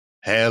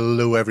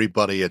Hello,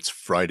 everybody. It's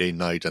Friday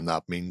night, and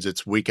that means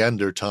it's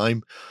Weekender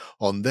time.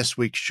 On this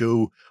week's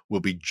show, we'll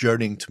be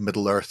journeying to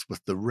Middle-earth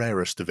with the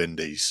rarest of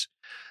indies.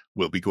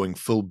 We'll be going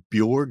full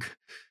Bjorg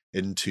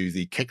into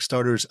the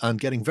Kickstarters and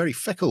getting very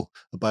fickle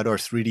about our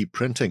 3D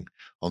printing.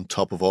 On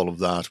top of all of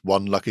that,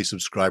 one lucky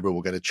subscriber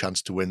will get a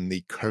chance to win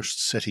the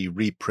Cursed City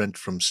reprint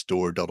from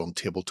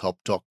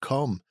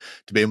store.ontabletop.com.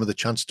 To be in with a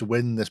chance to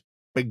win this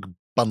big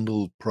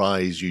bundle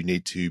prize, you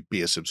need to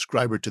be a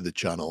subscriber to the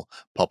channel,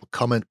 pop a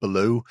comment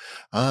below,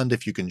 and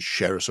if you can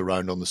share us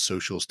around on the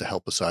socials to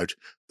help us out,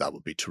 that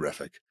would be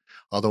terrific.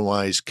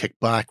 Otherwise, kick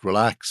back,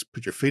 relax,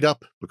 put your feet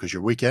up, because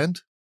your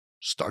weekend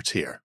starts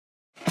here.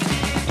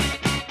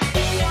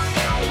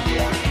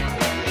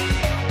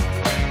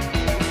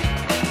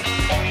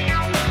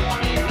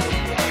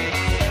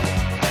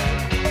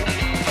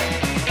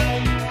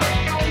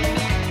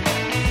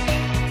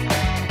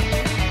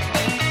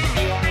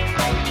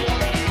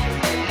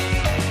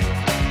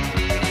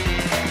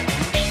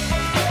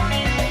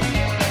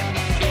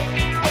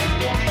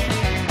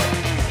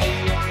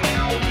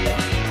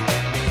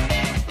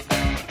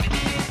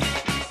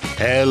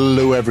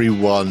 Hello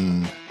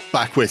everyone,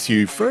 back with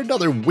you for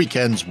another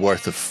weekend's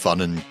worth of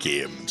fun and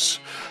games.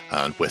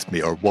 And with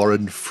me are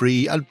Warren,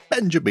 Free and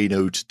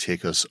Benjamino to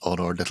take us on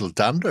our little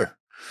dander.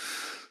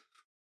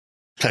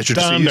 Pleasure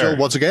to see you all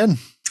once again.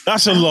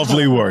 That's a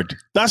lovely word.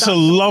 That's a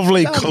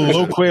lovely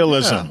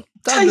colloquialism.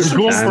 Yeah.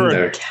 Going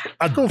for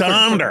a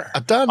dander.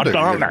 A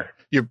dander.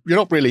 You're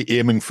not really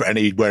aiming for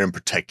anywhere in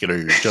particular.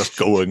 You're just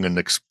going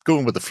and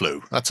going with the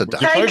flow. That's a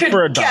dander. Take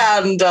a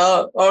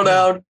gander on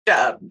our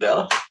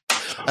dander.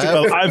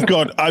 Well, I've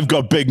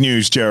got big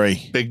news,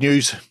 Jerry. Big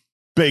news.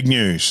 Big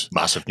news.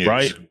 Massive news.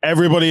 Right?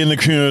 Everybody in the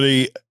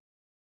community,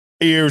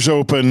 ears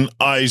open,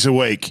 eyes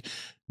awake.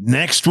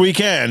 Next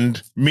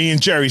weekend, me and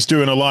Jerry's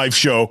doing a live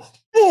show.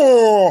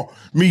 Oh,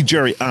 me,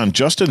 Jerry, and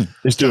Justin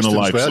is doing a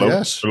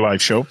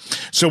live show.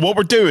 So what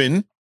we're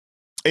doing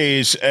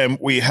is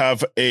we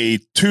have a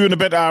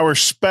 2.5 hour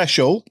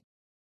special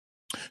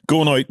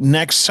going out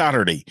next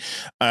Saturday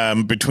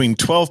between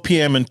 12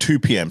 p.m. and 2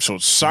 p.m. So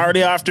it's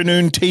Saturday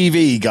afternoon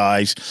TV,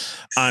 guys.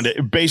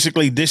 And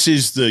basically, this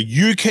is the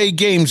UK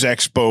Games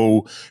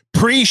Expo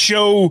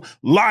pre-show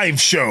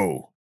live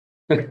show.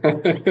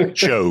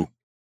 Show.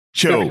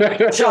 So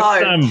it's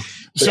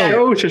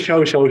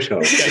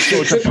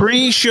a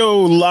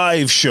pre-show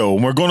live show.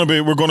 And we're going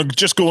to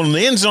just go on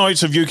the ins and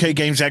outs of UK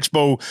Games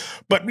Expo.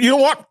 But you know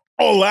what?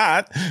 All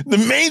that. The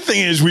main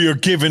thing is we are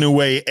giving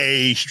away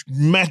a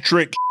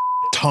metric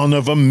ton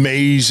of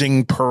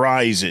amazing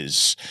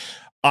prizes.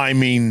 I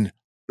mean,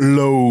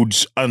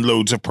 loads and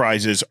loads of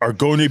prizes are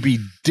going to be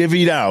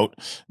divvied out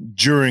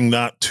during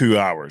that 2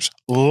 hours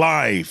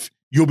live.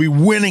 You'll be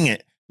winning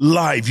it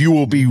live. You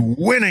will be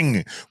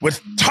winning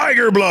with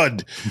tiger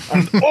blood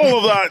and all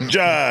of that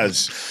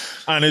jazz,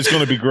 and it's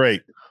going to be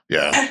great.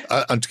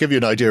 Yeah, and to give you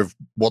an idea of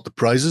what the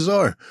prizes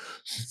are,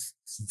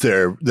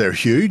 they're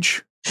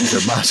huge.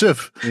 They're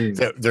massive.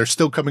 They're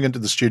still coming into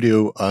the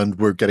studio, and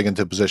we're getting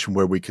into a position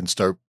where we can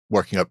start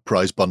working out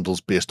prize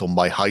bundles based on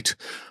my height.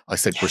 I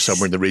think we're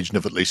somewhere in the region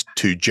of at least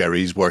 2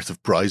 Jerry's worth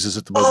of prizes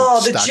at the moment. Oh,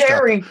 the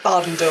Jerry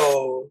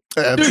bundle.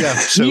 Yeah,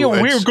 so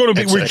we're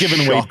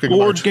giving away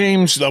board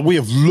games. We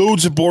have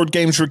loads of board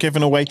games we're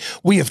giving away.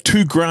 We have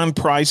 2 grand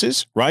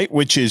prizes, right?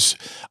 Which is,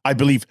 I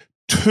believe,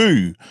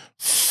 2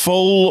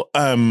 full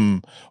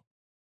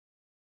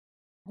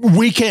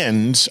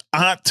weekends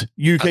at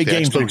UK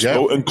Games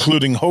Expo,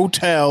 including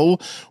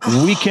hotel,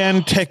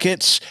 weekend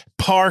tickets,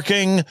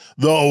 parking,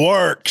 the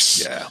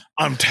works. Yeah.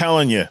 I'm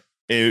telling you,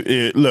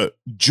 look,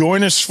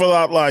 join us for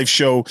that live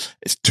show.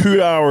 It's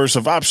 2 hours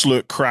of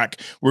absolute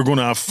crack. We're going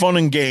to have fun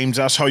and games.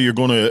 That's how you're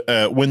going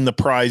to win the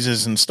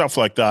prizes and stuff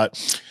like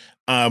that.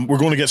 We're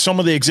going to get some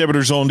of the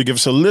exhibitors on to give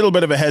us a little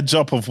bit of a heads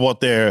up of what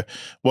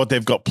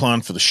they've got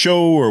planned for the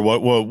show or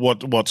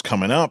what's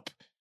coming up.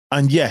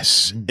 And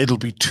yes, it'll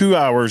be 2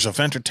 hours of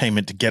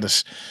entertainment to get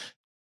us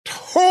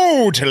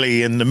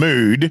totally in the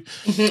mood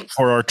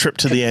for our trip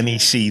to the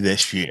NEC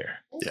this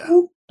year.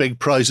 Yeah. Big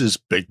prizes,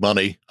 big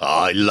money.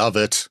 I love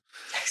it.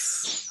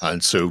 Yes.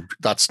 And so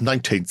that's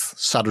 19th,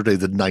 Saturday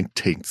the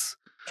 19th.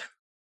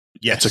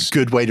 Yes. It's a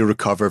good way to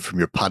recover from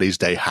your Paddy's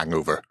Day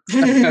hangover.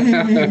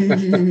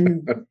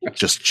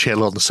 Just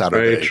chill on the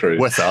Saturday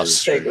with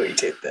us. I think we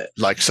did that.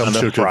 Like some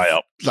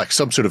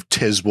sort of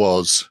tis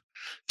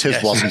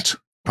wasn't.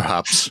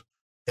 Perhaps.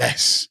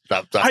 Yes.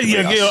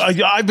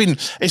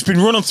 It's been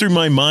running through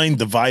my mind,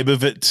 the vibe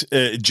of it,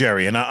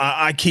 Jerry, and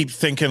I keep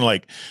thinking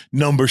like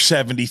number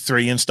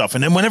 73 and stuff.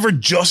 And then whenever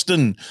it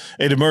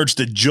emerged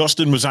that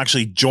Justin was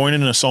actually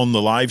joining us on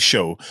the live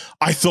show,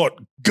 I thought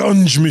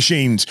gunge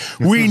machines.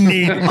 We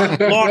need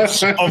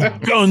lots of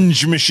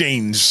gunge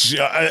machines.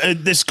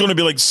 This is going to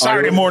be like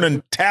Saturday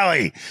morning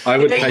telly. I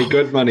would pay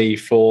good money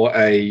for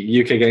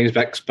a UK Games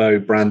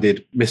Expo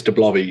branded Mr.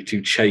 Blobby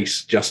to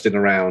chase Justin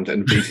around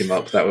and beat him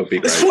up. That would be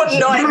great. This would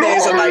not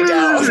nightmares are made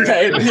out of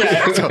then. I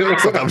Yeah.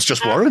 thought that was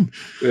just Warren.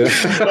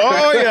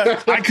 Oh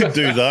yeah, I could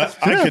do that.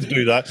 I could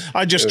do that.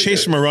 I just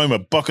chase them around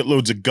with bucket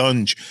loads of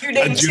guns. You need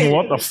And do you know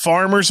what? The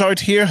farmers out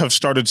here have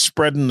started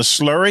spreading the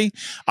slurry.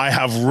 I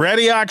have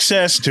ready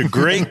access to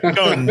great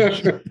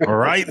guns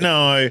right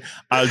now.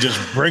 I'll just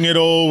bring it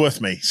all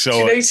with me. So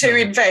You need to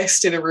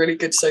invest in a really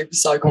good super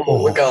cycle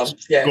ball with gun.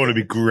 Yeah. It's going to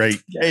be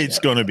great. Yeah, It's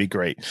going to be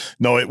great.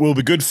 No, it will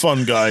be good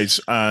fun, guys,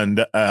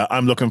 and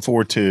I'm looking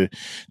forward to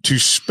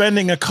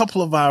spending a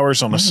couple of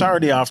hours on a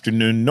Saturday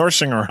afternoon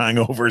nursing our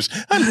hangovers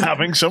and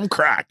having some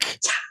crack.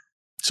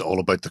 It's all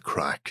about the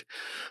crack.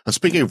 And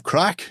speaking of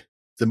crack,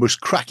 the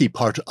most cracky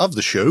part of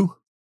the show,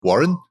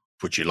 Warren,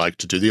 would you like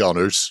to do the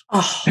honours?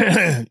 Oh,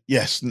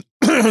 Yes.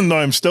 No,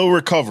 I'm still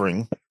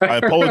recovering. I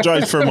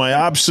apologize for my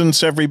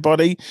absence,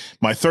 everybody.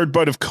 My third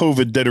bout of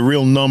COVID did a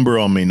real number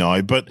on me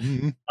now, but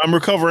I'm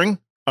recovering.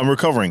 I'm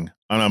recovering,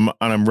 and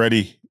I'm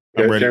ready.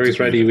 I'm ready. Jerry's to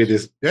do ready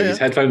this. with his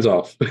headphones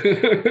off.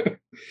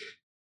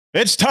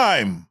 It's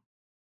time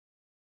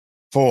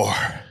for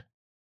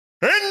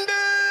Indie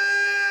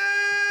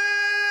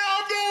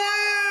of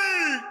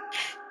the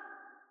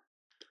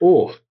Week.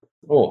 oh,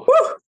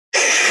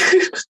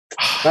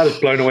 that has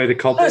blown away the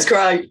that's confidence.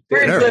 great.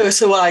 Really Yeah. blew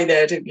us away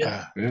there, didn't you?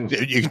 Yeah.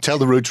 You can tell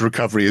the road to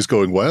recovery is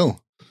going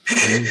well.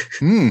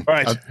 Mm. All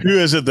right, who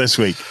is it this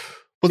week?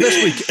 Well,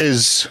 this week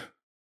is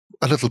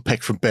a little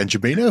pick from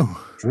Benjamino.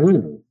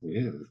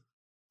 Yeah.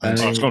 Oh,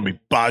 it's going to be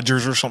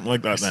Badgers or something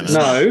like that. Then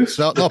No, It's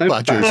not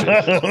Badgers.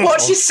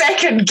 What's your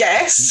second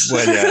guess?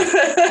 Well,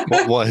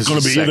 yeah. What is It's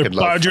going to his be either second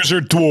love? Badgers or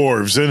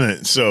Dwarves, isn't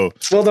it? So,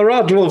 Well, there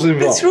are dwarves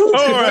That's involved.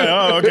 all right.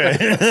 right,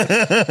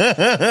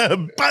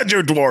 okay.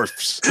 Badger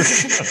Dwarfs.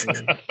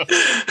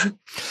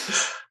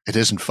 It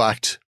is, in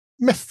fact,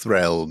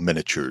 Mithril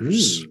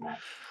Miniatures.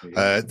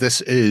 This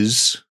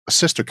is a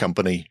sister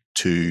company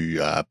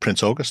to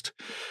Prince August,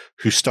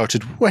 who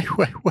started way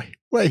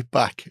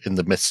back in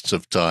the mists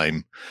of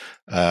time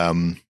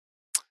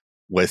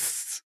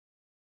with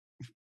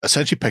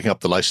essentially picking up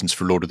the license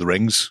for Lord of the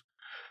Rings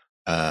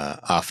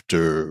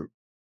after,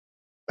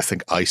 I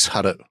think, Ice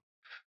had it.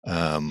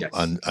 And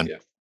yeah.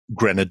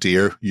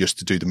 Grenadier used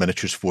to do the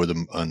miniatures for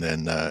them, and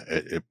then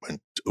it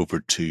went over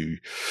to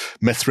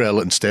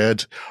Mithril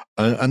instead.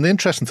 And the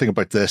interesting thing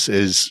about this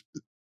is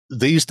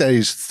these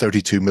days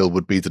 32 mil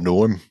would be the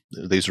norm.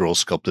 These are all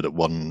sculpted at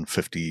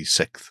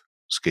 1/56th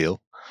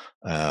scale.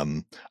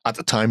 At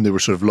the time, they were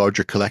sort of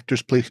larger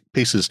collector's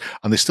pieces,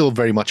 and they still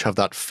very much have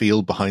that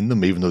feel behind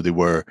them, even though they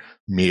were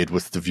made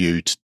with the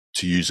view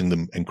to using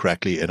them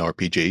incorrectly in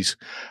RPGs.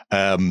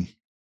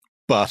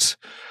 But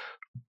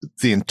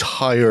the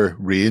entire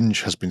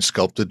range has been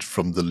sculpted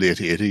from the late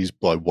 80s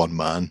by one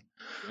man.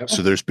 Yep.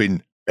 So there's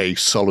been a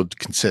solid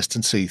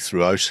consistency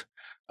throughout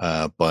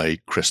by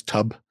Chris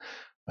Tubb.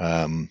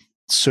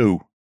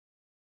 So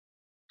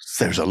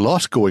there's a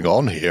lot going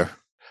on here.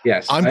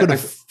 Yes, I'm going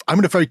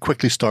to very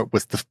quickly start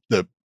with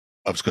the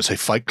I was going to say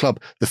Fight Club,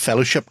 the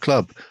Fellowship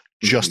Club,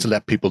 just to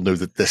let people know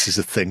that this is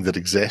a thing that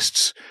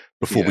exists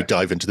before we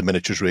dive into the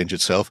miniatures range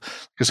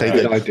itself. Because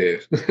good idea.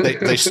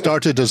 they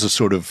started as a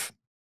sort of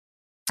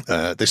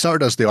they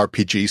started as the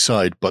RPG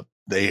side, but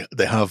they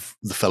have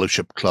the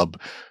Fellowship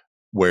Club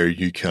where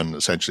you can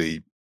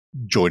essentially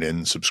join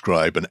in,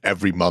 subscribe, and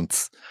every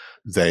month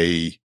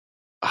they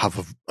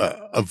have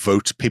a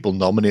vote. People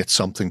nominate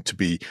something to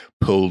be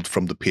pulled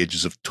from the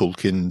pages of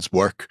Tolkien's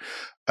work.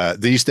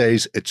 These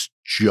days, it's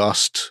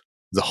just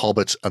The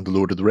Hobbit and The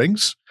Lord of the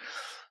Rings.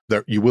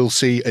 There, you will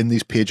see in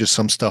these pages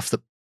some stuff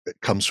that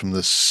comes from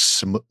the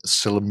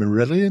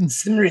Silmarillion.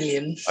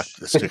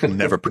 Silmarillion. I can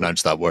never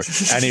pronounce that word.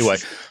 Anyway,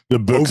 The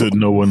book that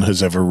no one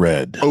has ever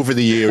read. over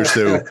the years,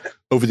 though,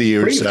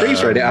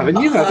 Bree's read it, haven't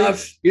you? I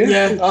have.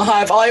 Yeah, I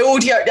have. I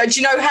audio. Do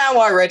you know how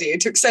I read it?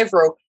 It took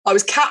several. I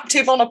was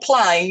captive on a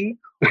plane,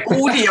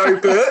 audio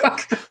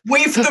book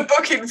with the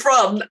book in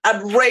front,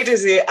 and read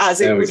as it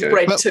was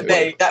read to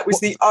me. That was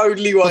the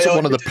only way. Was it I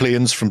one of the could-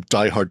 planes from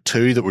Die Hard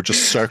 2 that were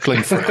just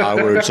circling for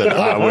hours and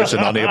hours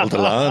and unable to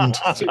land?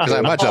 Because I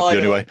imagine that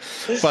anyway.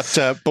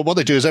 But what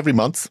they do is every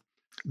month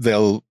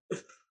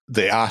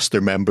they ask their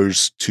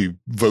members to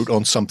vote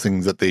on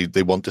something that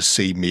they want to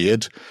see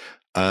made,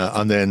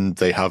 and then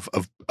they have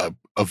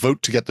a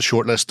vote to get the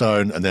shortlist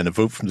down, and then a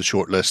vote from the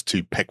shortlist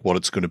to pick what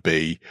it's going to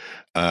be,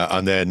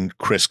 and then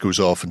Chris goes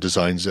off and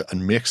designs it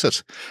and makes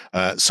it.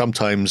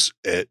 Sometimes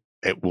it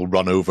will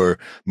run over.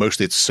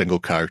 Mostly it's a single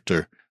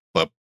character,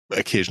 but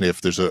occasionally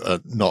if there's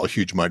not a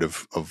huge amount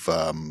of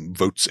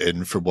votes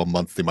in for 1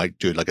 month, they might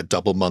do like a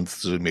double month,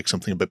 so they make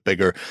something a bit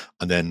bigger.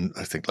 And then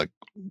I think like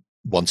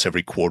once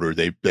every quarter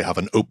they have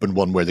an open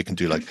one where they can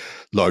do like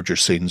larger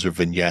scenes or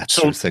vignettes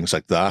or things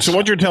like that. So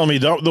what you're telling me,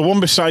 the one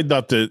beside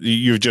that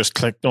you've just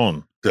clicked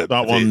on, that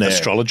one there.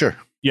 Astrologer.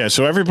 Yeah,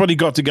 so everybody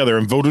got together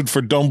and voted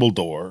for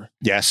Dumbledore,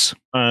 Yes,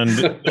 and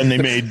they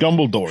made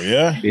Dumbledore,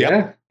 yeah?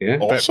 Yeah.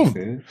 Awesome.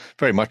 Yeah.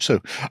 very much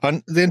so.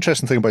 And the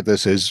interesting thing about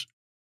this is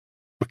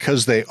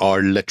because they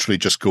are literally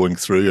just going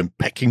through and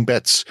picking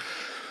bits,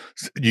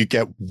 you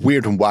get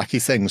weird and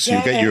wacky things. So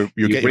you get your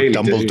You get really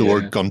your do,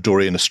 Dumbledore yeah.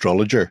 Gondorian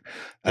astrologer.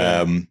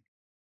 Yeah.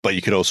 but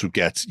you could also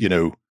get,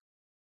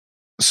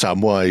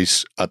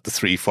 Samwise at the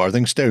 3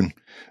 farthing stone,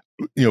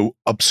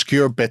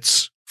 obscure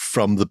bits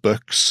from the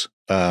books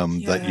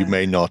that you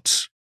may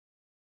not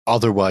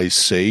otherwise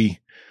see,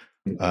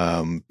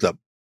 that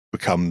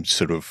become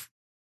sort of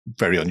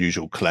very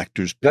unusual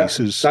collector's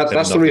pieces.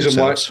 That's the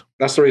reason why.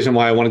 That's the reason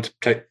why I wanted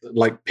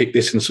to pick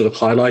this and sort of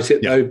highlight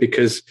it, though,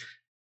 because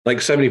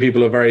so many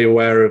people are very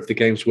aware of the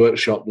Games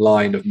Workshop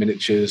line of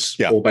miniatures,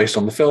 all based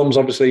on the films,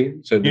 obviously.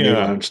 So the New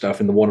Line stuff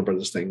and the Warner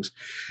Brothers things.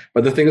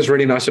 But the thing that's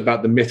really nice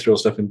about the Mithril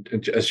stuff,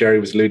 and as Jerry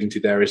was alluding to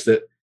there, is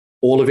that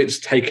all of it's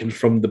taken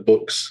from the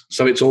books.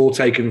 So it's all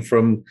taken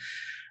from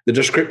the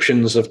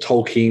descriptions of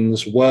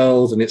Tolkien's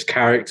world and its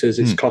characters,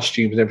 its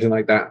costumes and everything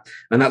like that.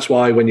 And that's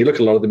why when you look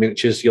at a lot of the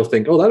miniatures, you'll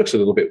think, oh, that looks a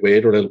little bit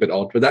weird or a little bit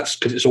odd. But that's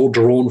because it's all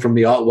drawn from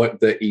the artwork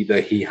that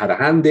either he had a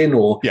hand in,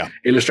 or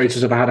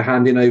illustrators have had a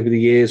hand in over the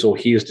years, or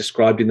he has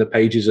described in the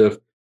pages of,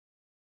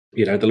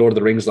 The Lord of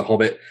the Rings, The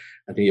Hobbit,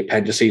 and the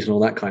appendices and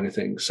all that kind of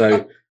thing.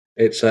 So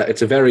it's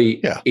a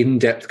very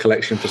in-depth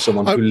collection for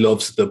someone who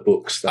loves the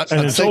books.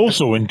 And it's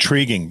also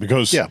intriguing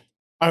because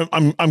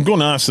I'm going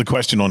to ask the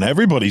question on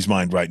everybody's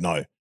mind right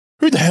now.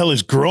 Who the hell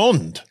is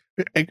Grond?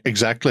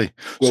 Exactly.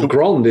 Well,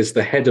 Grond is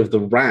the head of the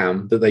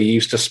ram that they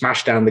used to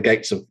smash down the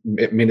gates of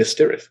Minas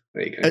Tirith.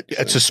 There you go.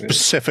 It's a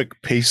specific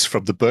piece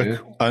from the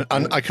book. Yeah.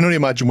 And I can only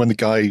imagine when the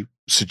guy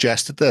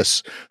suggested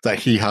this, that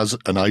he has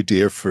an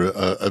idea for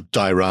a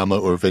diorama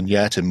or a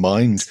vignette in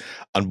mind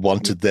and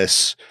wanted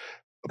this.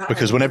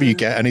 Because whenever you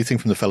get anything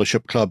from the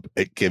Fellowship Club,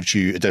 it gives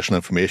you additional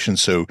information.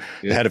 So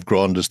the head of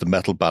Grond is the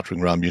metal battering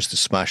ram used to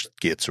smash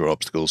gates or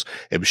obstacles.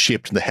 It was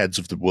shaped in the heads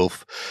of the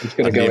wolf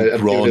and named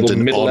Grond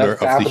in honor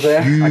of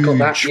the huge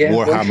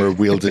warhammer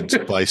wielded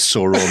by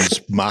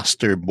Sauron's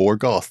master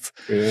Morgoth.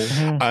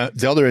 Yeah.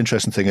 The other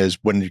interesting thing is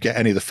when you get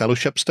any of the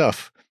Fellowship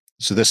stuff,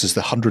 so this is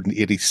the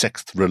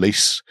 186th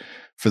release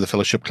for the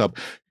Fellowship Club,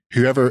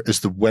 whoever is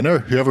the winner,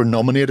 whoever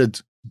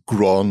nominated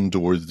Grond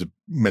or the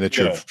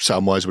miniature of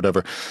Samwise,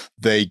 whatever,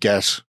 they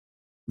get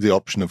the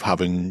option of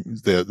having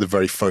the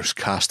very first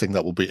casting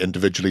that will be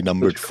individually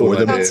numbered for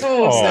them. That's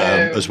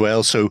awesome. As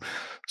well. So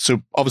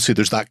obviously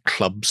there's that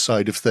club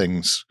side of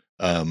things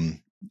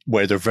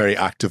where they're very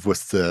active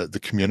with the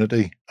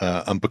community,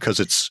 and because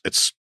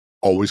it's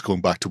always going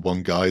back to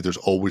one guy, there's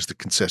always the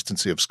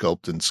consistency of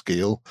sculpt and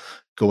scale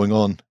going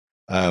on,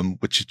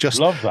 which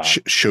just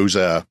shows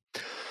a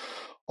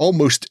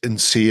almost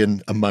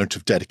insane amount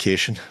of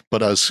dedication.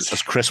 But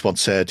as Chris once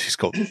said, he's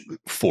got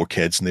 4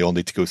 kids and they all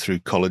need to go through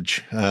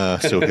college, so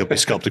he'll be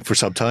sculpting for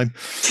some time.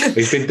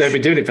 They've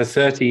been doing it for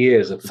 30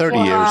 years. 30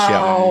 years,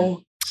 yeah.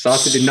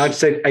 Started in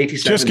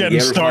 1987. Just getting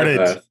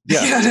started.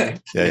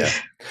 Yeah.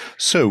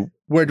 So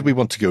where do we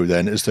want to go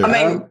then? Is there?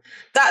 I mean,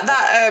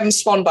 that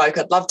swan boat,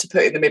 I'd love to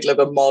put in the middle of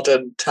a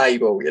modern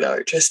table,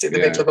 just in the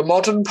middle of a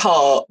modern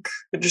park,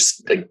 and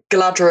just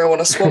Galadriel on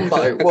a swan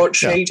boat. What's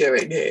she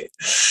doing here?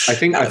 I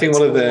think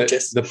one of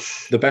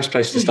the best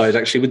places to start is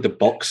actually with the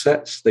box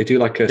sets. They do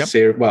like a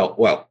series.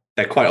 Well,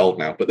 they're quite old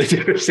now, but they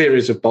do a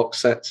series of box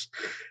sets.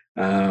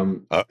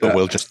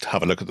 We'll just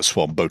have a look at the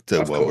swan boat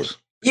there.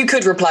 You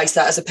could replace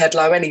that as a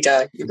pedalo any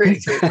day. You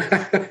really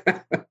could.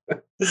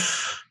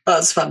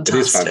 That's fantastic. It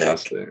is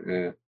fantastic,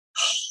 yeah.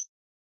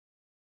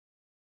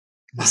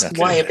 That's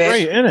way a bit.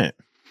 Great, isn't it?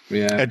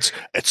 Yeah.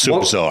 It's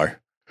so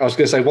bizarre. I was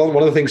going to say, one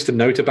of the things to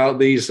note about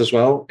these as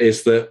well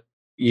is that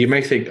you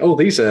may think, oh,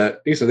 this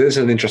is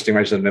an interesting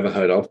range that I've never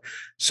heard of.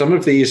 Some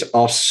of these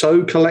are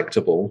so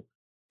collectible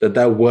that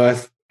they're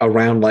worth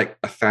around like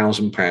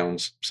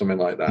 £1,000, something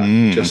like that.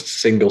 Just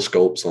single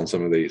sculpts on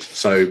some of these.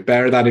 So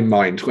bear that in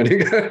mind when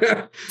you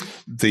go.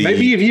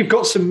 Maybe if you've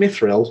got some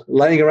Mithril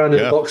laying around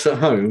in a box at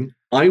home,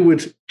 I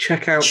would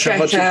check out how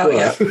much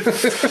it's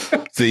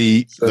worth.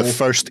 The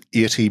first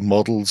 80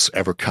 models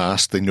ever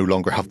cast, they no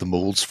longer have the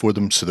molds for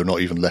them, so they're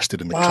not even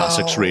listed in the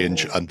classics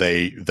range, and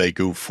they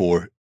go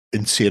for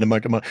insane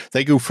amount of money.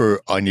 They go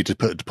for, I need to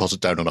put a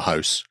deposit down on a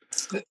house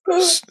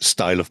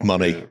style of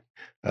money.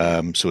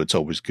 So it's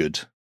always good.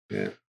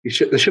 Yeah,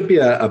 there should be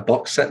a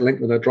box set link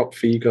that I dropped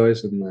for you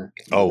guys.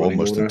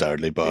 Almost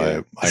entirely,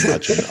 but I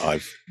imagine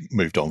I've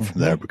moved on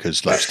from there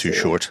because life's too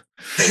short.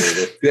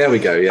 There we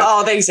go. Yeah.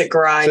 Oh, these are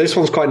great. So this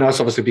one's quite nice,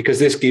 obviously, because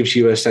this gives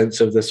you a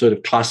sense of the sort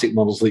of classic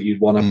models that you'd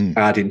want to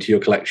add into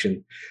your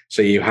collection.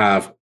 So you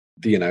have,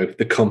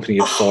 the Company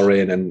of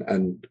Thorin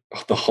and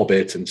the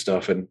Hobbit and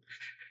stuff, and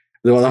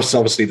that's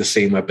obviously the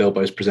scene where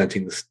Bilbo's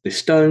presenting the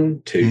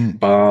stone to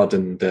Bard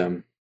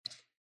and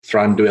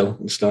Thranduil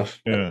and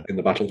stuff in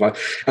the Battle of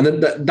Life. And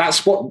then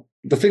that's what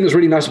the thing that's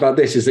really nice about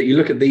this is that you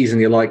look at these and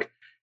you're like,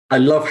 I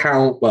love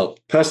how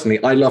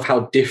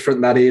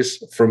different that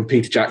is from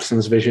Peter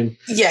Jackson's vision.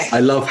 Yeah. I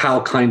love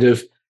how kind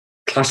of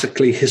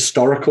classically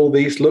historical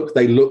these look.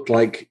 They look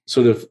like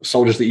sort of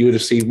soldiers that you would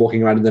have seen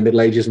walking around in the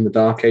Middle Ages and the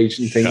Dark Age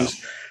and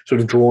things,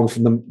 sort of drawn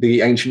from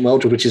the ancient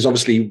world, which is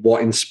obviously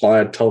what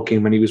inspired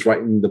Tolkien when he was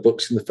writing the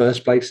books in the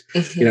first place,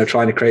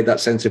 trying to create that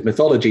sense of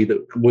mythology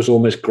that was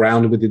almost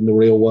grounded within the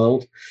real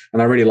world.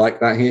 And I really like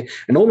that here.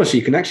 And almost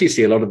you can actually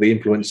see a lot of the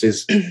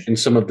influences in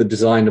some of the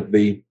design of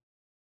the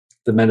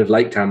the Men of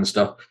Lake Town and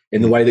stuff,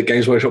 in the way that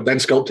Games Workshop then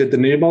sculpted the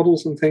new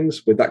models and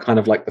things with that kind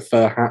of like the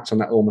fur hats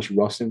and that almost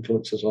rust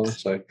influence as well.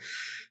 So,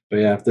 but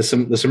yeah, there's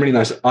some really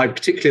nice. I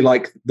particularly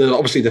like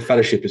obviously the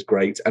Fellowship is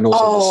great, and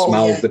also the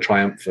smell of the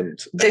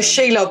Triumphant. The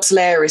Shelob's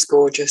lair is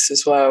gorgeous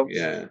as well.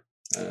 Yeah,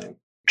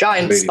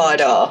 giant really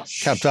spider.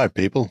 Nice. Camped out,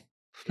 people.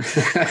 Well,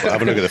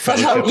 have a look at the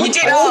Fellowship. You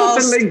did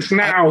ask. The links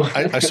now.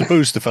 I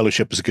suppose the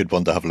Fellowship is a good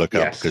one to have a look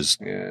at because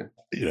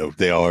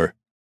they are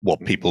what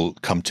people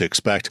come to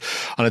expect,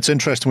 and it's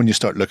interesting when you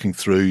start looking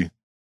through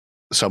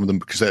some of them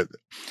because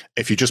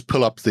if you just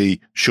pull up the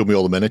show me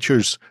all the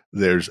miniatures,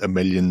 there's a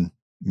million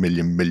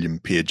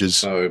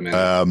pages. Oh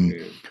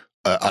man!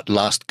 At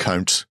last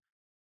count,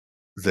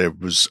 there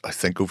was I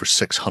think over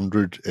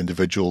 600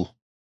 individual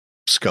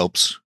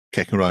sculpts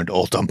kicking around,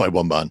 all done by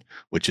one man,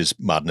 which is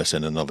madness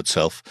in and of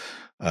itself.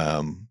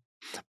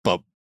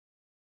 But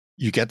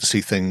you get to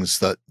see things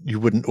that you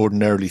wouldn't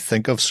ordinarily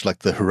think of, so like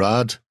the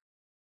Harad,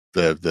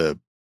 the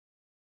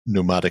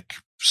nomadic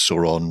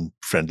Sauron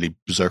friendly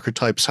berserker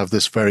types have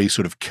this very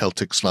sort of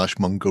Celtic /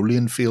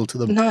 Mongolian feel to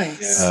them.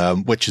 Nice.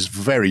 Which is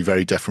very,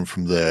 very different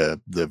from the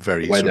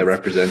very way they're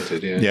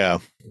represented. Yeah.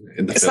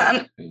 Is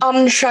that an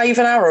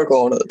unshaven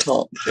Aragorn at the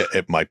top?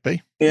 It might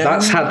be. Yeah.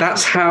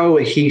 That's how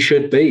he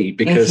should be,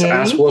 because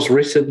as was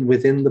written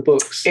within the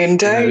books,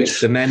 indeed,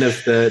 the men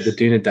of the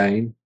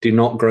Dunedain do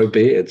not grow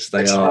beards.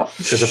 They are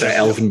because of their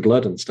elven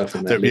blood and stuff.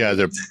 In they're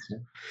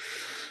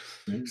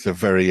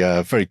very,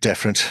 very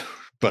different.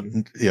 But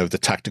the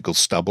tactical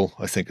stubble,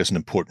 I think, is an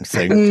important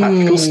thing.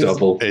 Tactical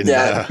stubble in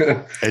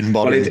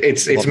modern. Well,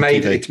 it's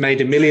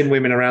made a million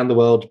women around the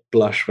world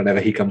blush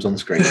whenever he comes on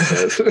screen,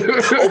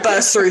 or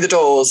burst through the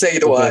doors.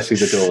 Either way, burst through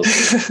the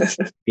doors.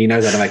 He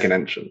knows how to make an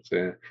entrance.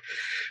 Yeah,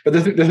 but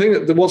the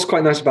thing that what's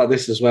quite nice about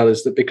this as well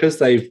is that because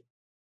they've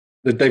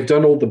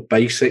done all the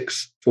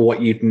basics for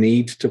what you'd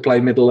need to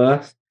play Middle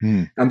Earth,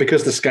 and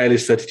because the scale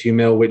is 32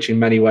 mil, which in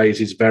many ways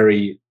is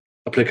very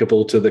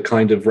applicable to the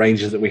kind of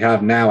ranges that we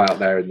have now out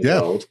there in the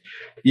world,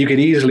 you could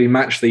easily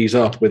match these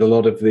up with a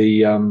lot of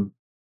the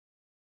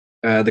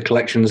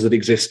collections that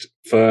exist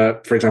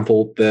for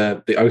example,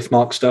 the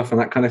Oathmark stuff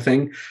and that kind of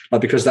thing. Like,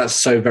 because that's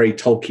so very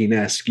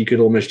Tolkien-esque, you could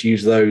almost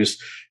use those,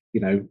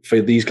 for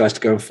these guys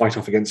to go and fight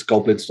off against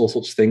goblins and all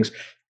sorts of things.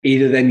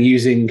 Either then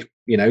using,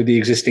 the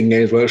existing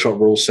Games Workshop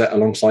rules set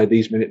alongside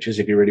these miniatures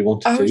if you really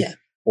wanted to,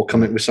 or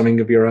come up with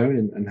something of your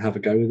own and have a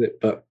go with it.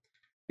 But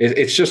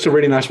it's just a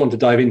really nice one to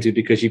dive into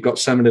because you've got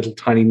so many little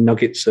tiny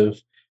nuggets of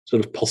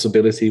sort of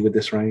possibility with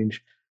this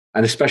range,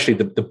 and especially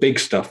the big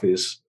stuff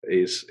is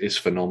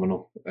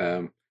phenomenal.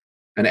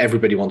 And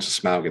everybody wants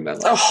a Smaug in their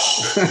life.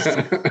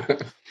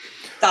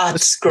 Oh,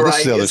 that's great. This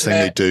is the other thing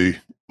they do,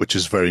 which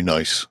is very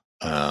nice.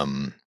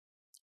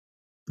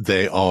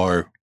 They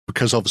are,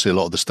 because obviously a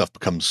lot of the stuff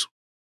becomes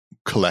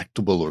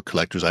collectible or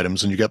collector's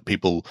items, and you get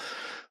people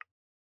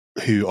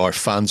who are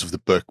fans of the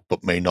book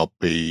but may not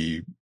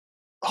be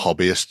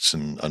hobbyists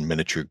and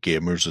miniature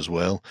gamers as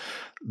well.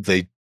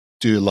 They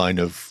do a line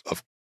of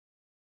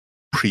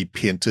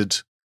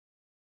pre-painted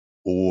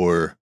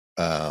or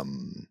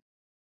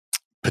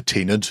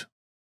patinaed,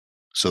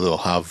 so they'll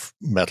have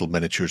metal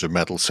miniatures or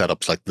metal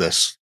setups like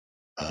this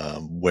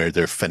where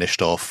they're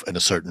finished off in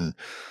a certain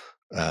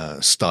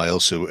style,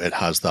 so it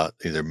has that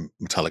either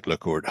metallic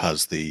look or it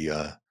has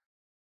the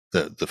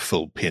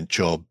full paint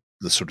job,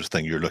 the sort of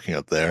thing you're looking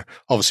at there.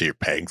 Obviously you're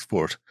paying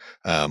for it,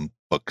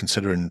 but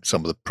considering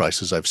some of the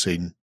prices I've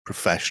seen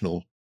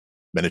professional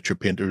miniature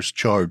painters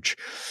charge,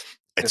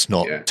 it's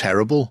not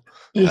terrible.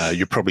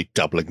 You're probably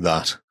doubling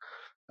that.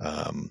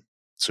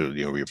 So,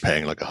 you're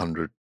paying like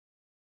 100,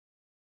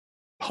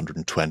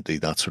 120,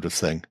 that sort of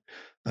thing,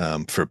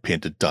 for a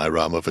painted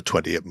diorama of a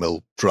 28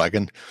 mil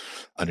dragon.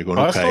 And you're going,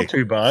 okay. That's not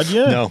too bad,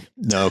 yeah.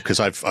 No, because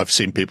I've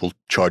seen people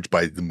charge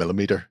by the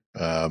millimeter,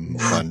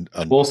 and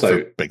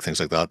also big things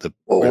like that it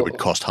would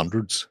cost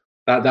hundreds.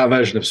 That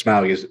version of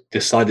Smaug is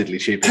decidedly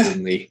cheaper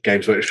than the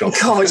Games Workshop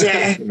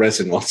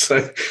resin one,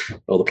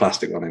 or the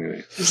plastic one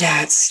anyway.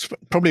 Yeah, it's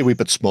probably a wee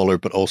bit smaller,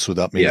 but also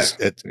that means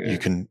you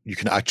can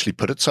actually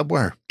put it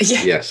somewhere.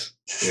 Yeah. Yes.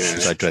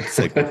 Because I dread to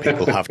think that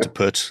people have to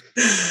put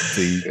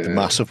the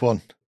massive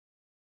one.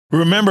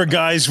 Remember,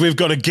 guys, we've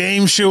got a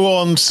game show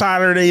on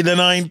Saturday the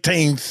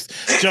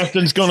 19th.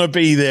 Justin's going to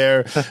be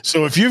there.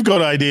 So if you've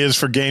got ideas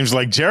for games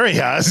like Jerry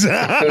has...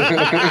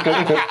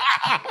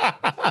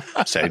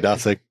 Say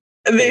nothing.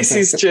 This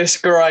is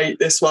just great,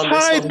 this one.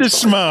 Hide the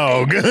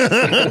Smaug.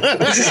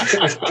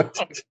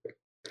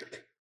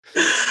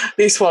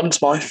 This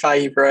one's my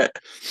favourite.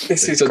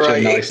 This is such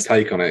great. A nice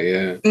take on it,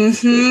 yeah.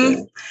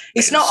 Mm-hmm.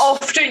 It's not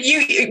often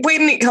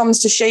when it comes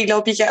to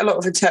Shelob, you get a lot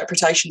of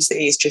interpretations that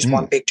he's just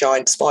one big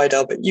giant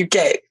spider, but you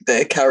get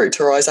the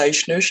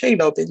characterisation of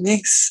Shelob in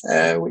this,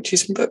 which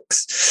is in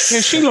books. Yeah,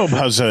 Shelob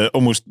has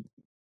almost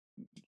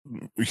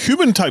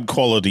human type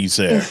qualities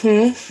there.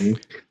 Mm-hmm.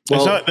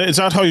 Well, is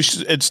that how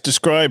it's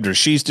described, or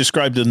she's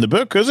described in the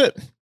book? Is it?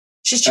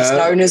 She's just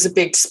known as a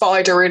big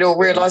spider in all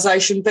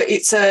realisation, but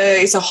it's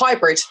a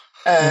hybrid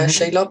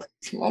Shelob,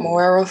 from what I'm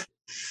aware of.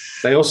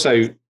 They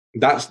also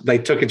they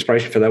took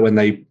inspiration for that when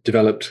they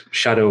developed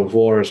Shadow of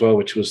War as well,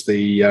 which was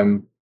the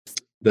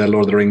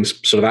Lord of the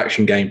Rings sort of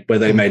action game where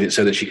they made it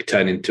so that she could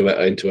turn into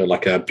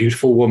like a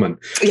beautiful woman,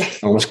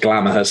 almost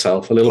glamour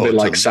herself, a little bit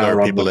like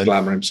Sauron would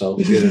glamour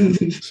himself.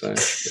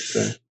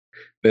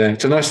 Yeah,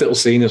 it's a nice little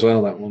scene as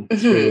well. That one,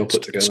 it's really well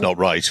put together. It's not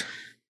right.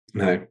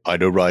 No, I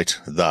know right.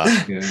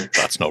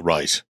 That's not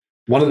right.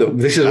 One of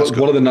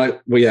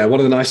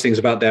the nice things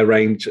about their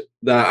range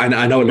that and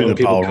I know a lot of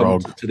people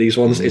come to these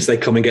ones is they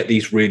come and get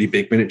these really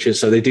big miniatures.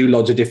 So they do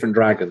lots of different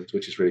dragons,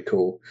 which is really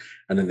cool.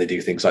 And then they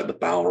do things like the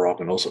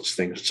Balrog and all sorts of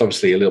things. It's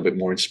obviously a little bit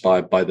more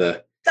inspired by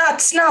the.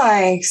 That's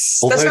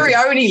nice. That's very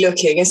Oni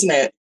looking, isn't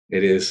it?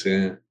 It is,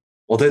 yeah.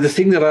 Although the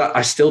thing that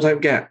I still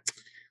don't get,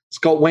 it's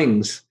got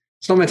wings.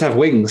 It's not meant to have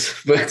wings,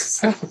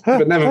 but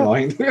never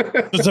mind.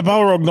 Does the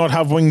Balrog not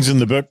have wings in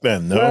the book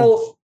then? No.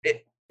 Well,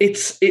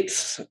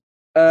 it's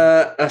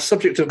a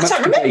subject of much I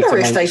don't remember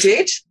if they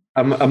did.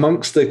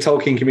 Amongst the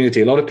Tolkien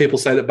community, a lot of people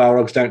say that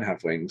Balrogs don't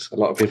have wings. A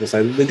lot of people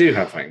say that they do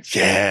have wings.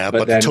 Yeah,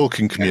 but the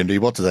Tolkien community,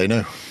 what do they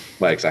know?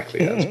 Well,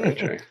 exactly. That's very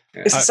true.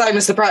 Yeah. It's the same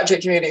as the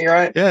Pratchett community,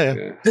 right?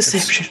 Yeah.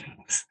 Perception.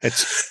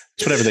 It's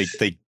whatever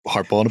they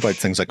harp on about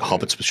things like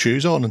hobbits with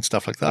shoes on and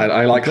stuff like that.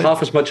 I like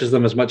half as much as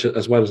them as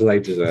well as they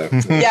deserve.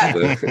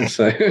 Yeah.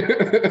 So,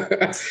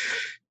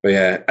 but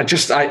yeah,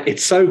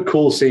 it's so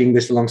cool seeing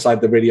this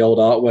alongside the really old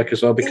artwork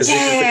as well, because this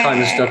is the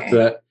kind of stuff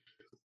that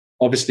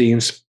obviously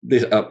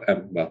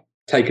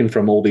taken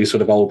from all these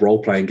sort of old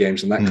role-playing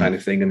games and that kind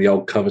of thing, and the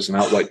old covers and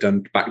artwork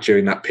done back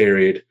during that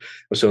period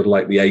of sort of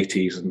like the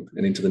 80s and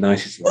into the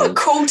 90s. What a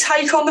cool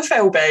take on the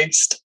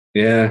Fell-Beast.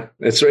 Yeah,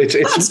 it's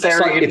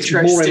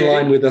more in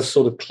line with a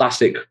sort of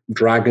classic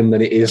dragon than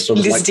it is sort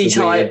of like the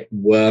weird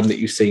worm that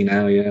you see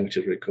now, which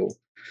is really cool.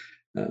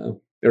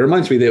 It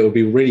reminds me that it would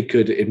be really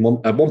good at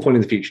one point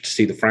in the future to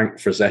see the Frank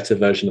Frazetta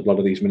version of a lot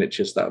of these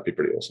miniatures. That would be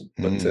pretty awesome.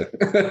 But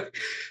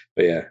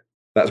yeah,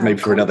 that's maybe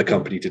for another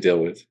company to deal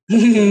with.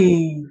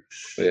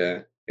 But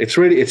yeah, it's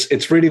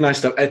really nice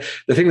stuff.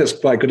 The thing that's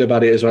quite good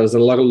about it as well is that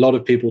a lot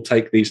of people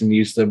take these and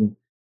use them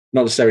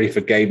not necessarily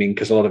for gaming,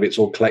 because a lot of it's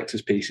all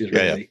collector's pieces,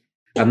 really. Yeah.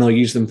 And they'll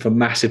use them for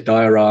massive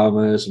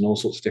dioramas and all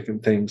sorts of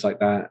different things like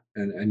that,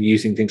 and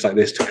using things like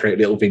this to create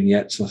little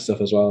vignettes and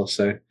stuff as well.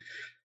 So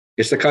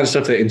it's the kind of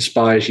stuff that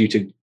inspires you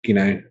to,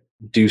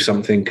 do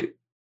something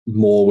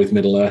more with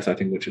Middle Earth, I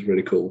think, which is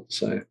really cool.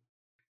 So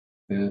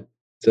yeah,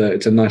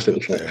 it's a nice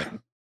little trick.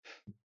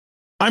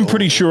 I'm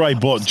pretty sure I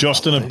bought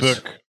Justin a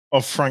book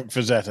of Frank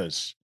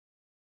Frazetta's.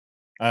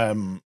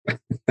 And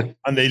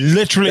they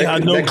literally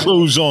had no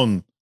clothes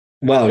on.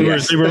 Well,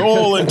 they were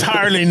all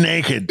entirely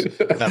naked.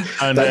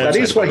 And that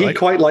is what he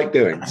quite liked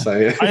doing. So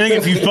I think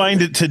if you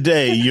find it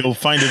today, you'll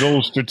find it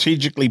all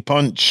strategically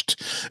punched.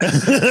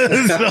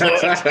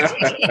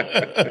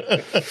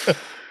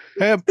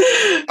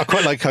 I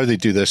quite like how they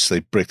do this.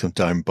 They break them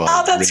down by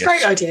that's a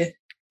great idea.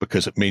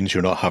 Because it means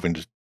you're not having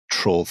to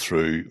troll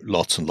through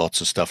lots and lots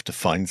of stuff to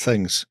find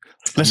things.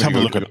 Let's have a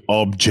look at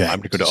objects. I'm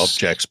going to go to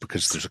objects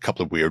because there's a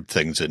couple of weird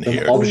things in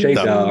here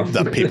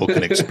that people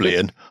can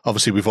explain.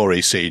 Obviously, we've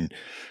already seen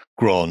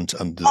Grond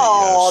and the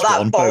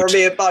that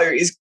Boromir boat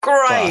is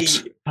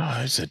great.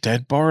 It's a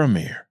dead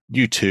Boromir.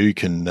 You too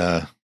can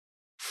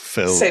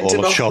fill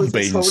all of Sean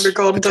Bean's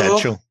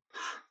potential.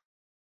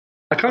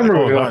 I can't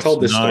remember if I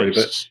told this story,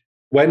 but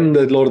when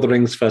the Lord of the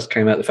Rings first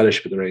came out, the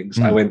Fellowship of the Rings,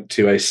 I went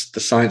to the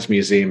Science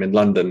Museum in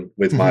London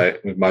with my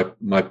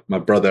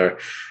brother. And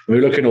we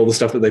were looking at all the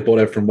stuff that they bought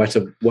over from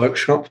Weta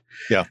Workshop.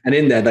 Yeah. And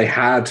in there, they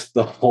had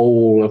the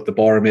whole of the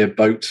Boromir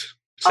boat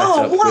set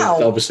up with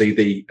obviously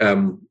the,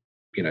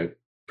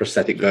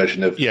 prosthetic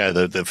version of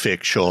the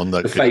fake Sean,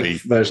 the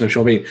fake version of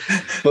Sean Bean.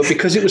 But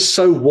because it was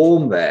so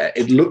warm there,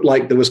 it looked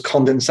like there was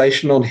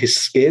condensation on his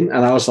skin,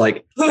 and I was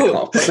like,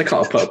 they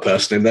can't put a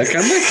person in there,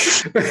 can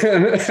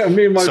they? And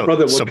me and my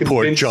brother were some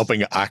poor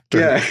jobbing actor.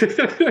 Yeah.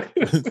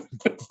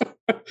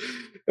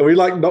 And we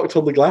knocked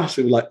on the glass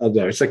and we were like, oh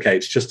no, it's okay,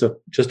 it's just a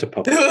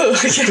puppet.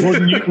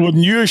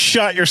 wouldn't you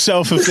shot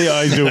yourself if the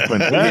eyes open?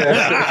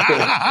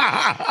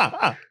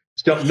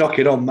 Stop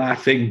knocking on my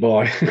thing,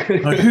 boy.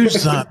 Now,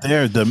 who's that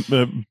there?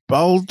 The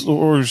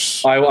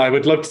Baldur's? I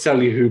would love to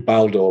tell you who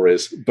Baldur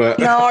is, but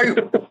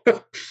no.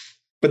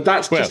 But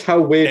that's just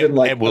how weird and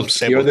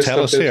obscure this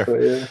stuff is.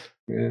 Here.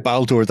 Yeah.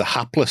 Baldur the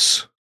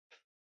Hapless.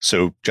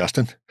 So,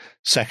 Justin,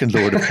 second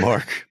Lord of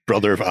Mark,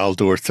 brother of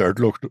Aldor, third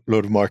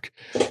Lord of Mark,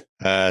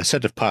 said to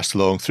have passed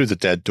along through the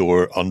dead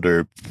door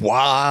under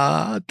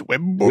Wimmerberg.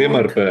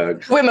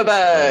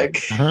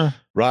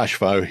 Rash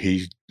vow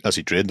as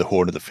he drained the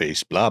horn of the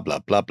face, blah, blah,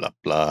 blah, blah,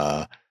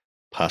 blah,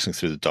 passing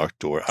through the dark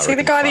door. See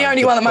the guy, the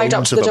only one that made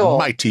up to the door? A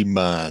mighty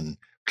man,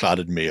 clad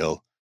in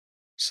mail.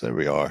 So there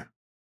we are.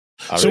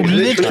 So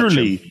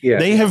literally,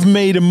 they have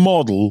made a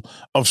model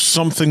of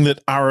something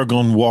that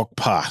Aragorn walked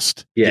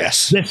past.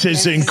 Yes. This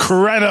is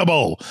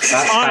incredible.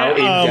 That's how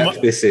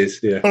in-depth this is.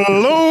 Yeah.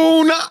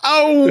 Blown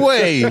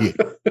away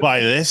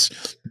by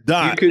this.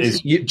 Do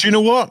you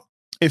know what?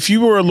 If you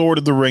were a Lord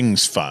of the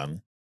Rings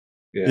fan,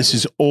 This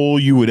is all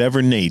you would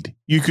ever need.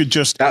 You could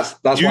just that's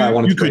why I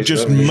wanted. You could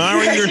just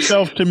marry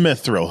yourself to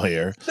Mithril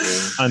here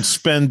and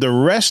spend the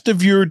rest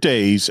of your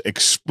days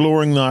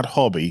exploring that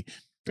hobby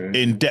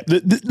in depth.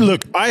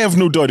 Look, I have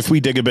no doubt if we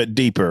dig a bit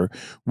deeper,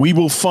 we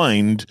will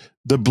find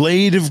the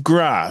blade of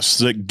grass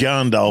that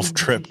Gandalf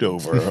tripped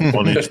over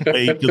on his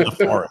way to the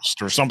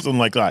forest or something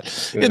like that.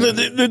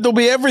 There'll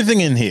be everything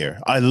in here.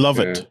 I love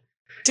it.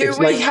 Do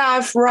we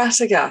have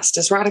Radagast?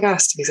 Does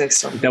Radagast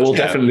exist on? There will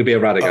definitely be a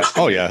Radagast.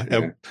 Oh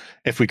yeah.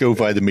 If we go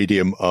via the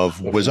medium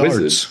of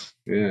wizards.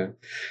 Yeah.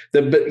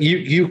 But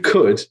you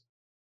could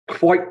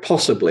quite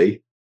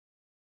possibly,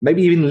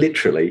 maybe even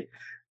literally,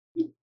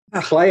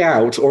 play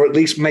out or at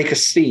least make a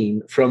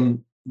scene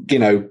from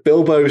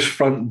Bilbo's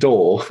front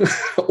door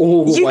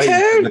all the way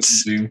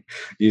to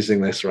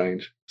using this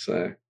range.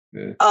 So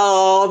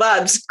oh,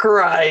 that's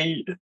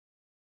great.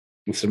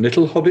 With some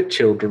little hobbit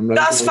children.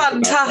 That's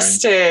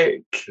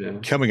fantastic.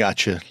 Coming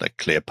at you like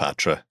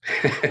Cleopatra.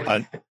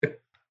 and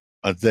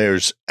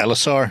there's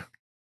Elisar.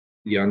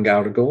 Young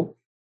Aragorn.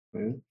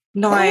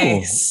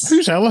 Nice.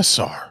 Who's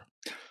Elisar?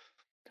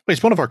 Well,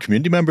 he's one of our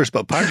community members,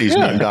 but apparently he's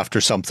named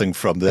after something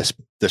from this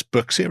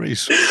book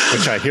series,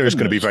 which I hear is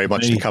going to be very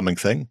much the coming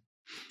thing.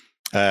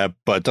 But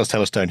it does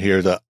tell us down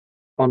here that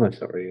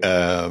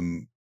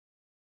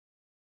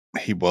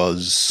he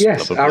was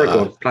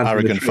Aragorn.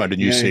 Aragorn found a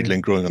new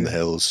seedling growing on the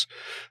hills,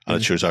 and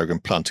it shows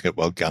Aragorn planting it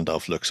while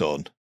Gandalf looks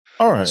on.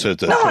 All right. So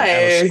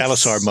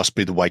Elisar must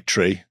be the white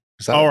tree.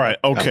 Is that all right?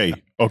 Okay.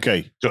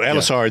 So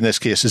Elisar in this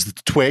case is the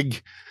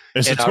twig.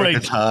 It's in a twig.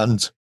 Aragorn's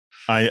hand.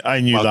 I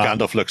knew while that.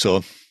 Gandalf looks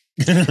on.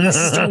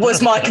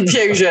 Was my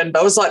confusion.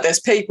 I was like, there's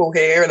people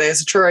here and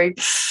there's a tree.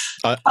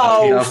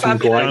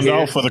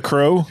 Gandalf with a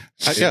crow.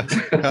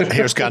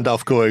 Here's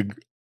Gandalf going,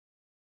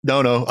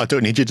 no, I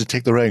don't need you to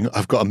take the ring.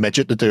 I've got a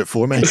midget to do it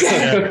for me. Not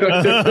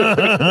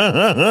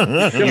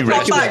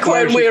back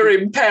when we're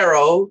in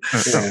peril.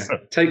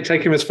 Take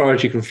him as far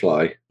as you can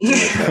fly.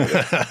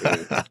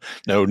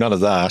 No, none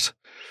of that.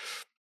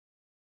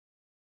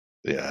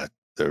 Yeah,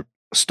 they're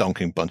a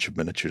stonking bunch of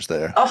miniatures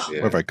there.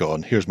 Where have I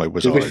gone? Here's my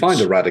wizards. Did we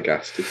find a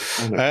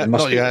Radagast?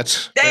 Not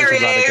yet. There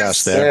he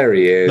is. There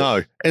he is.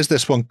 Now, is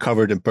this one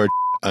covered in bird?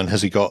 And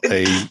has he got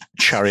a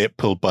chariot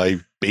pulled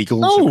by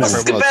beagles?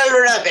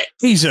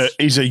 He's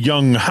a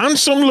young,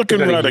 handsome-looking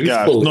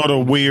Radagast, not a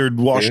weird,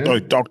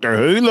 washed-out Doctor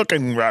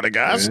Who-looking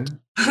Radagast.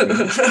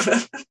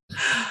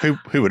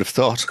 Who would have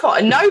thought?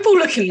 Quite a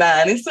noble-looking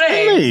man, isn't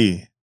he?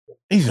 Really?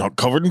 He's not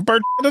covered in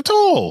bird at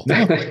all.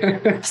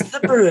 It's the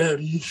broom.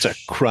 It's a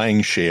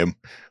crying shame.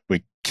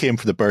 We came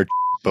for the bird,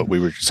 but we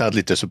were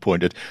sadly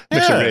disappointed.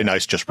 Makes a really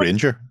nice just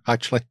ranger,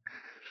 actually.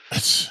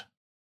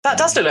 That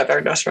does look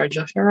very nice,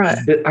 Ranger. You're right.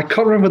 I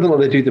can't remember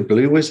whether they do the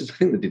Blue Wizards. I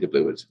think they do the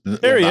Blue Wizards.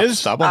 There he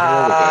is. That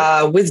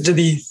one. Wizard of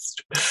the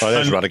East. Oh,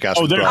 there's Radagast.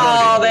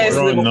 There's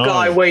the little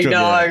guy we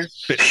know.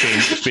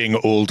 Being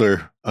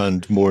older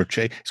and more...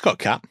 He's got a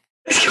cat.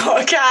 He's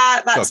got a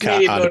cat. That's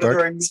me in Lord of the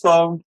Rings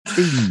film.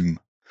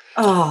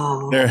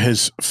 They're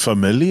his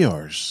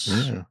familiars.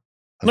 Yeah.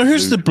 Now,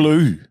 who's the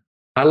blue?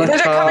 They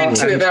don't come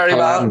into it very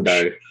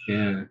much.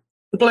 Yeah.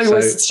 The Blue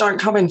Wizards don't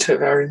come into it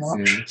very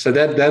much. Yeah. So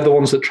they're the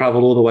ones that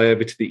travel all the way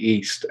over to the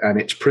east, and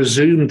it's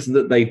presumed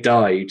that they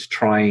died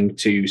trying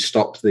to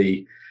stop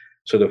the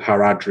sort of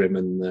Haradrim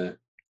and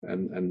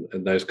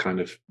those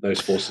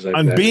forces over there.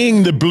 And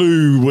being the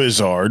blue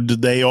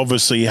wizard, they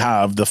obviously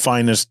have the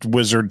finest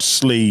wizard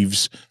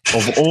sleeves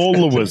of all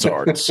the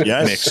wizards.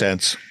 Yes, makes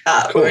sense.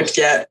 That would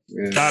get.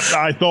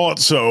 I thought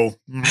so.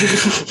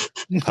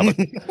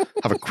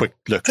 have a quick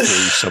look through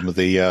some of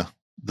the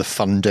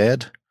fun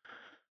dead.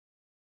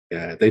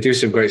 Yeah, they do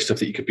some great stuff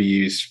that you could be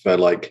used for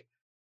like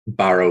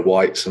Barrow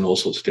Whites and all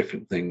sorts of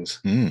different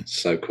things.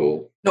 So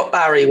cool. Not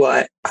Barry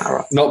White.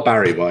 Not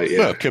Barry White.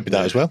 Yeah, well, it could be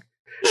that as well.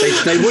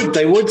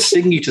 They would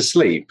sing you to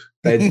sleep.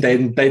 They'd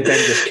then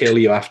just kill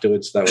you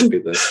afterwards. That would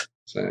be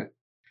so.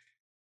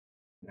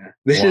 Yeah.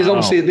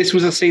 This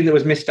was a scene that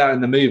was missed out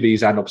in the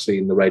movies and obviously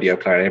in the radio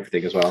player and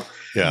everything as well.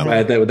 Yeah,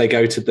 where they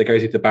go to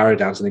the Barrow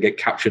Downs and they get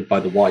captured by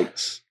the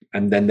Whites.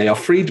 And then they are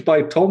freed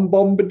by Tom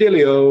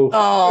Bombadillo.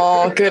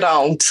 Oh, good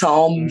old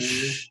Tom.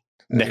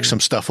 Nick some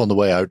stuff on the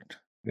way out.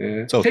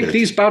 Yeah. Take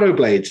these barrow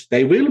blades.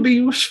 They will be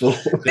useful.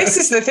 This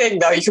is the thing,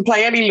 though. You can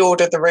play any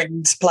Lord of the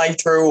Rings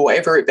playthrough or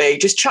whatever it be.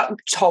 Just chuck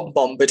Tom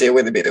Bombadil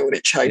in the middle and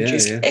it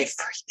changes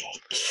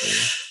everything. Yeah.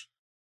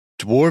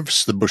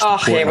 Dwarves, the most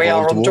important here we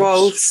are on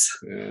dwarves.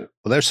 Yeah.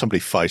 Well, there's somebody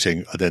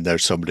fighting and then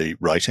there's somebody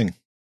writing.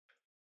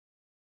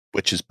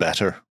 Which is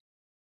better?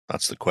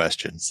 That's the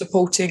question.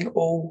 Supporting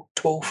all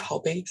dwarf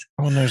hobbies.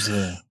 Oh, there's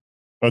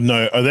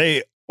no, are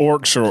they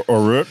orcs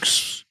or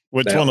rooks?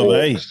 Which one are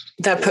they?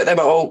 They'll put them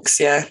at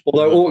orcs, yeah.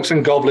 Although orcs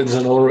and goblins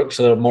and orcs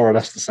are more or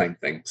less the same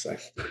thing. So.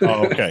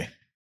 Oh, okay.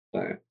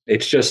 So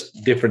it's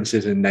just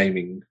differences in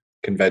naming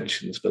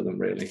conventions for them,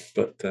 really.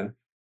 But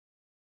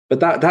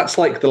that's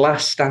like the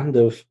last stand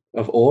of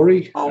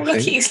Ori. Oh, look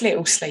at his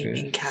little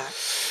sleeping cat.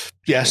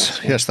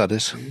 Yes, that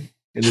is.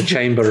 In the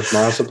Chamber of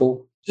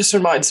Marzabal. Just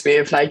reminds me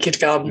of Naked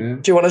Gun. Yeah.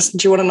 Do you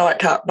want a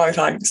nightcap? No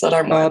thanks. I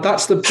don't mind.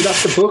 That's the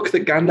book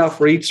that Gandalf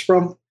reads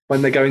from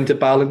when they go into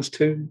Balin's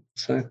tomb.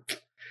 So,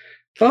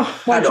 my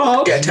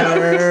heart. Get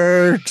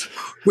out.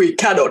 We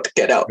cannot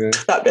get out. Yeah.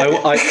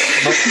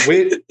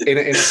 We're in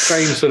a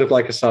strange sort of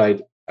like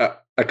aside.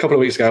 A couple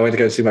of weeks ago, I went to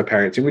go and see my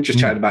parents, and we were just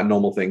chatting about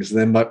normal things. And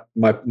then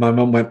my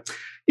mum went,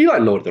 "You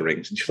like Lord of the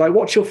Rings?" And she's like,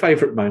 "What's your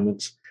favourite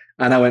moments?"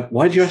 And I went,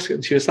 "Why did you ask it?"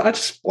 And she was like, "I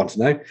just want to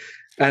know."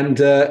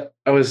 And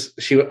I was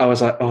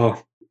like,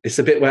 "Oh, it's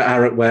the bit where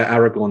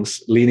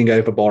Aragorn's leaning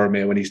over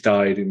Boromir when he's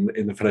died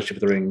in the Fellowship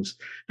of the Rings.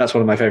 That's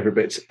one of my favourite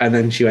bits." And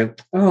then she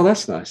went, "Oh,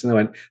 that's nice." And I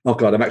went, "Oh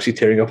God, I'm actually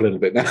tearing up a little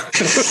bit now."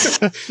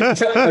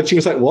 And she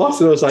was like, "What?"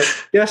 And I was like,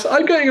 "Yes,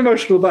 I'm getting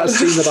emotional about a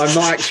scene that I'm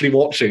not actually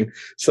watching."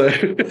 So,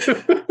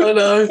 I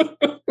know.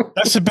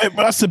 That's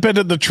the bit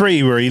at the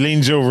tree where he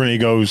leans over and he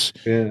goes,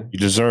 "Yeah, you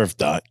deserved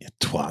that, you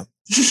twat."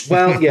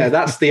 Well, yeah,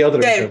 that's the other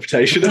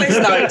interpretation. Please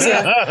note,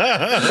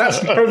 that's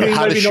probably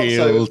had maybe a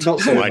shield.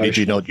 Not so Why did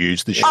you not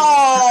use the shield?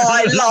 Oh,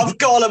 I love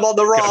Gollum on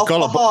the raft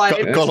behind.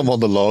 Gollum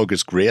on the log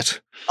is great.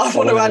 I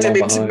want to add him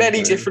into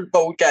many different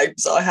board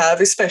games I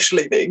have,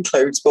 especially that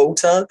includes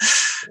Malta.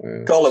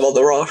 Yeah. Gollum on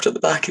the raft at the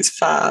back is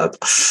fab.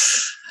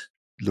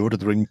 Lord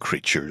of the Ring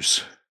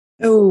creatures.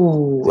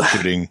 Oh,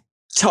 including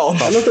Tom.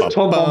 I love that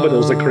Tom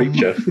Bombadil's a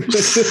creature.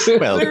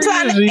 Well, he's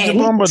a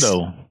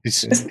Bombadil.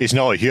 He's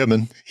not a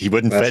human. He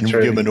wouldn't fit a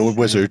human or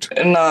wizard.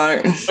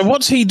 No. And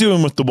what's he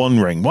doing with the One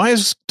Ring? Why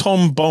has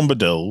Tom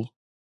Bombadil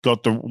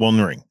got the One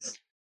Ring?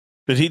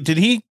 Did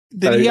he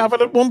have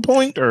it at one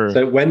point? Or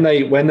so when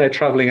they're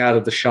traveling out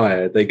of the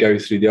Shire, they go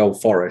through the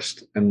Old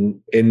Forest, and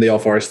in the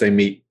Old Forest they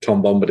meet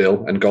Tom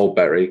Bombadil and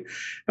Goldberry.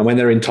 And when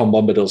they're in Tom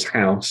Bombadil's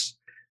house,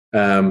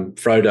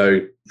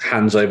 Frodo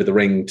hands over the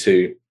ring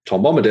to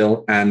Tom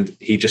Bombadil, and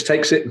he just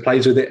takes it and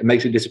plays with it and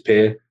makes it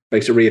disappear,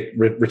 makes it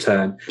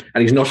return,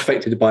 and he's not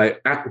affected by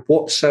it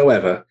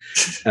whatsoever.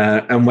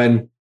 And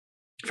when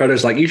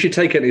Frodo's like, "You should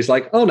take it," and he's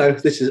like, "Oh no,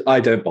 I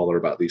don't bother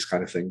about these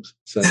kind of things."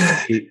 So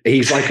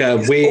he's like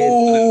a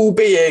weird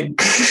being,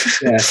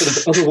 yeah, sort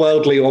of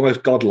otherworldly,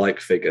 almost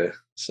godlike figure.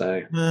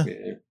 So yeah,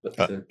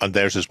 and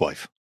there's his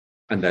wife.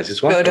 And there's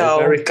his wife. Good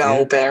old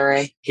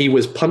Goldberry. Yeah. He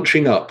was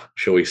punching up,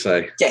 shall we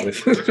say? Yeah.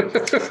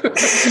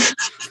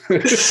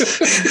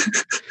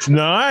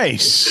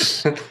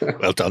 Nice.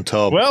 Well done,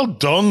 Tom. Well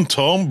done,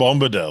 Tom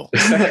Bombadil.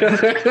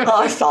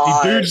 High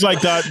five. Dudes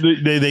like that,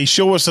 they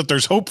show us that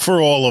there's hope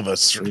for all of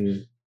us.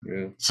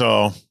 Yeah.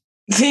 So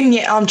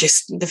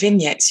the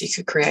vignettes you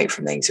could create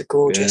from these are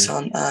gorgeous,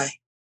 aren't they?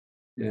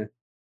 Yeah.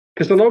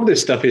 Because a lot of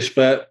this stuff is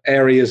for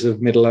areas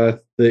of Middle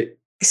Earth that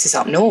this is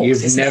up north.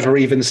 You've never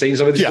even seen.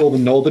 Some of these all the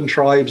northern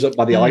tribes up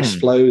by the ice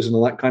flows and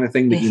all that kind of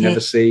thing that you never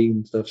see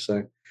and stuff.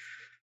 So,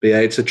 but yeah,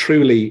 it's a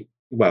truly,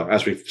 well,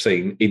 as we've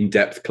seen,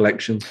 in-depth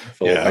collection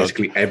for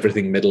basically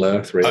everything Middle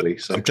Earth, really.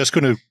 So I'm just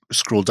going to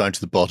scroll down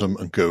to the bottom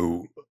and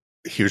go,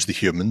 here's the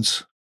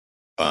humans.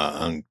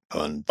 And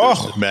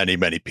there's many,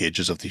 many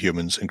pages of the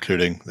humans,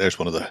 including, there's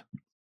one of the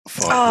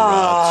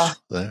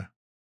Farquharades there.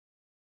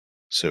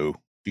 So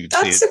you can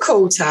see that's a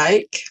cool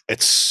take.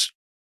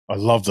 I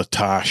love the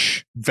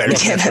tash. Very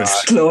different.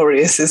 That's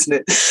glorious, isn't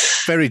it?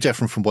 Very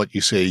different from what you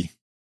see.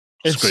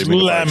 It's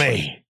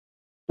Lemmy.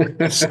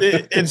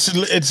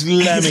 It's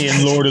Lemmy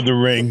in Lord of the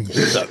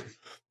Rings.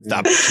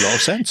 That makes a lot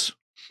of sense.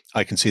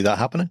 I can see that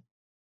happening.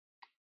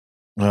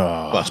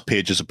 Plus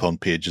pages upon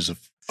pages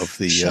of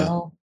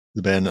the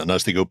men, and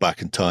as they go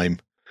back in time,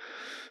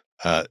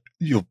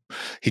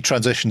 he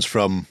transitions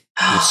from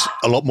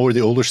a lot more of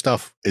the older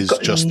stuff is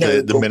just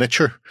the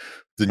miniature.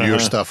 The newer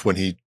stuff, when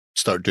he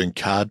started doing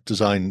CAD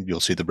design, you'll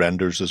see the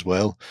renders as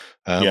well.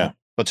 But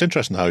it's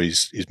interesting how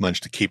he's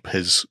managed to keep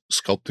his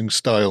sculpting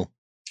style,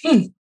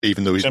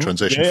 even though he's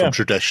transitioned from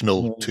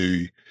traditional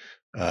to,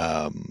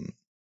 I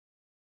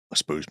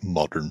suppose,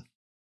 modern.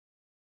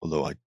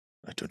 Although I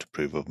don't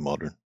approve of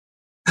modern.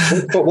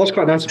 But what's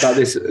quite nice about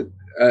this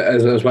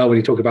as well, when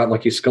you talk about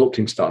like his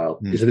sculpting style,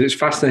 is that it's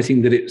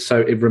fascinating that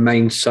it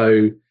remains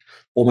so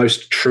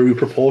almost true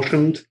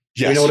proportioned.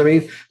 Yes. You know what I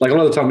mean? Like a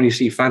lot of the time when you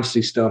see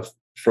fantasy stuff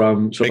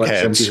from sort of like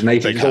 70s and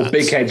 80s, it's all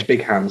big heads,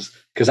 big hands,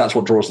 because that's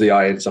what draws the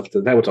eye and stuff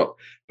to the tabletop.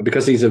 But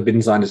because these have been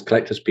designed as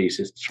collector's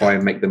pieces to try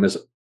and make them as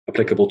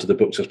applicable to the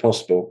books as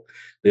possible,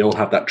 they all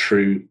have that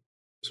true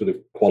sort of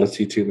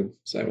quality to them.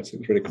 So I think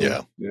it's really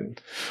cool. Yeah.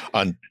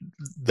 And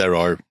there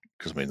are,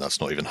 because I mean,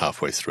 that's not even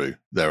halfway through.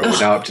 There are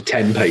now up to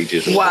 10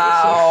 pages.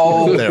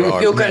 Wow. There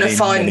are You're going to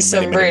find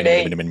some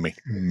really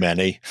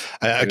many.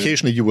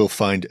 Occasionally you will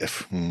find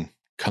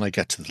can I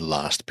get to the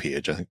last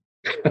page? I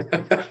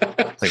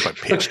think like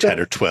page 10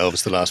 or 12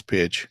 is the last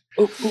page.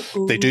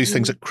 They do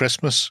things at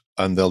Christmas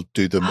and they'll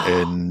do them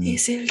in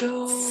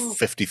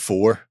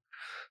 54.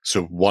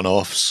 So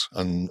one-offs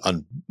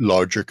and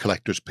larger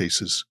collector's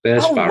pieces.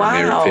 There's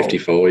Faramir in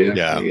 54,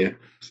 yeah.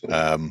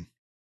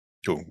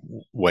 Go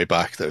way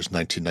back, there's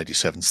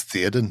 1997's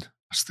Theoden.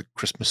 That's the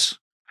Christmas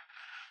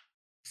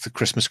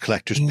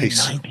collector's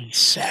piece.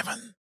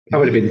 97. That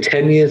would have been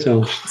 10 years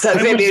old. I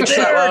was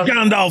there,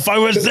 Gandalf. I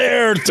was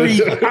there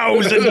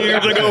 3,000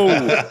 years ago.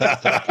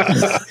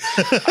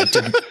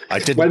 I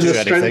didn't when do the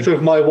anything. Strength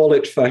of my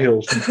wallet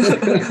failed.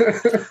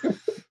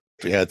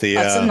 That's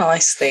a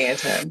nice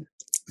Theoden.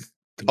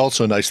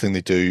 Also, a nice thing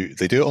they do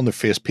it on their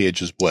face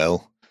page as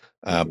well,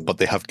 but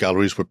they have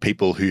galleries where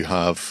people who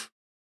have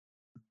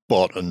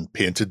bought and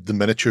painted the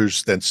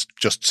miniatures then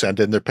just send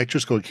in their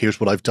pictures going, here's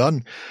what I've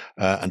done.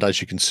 And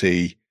as you can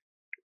see,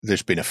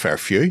 there's been a fair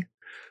few.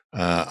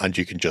 And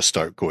you can just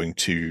start going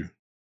to,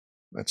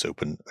 let's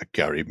open a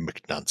Gary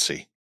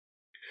McNancy.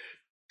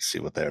 See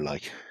what they're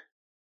like.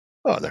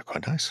 Oh, they're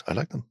quite nice. I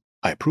like them.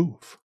 I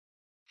approve.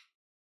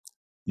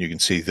 You can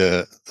see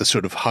the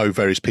sort of how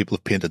various people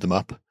have painted them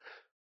up.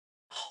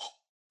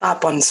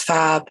 That one's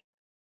fab.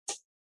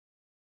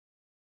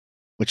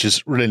 Which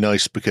is really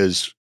nice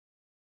because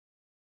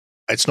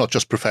it's not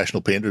just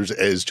professional painters, it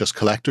is just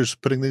collectors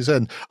putting these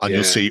in. And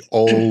you'll see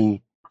all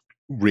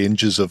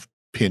ranges of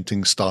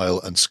painting style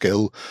and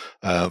skill,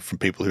 from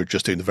people who are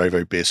just doing the very,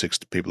 very basics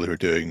to people who are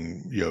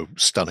doing,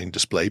 stunning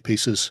display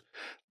pieces,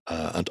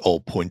 and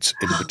all points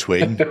in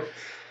between.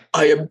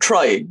 I am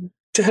trying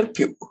to help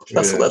you.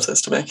 That's what that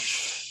says to me.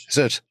 Is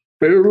it?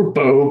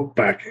 Bilbo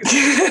back.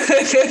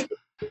 Get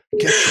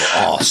your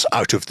ass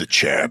out of the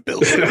chair,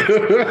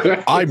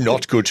 Bilbo. I'm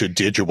not going to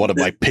endanger one of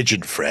my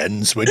pigeon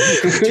friends when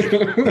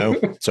you... No,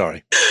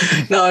 sorry.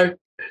 No,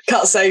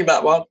 can't say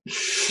that one.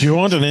 Do you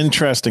want an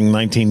interesting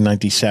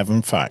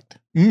 1997 fact?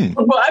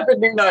 What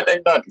happened in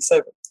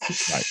 1997?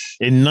 Right.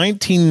 In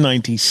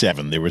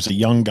 1997, there was a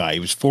young guy. He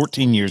was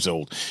 14 years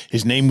old.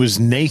 His name was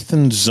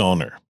Nathan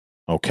Zonner.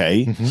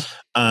 Okay. Mm-hmm.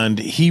 And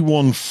he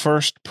won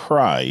first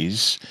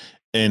prize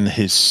in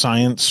his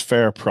science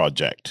fair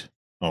project.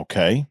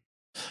 Okay.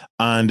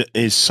 And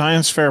his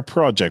science fair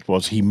project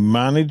was he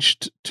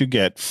managed to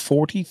get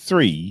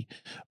 43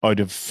 out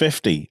of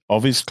 50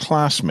 of his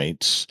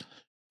classmates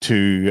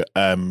to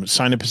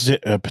sign a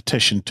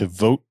petition to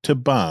vote to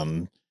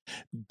ban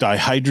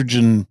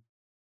dihydrogen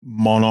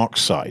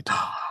monoxide.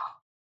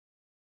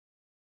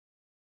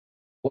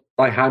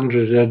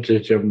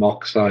 Dihydrogen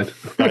monoxide.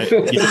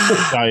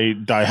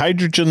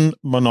 Dihydrogen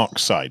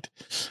monoxide.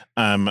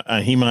 And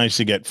he managed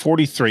to get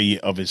 43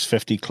 of his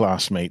 50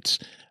 classmates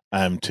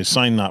to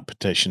sign that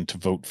petition to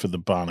vote for the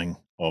banning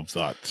of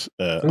that,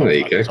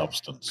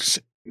 substance.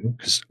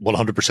 Because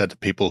 100% of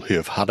people who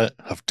have had it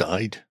have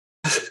died.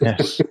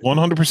 Yes,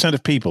 100%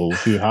 of people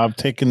who have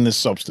taken this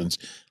substance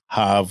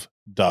have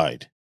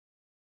died.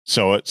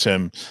 So it's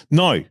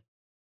now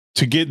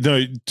to get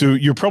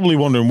you're probably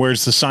wondering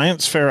where's the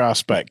science fair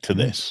aspect to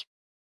this,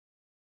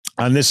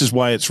 and this is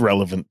why it's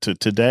relevant to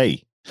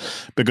today,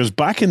 because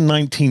back in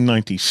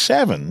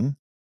 1997.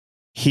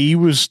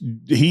 His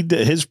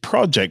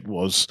project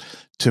was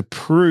to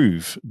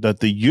prove that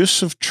the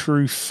use of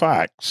true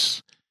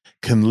facts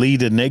can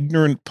lead an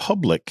ignorant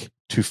public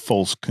to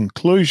false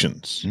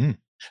conclusions.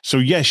 So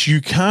yes,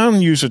 you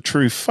can use a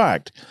true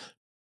fact,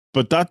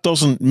 but that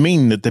doesn't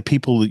mean that the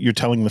people that you're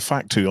telling the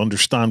fact to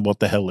understand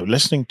what the hell they're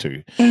listening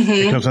to.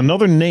 Mm-hmm. Because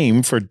another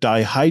name for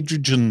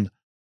dihydrogen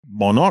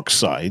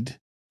monoxide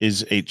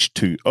is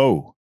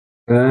H2O.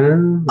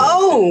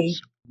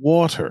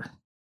 Water.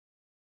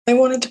 They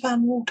wanted to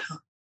ban water.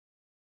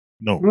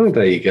 No. Oh,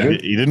 there you go.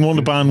 He didn't want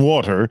to ban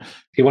water.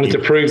 He wanted to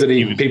prove that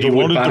people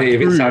would ban it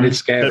if it sounded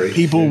scary. That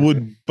people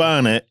would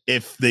ban it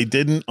if they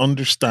didn't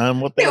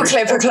understand what they were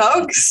clever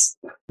clogs.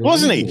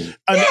 Wasn't he?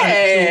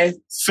 And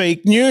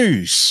fake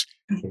news.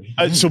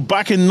 So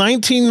back in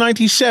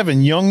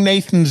 1997, young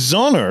Nathan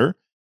Zonner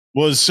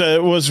was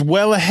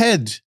well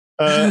ahead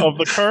of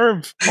the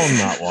curve on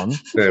that one.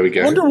 There we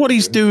go. I wonder what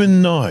he's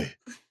doing now.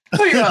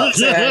 What are you up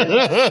to?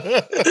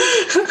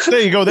 There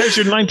you go. There's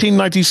your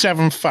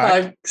 1997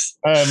 fact.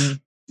 Thanks.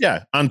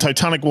 Yeah, and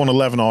Titanic won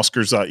 11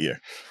 Oscars that year.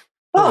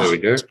 Oh, there we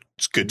go.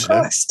 It's good to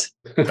know.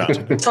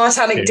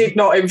 Titanic did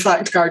not, in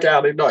fact, go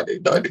down in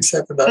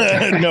 1997.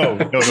 No.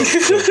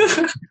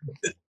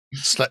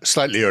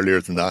 Slightly earlier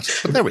than that,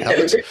 but there we have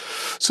it.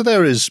 So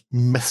there is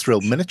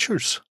Mithril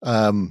Miniatures.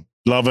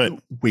 Love it.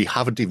 We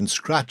haven't even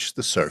scratched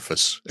the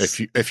surface.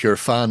 If you're a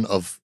fan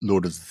of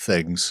Lord of the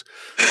Things,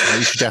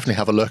 you should definitely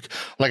have a look.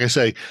 Like I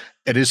say,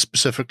 it is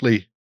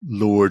specifically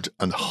Lord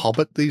and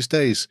Hobbit these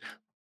days,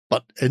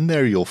 but in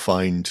there you'll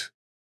find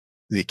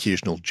the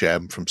occasional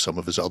gem from some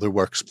of his other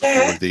works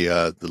before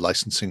the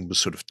licensing was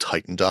sort of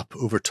tightened up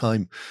over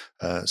time.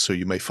 So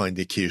you may find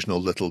the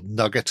occasional little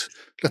nugget,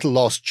 little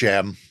lost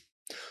gem.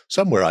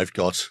 Somewhere I've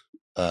got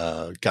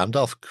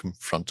Gandalf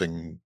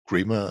confronting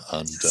Grima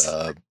and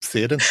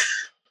Theoden.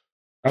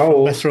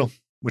 Mithril,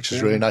 which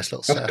is a really nice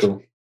little set.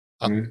 Cool.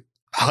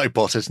 I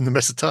bought it in the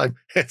midst of time.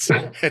 It's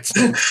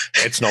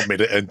not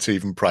made it into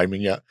even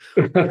priming yet.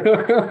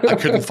 I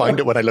couldn't find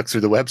it when I looked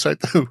through the website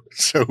though.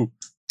 So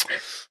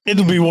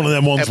it'll be one of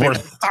them ones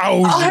worth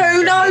thousands. Oh,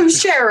 who knows,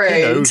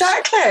 Sherry?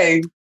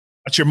 Exactly.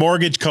 That's your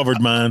mortgage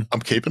covered, man.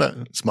 I'm keeping it.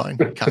 It's mine.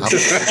 Can't have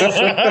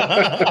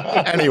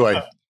it.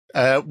 Anyway,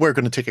 we're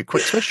going to take a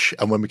quick switch,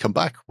 and when we come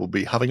back, we'll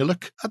be having a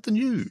look at the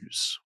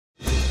news.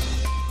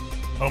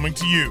 Coming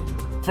to you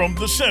from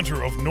the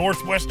center of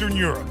Northwestern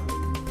Europe.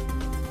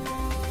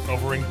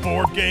 Covering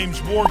board games,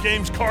 war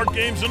games, card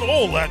games, and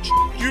all that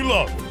you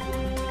love.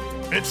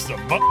 It's the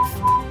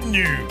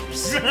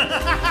News.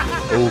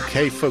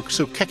 Okay, folks,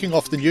 so kicking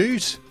off the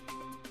news,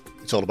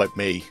 it's all about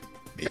me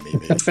Me.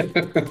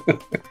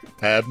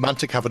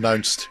 Mantic have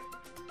announced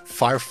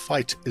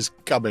Firefight is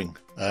coming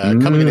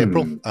in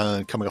April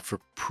and coming up for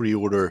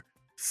pre-order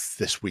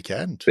this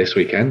weekend.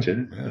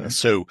 Yeah.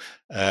 So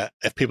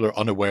if people are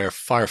unaware,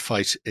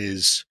 Firefight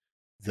is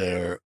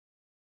their,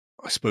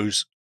 I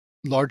suppose,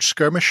 large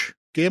skirmish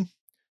game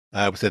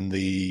within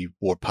the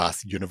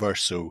Warpath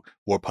universe. So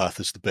Warpath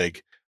is the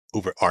big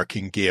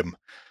overarching game.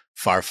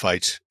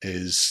 Firefight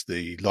is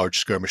the large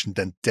skirmish, and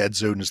then Dead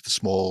Zone is the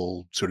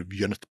small sort of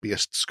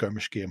unit-based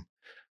skirmish game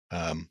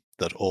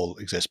that all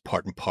exist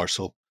part and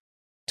parcel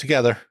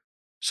together,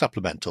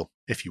 supplemental,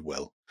 if you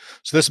will.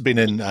 So this has been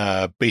in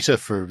beta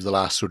for the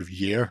last sort of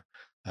year,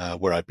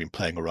 where I've been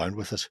playing around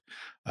with it,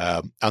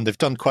 and they've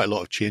done quite a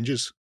lot of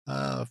changes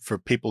for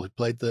people who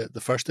played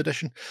the first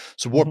edition.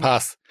 So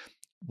Warpath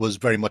was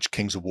very much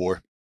Kings of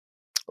War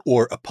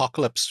or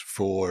Apocalypse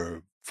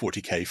for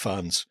 40k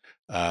fans.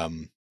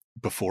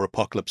 Before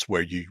Apocalypse,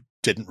 where you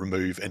didn't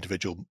remove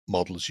individual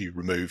models, you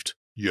removed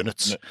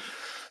units. No.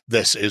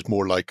 This is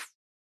more like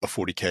a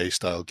 40k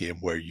style game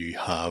where you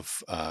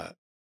have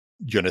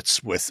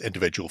units with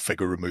individual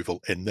figure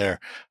removal in there.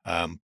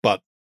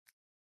 But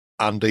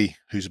Andy,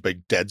 who's a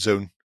big Dead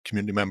Zone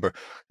community member,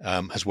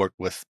 has worked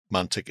with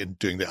Mantic in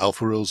doing the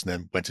alpha rules and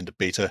then went into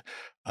beta.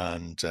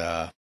 And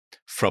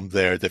from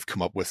there, they've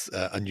come up with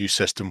a new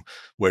system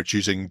where it's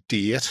using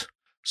D8.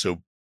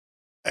 So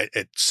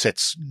it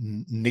sits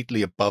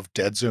neatly above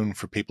Dead Zone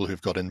for people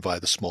who've got in via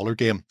the smaller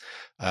game,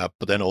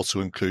 but then also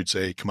includes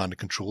a command and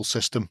control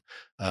system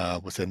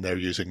within there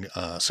using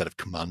a set of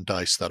command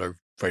dice that are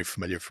very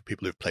familiar for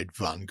people who've played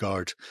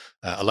Vanguard,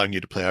 allowing you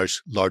to play out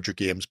larger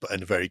games, but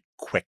in a very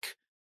quick,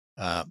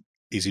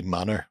 easy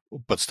manner,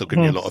 but still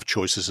giving you a lot of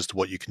choices as to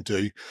what you can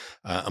do.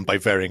 And by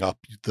varying up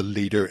the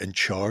leader in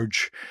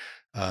charge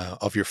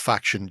of your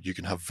faction, you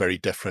can have very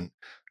different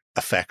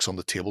effects on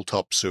the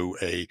tabletop. So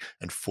a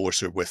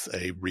enforcer with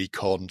a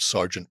recon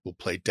sergeant will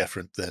play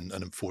different than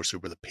an enforcer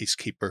with a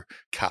peacekeeper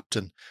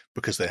captain,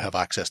 because they have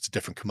access to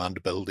different command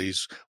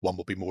abilities. One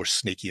will be more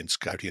sneaky and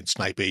scouty and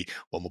snipey.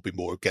 One will be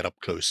more get up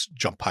close,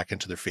 jump back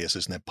into their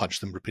faces, and then punch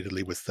them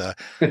repeatedly with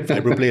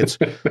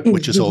vibroblades,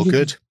 which is all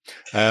good.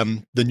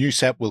 The new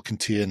set will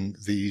contain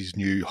these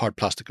new hard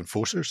plastic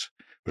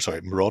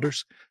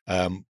marauders,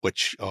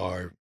 which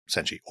are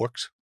essentially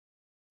orcs.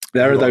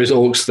 There are those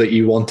orcs that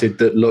you wanted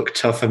that look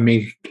tough and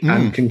mean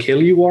and can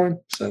kill you, Warren.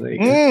 So there you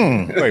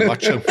go. Very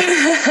much so.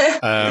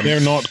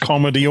 They're not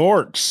comedy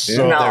orcs.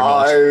 So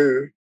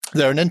no.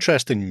 They're an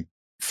interesting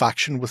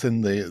faction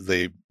within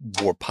the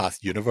Warpath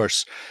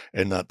universe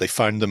in that they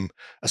found them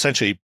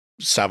essentially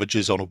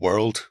savages on a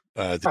world.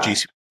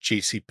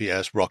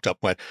 GCPS rocked up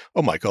and went,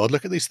 oh my God,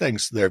 look at these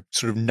things. They're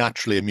sort of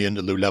naturally immune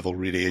to low-level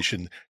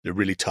radiation. They're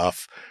really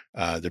tough.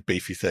 They're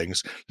beefy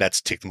things. Let's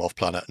take them off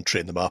planet and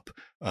train them up,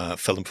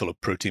 fill them full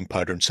of protein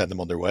powder and send them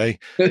on their way.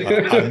 And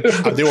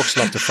the orcs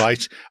love to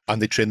fight,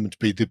 and they train them to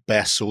be the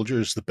best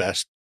soldiers, the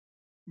best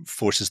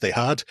forces they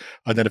had.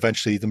 And then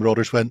eventually the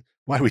Marauders went,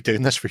 why are we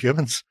doing this for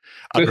humans?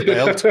 And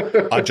rebelled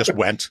and just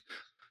went.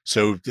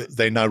 So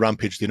they now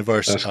rampage the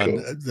universe. That's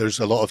and cool.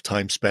 There's a lot of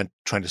time spent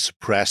trying to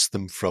suppress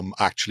them from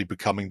actually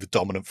becoming the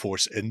dominant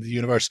force in the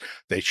universe.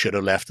 They should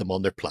have left them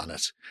on their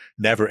planet.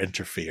 Never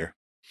interfere.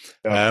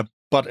 Yeah.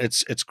 But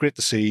it's great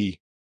to see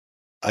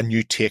a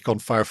new take on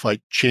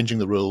Firefight, changing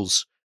the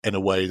rules in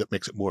a way that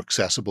makes it more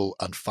accessible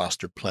and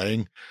faster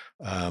playing.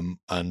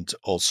 And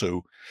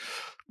also,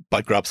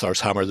 by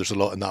Grabthar's Hammer, there's a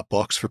lot in that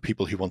box for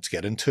people who want to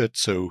get into it.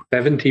 So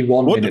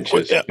 71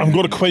 miniatures. I'm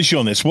going to quiz you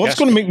on this. What's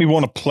going to make me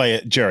want to play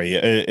it, Jerry?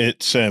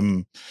 It's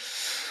where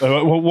does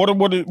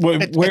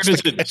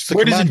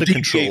it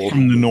deviate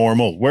from the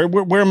normal?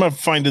 Where am I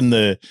finding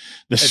the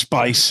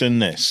spice in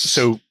this?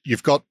 So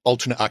you've got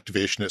alternate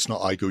activation. It's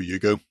not I go, you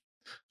go.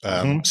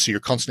 So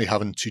you're constantly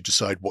having to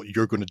decide what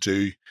you're going to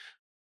do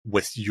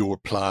with your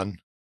plan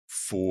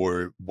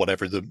for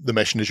whatever the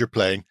mission is you're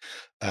playing.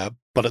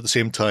 But at the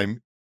same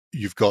time,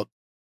 you've got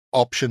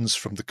options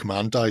from the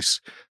command dice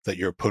that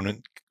your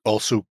opponent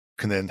also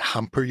can then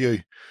hamper you.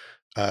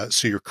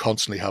 So you're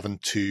constantly having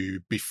to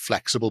be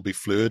flexible, be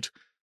fluid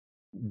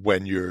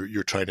when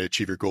you're trying to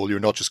achieve your goal. You're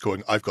not just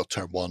going, I've got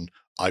turn one,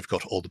 I've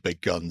got all the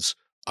big guns,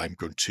 I'm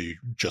going to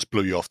just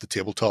blow you off the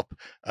tabletop.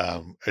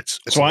 It's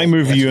so I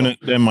move a unit,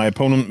 then my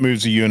opponent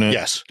moves a unit.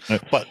 Yes,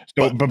 but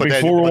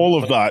before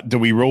all of that, do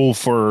we roll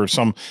for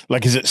some?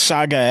 Like, is it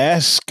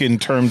Saga-esque in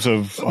terms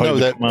of how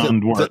the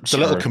command works? The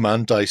little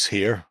command dice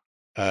here.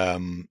 I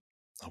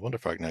wonder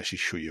if I can actually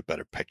show you a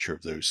better picture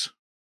of those.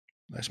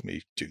 Let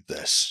me do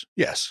this.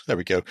 Yes, there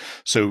we go.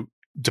 So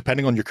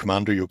depending on your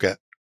commander, you'll get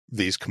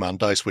these command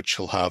dice, which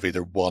will have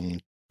either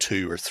 1,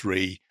 2, or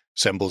 3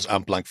 symbols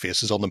and blank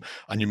faces on them,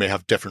 and you may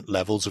have different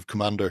levels of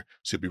commander,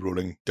 so you'll be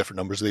rolling different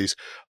numbers of these,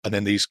 and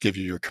then these give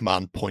you your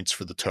command points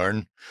for the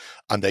turn,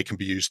 and they can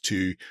be used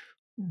to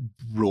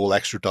roll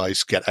extra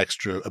dice, get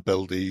extra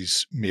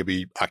abilities,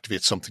 maybe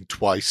activate something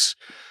twice.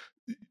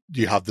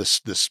 You have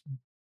this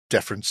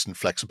difference and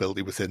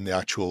flexibility within the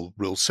actual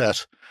rule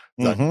set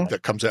that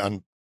comes in,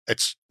 and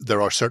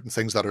there are certain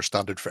things that are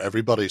standard for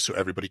everybody, so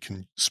everybody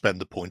can spend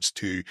the points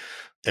to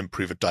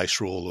improve a dice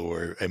roll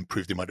or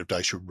improve the amount of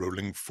dice you're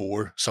rolling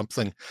for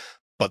something.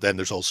 But then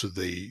there's also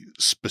the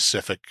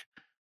specific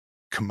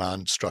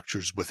command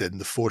structures within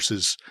the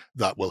forces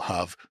that will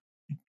have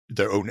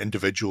their own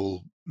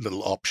individual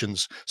little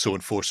options. So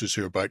enforcers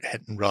who are about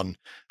hit and run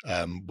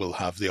will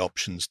have the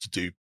options to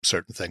do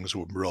certain things,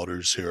 or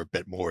marauders who are a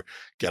bit more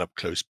get up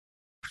close,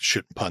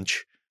 shoot and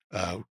punch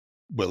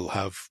will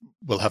have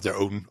their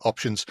own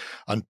options.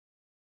 And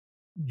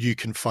you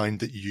can find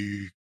that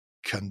you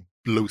can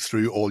blow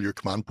through all your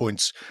command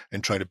points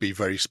and try to be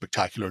very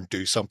spectacular and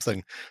do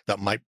something that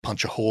might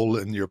punch a hole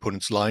in your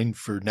opponent's line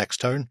for next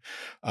turn.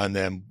 And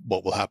then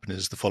what will happen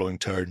is the following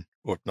turn,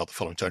 or not the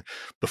following turn,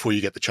 before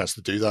you get the chance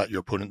to do that, your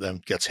opponent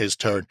then gets his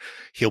turn.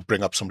 He'll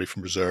bring up somebody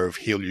from reserve.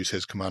 He'll use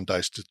his command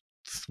dice to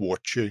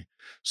thwart you.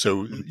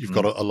 So you've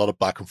got a lot of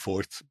back and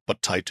forth,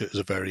 but tied to it is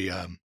a very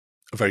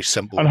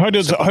simple. And how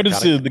does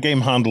the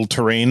game handle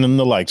terrain and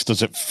the likes?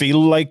 Does it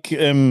feel like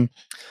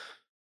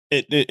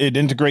it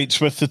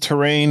integrates with the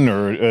terrain,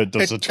 or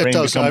does the terrain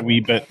become a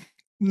wee bit?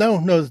 No,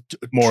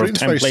 more terrain's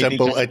very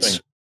simple.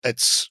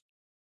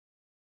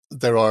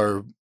 There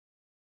are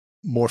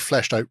more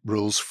fleshed out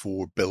rules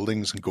for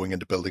buildings and going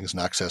into buildings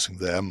and accessing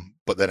them,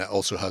 but then it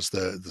also has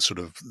the sort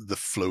of the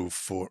flow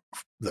for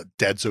that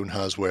Dead Zone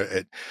has, where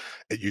it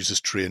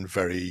uses terrain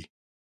very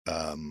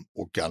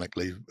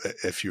organically.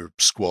 If your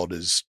squad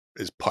is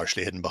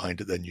partially hidden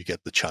behind it, then you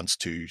get the chance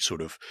to sort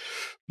of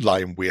lie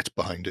in wait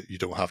behind it. You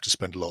don't have to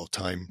spend a lot of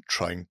time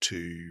trying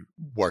to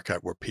work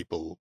out where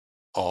people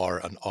are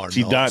and are not.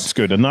 See, that's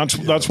good. And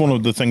that's one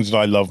of the things that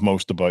I love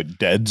most about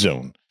Dead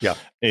Zone. Yeah.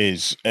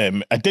 Is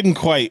I didn't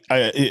quite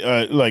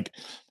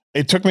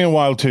it took me a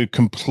while to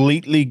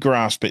completely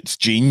grasp its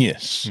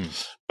genius,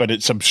 but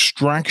its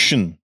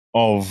abstraction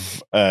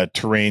of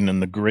terrain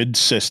and the grid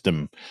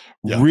system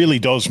really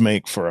does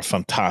make for a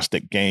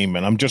fantastic game.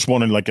 And I'm just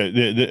wondering,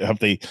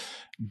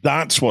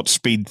 that's what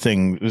speeds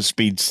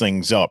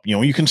things up. You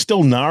know, you can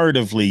still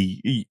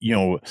narratively,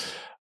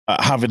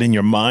 have it in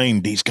your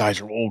mind. These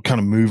guys are all kind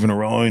of moving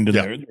around and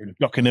they're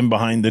ducking in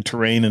behind the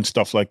terrain and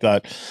stuff like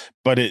that.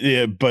 But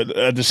but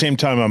at the same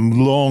time,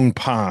 I'm long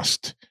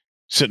past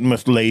sitting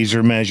with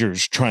laser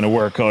measures trying to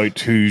work out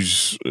who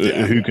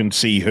can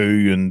see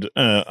who and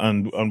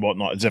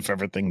whatnot, as if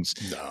everything's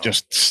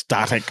just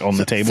static on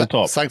the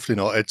tabletop. Thankfully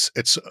not.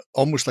 It's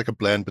almost like a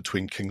blend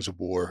between Kings of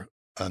War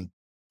and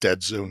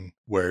Dead Zone,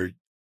 where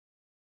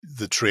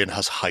the terrain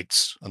has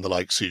heights and the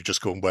like. So you're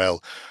just going,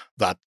 well,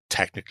 that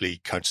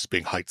technically counts as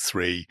being height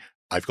 3.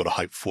 I've got a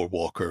height 4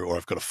 walker, or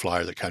I've got a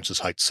flyer that counts as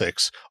height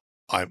 6.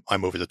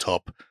 I'm over the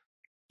top,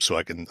 so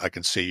I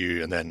can see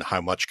you, and then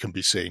how much can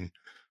be seen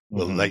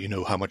will let you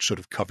know how much sort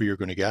of cover you're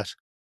going to get.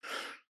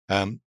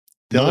 The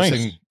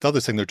other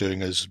thing they're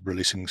doing is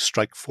releasing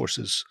strike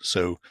forces.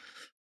 So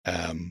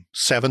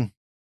 7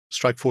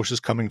 strike forces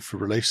coming for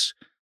release.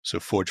 So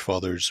Forge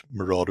Fathers,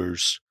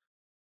 Marauders,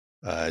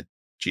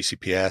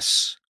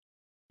 GCPS.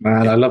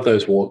 Man, I love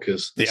those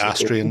walkers. The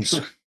Astrians,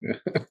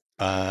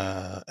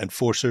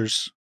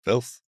 Enforcers,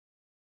 Filth,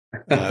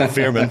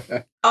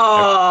 Veermen.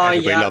 Oh,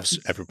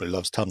 everybody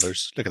loves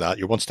Tumblers. Look at that.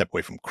 You're one step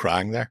away from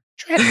crying there.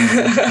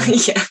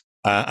 Yeah.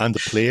 And the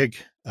Plague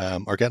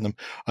are getting them.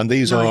 And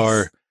these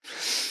are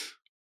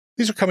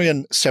coming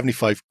in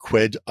 75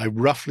 quid. I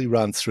roughly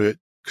ran through it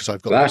because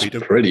I've got that's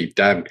pretty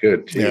damn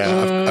good. Geez.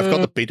 Yeah, I've got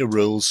the beta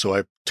rules, so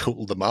I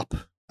totaled them up,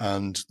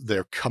 and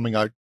they're coming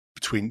out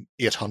between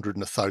 800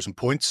 and 1,000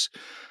 points.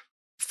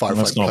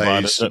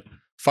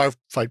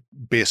 Firefight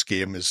base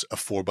game is a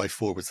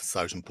 4x4 with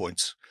 1,000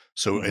 points.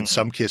 So in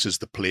some cases,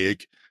 the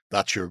Plague,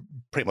 that's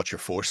pretty much your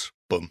force.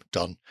 Boom,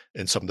 done.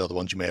 In some of the other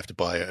ones, you may have to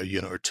buy a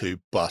unit or two,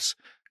 but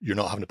you're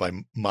not having to buy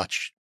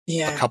much.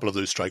 Yeah. A couple of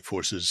those strike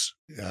forces,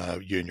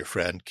 you and your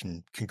friend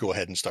can go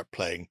ahead and start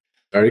playing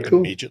very cool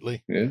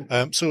immediately.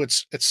 Yeah. So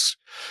it's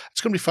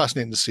going to be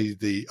fascinating to see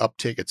the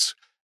uptake.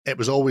 It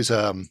was always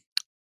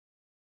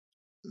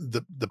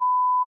the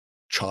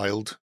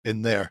child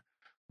in there.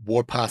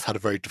 Warpath had a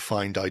very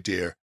defined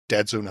idea.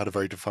 Dead Zone had a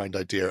very defined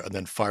idea, and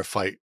then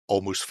Firefight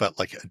almost felt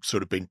like it had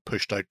sort of been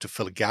pushed out to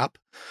fill a gap,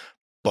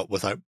 but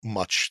without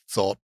much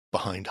thought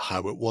behind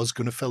how it was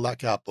going to fill that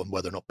gap and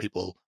whether or not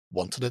people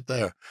wanted it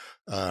there.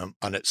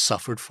 And it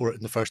suffered for it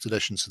in the first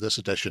edition. So this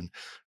edition,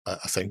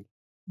 I think,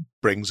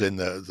 brings in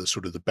the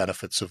sort of the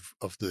benefits of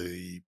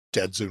the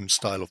Dead Zone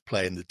style of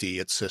play and the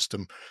D8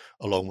 system,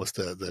 along with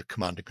the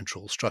command and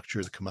control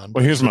structure, the command.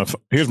 Well,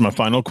 here's my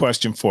final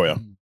question for you.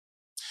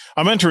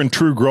 I'm entering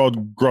true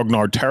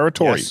Grognard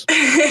territory.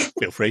 Yes.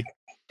 Feel free.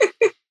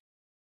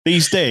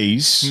 These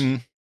days,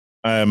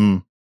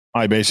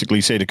 I basically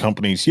say to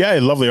companies, yeah,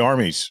 lovely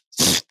armies.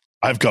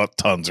 I've got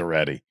tons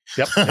already.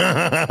 Yep.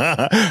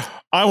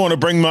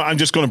 I'm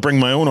just going to bring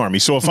my own army.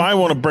 So if I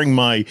want to bring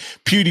my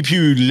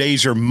pew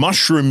laser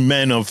mushroom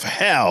men of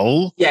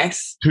hell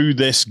to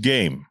this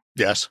game.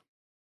 Yes.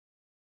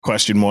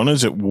 Question 1,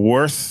 is it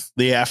worth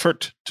the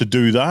effort to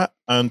do that?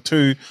 And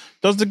 2,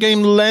 does the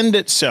game lend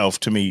itself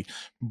to me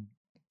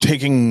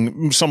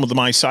taking some of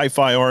my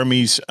sci-fi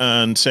armies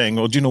and saying,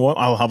 "Oh, do you know what?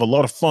 I'll have a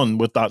lot of fun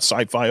with that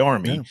sci-fi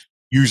army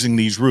using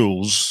these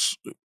rules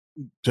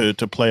to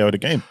play out a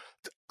game."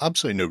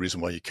 Absolutely no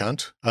reason why you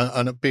can't,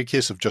 and it'd be a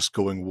case of just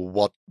going,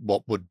 well,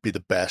 what would be the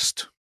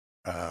best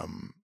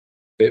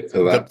bit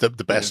for that,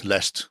 the best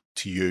list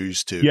to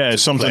use to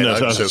something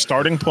as a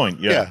starting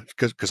point.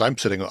 Because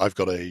I've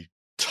got a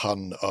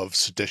ton of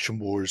Sedition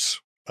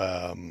Wars,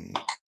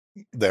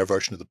 their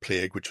version of the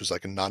Plague, which was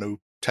like a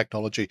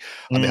nanotechnology,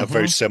 and they have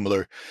very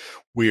similar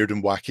weird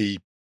and wacky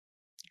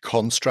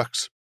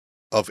constructs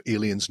of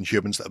aliens and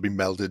humans that have been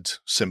melded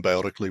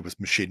symbiotically with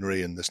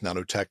machinery and this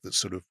nanotech that's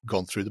sort of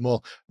gone through them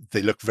all.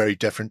 They look very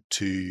different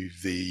to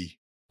the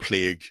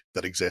Plague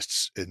that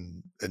exists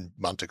in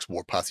Mantic's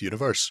Warpath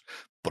universe,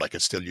 but I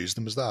could still use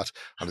them as that.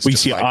 And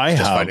it's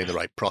finding the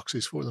right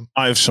proxies for them.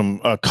 I have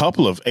a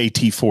couple of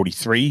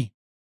AT-43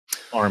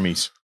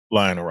 armies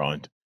lying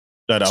around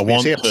that I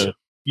want to.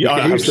 Yeah,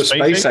 I use the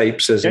space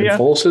apes as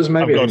enforcers.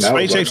 Maybe I've got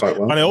space apes,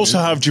 and I also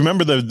have. Do you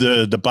remember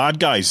the bad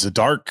guys, the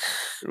dark,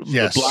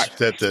 the black,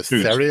 the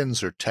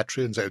Therians or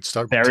Tetrians? I would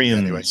start with Therians.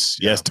 Anyway.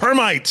 Yes,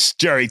 termites,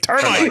 Jerry,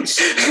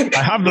 termites.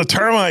 I have the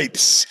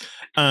termites,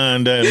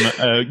 and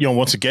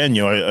once again,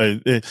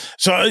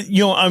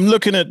 I'm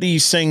looking at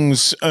these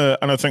things,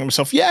 and I think to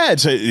myself,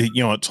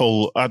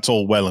 it's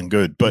all well and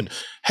good, but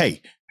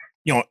hey,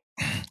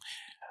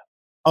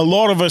 a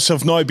lot of us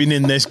have now been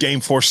in this game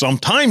for some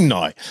time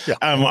now,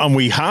 and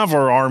we have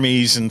our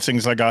armies and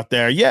things like that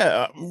there.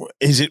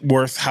 Is it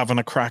worth having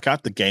a crack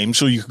at the game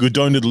so you could go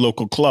down to the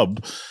local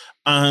club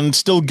and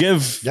still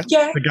give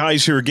the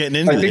guys who are getting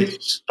into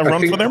this a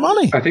run for their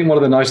money? I think one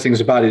of the nice things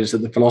about it is that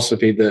the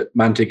philosophy that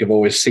Mantic have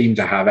always seemed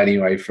to have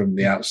anyway from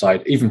the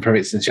outside, even from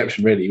its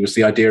inception really, was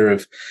the idea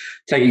of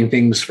taking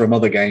things from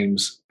other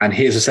games and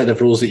here's a set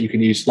of rules that you can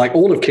use. Like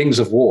all of Kings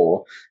of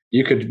War,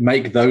 you could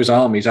make those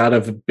armies out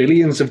of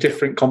billions of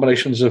different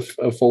combinations of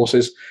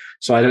forces.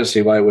 So I don't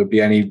see why it would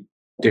be any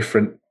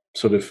different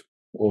sort of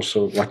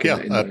also like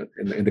in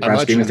the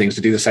grand scheme of things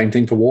to do the same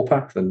thing for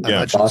Warpath. And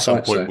at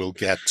some point we'll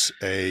get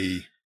a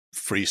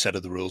free set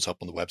of the rules up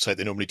on the website.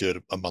 They normally do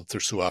it a month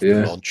or so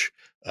after launch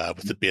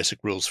with the basic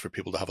rules for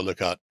people to have a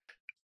look at.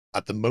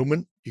 At the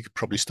moment, you could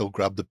probably still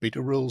grab the beta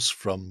rules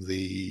from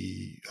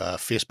the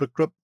Facebook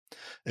group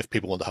if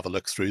people want to have a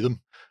look through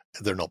them.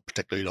 They're not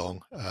particularly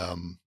long.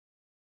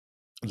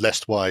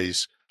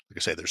 List-wise, like I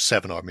say, there's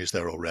 7 armies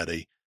there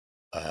already.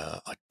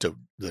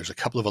 There's a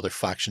couple of other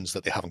factions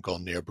that they haven't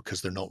gone near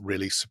because they're not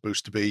really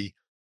supposed to be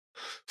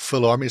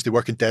full armies. They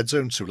work in dead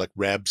zones, so like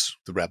Rebs,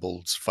 the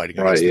rebels fighting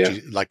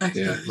against like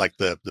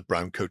the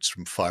brown coats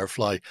from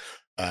Firefly.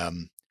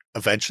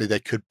 Eventually, they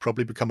could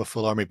probably become a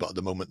full army, but at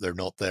the moment they're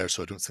not there,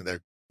 so I don't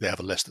think they have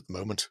a list at the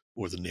moment,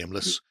 or the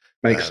nameless.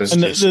 Makes sense.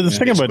 And the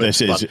thing about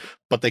this is,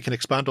 but they can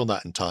expand on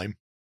that in time.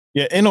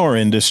 Yeah, in our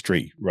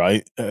industry,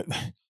 right?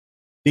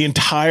 The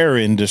entire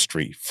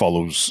industry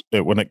follows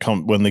when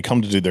they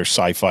come to do their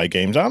sci-fi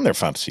games and their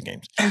fantasy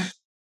games.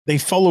 They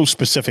follow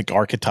specific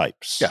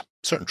archetypes. Yeah,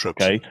 certain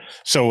tropes. Okay,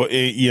 so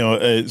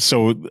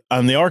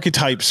and the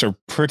archetypes are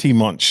pretty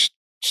much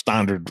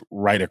standard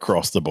right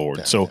across the board.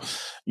 It's.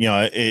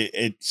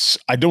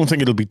 I don't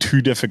think it'll be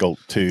too difficult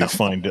to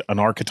find an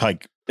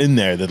archetype in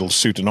there that'll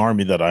suit an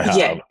army that I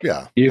have.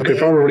 Yeah. You could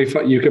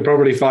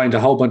probably find a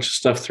whole bunch of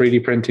stuff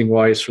 3D printing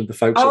wise from the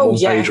folks at One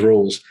Page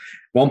Rules.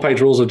 One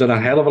Page Rules have done a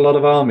hell of a lot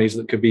of armies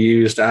that could be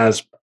used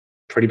as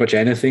pretty much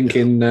anything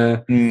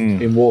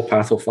in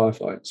Warpath or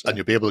Firefight. So. And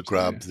you'll be able to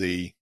grab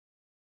the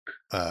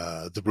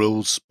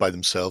rules by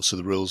themselves. So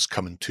the rules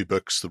come in 2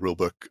 books: the rule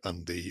book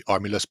and the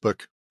army list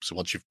book. So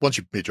once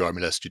you've made your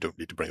army list, you don't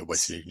need to bring it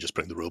with you. You can just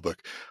bring the rule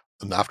book.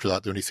 And after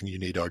that, the only thing you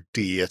need are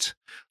D8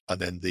 and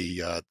then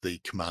the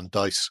command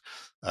dice,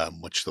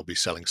 which they'll be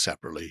selling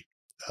separately.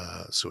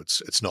 So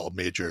it's not a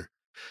major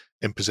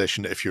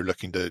imposition if you're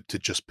looking to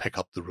just pick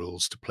up the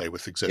rules to play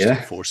with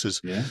existing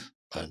forces. Yeah.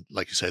 And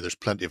like you say, there's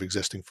plenty of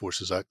existing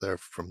forces out there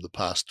from the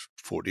past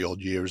 40 odd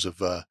years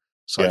of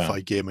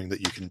sci-fi gaming that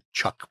you can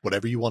chuck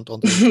whatever you want on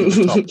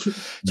the top.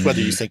 It's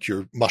whether you think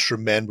your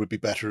mushroom men would be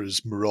better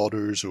as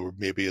marauders or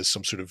maybe as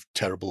some sort of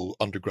terrible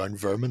underground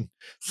vermin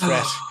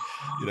threat.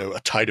 A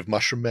tide of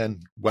mushroom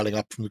men welling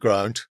up from the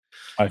ground.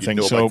 I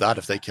think know so. about that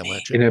if they come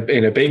at you.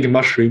 In a big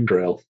mushroom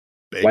drill.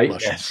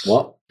 Mushrooms.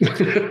 What?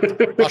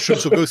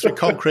 Mushrooms will go through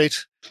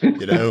concrete.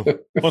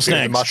 What's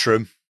next?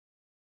 Mushroom.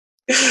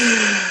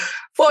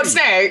 What's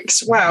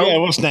next?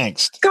 Well, what's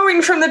next?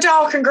 Going from the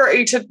dark and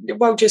gritty to,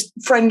 just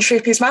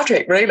friendship is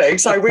magic, really.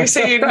 So we're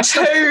seeing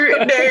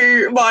 2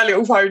 new My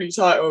Little Pony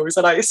titles,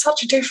 and it's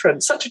such a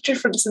difference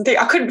indeed.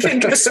 I couldn't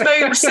think of a smooth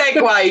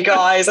segue,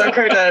 guys. I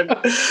couldn't.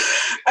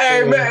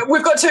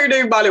 We've got 2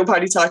 new My Little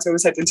Pony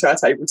titles heading to our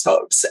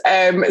tabletops.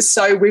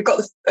 So we've got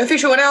the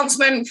official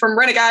announcement from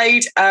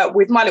Renegade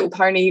with My Little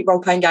Pony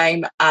role-playing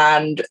game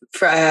and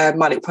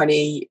My Little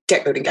Pony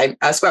deck building game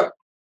as well.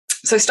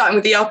 So starting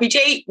with the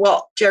RPG,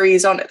 what Jerry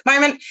is on at the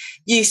moment,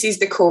 uses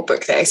the core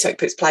book there. So it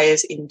puts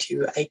players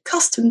into a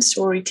custom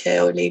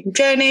storytelling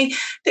journey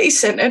that is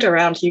centered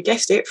around, you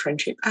guessed it,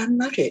 friendship and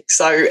magic.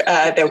 So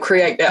they'll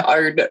create their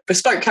own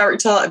bespoke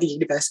character in the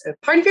universe of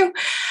Ponyville,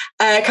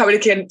 coming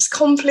against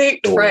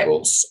conflict,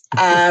 threats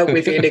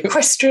within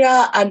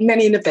Equestria, and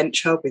many an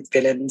adventure with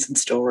villains and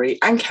story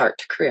and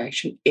character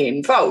creation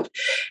involved.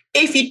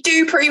 If you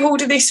do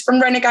pre-order this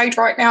from Renegade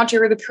right now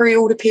during the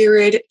pre-order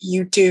period,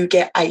 you do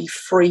get a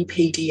free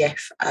PDF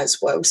as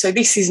well. So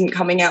this isn't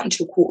coming out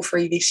until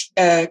Q3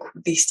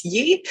 this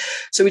year.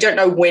 So we don't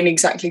know when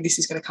exactly this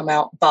is going to come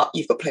out, but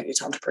you've got plenty of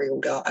time to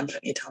pre-order and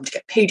plenty of time to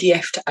get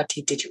PDF to add to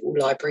your digital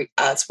library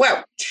as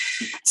well.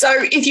 So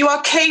if you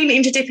are keen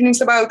into dipping into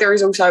the world, there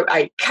is also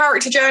a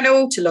character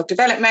journal to log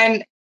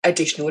development,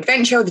 additional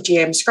adventure, the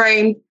GM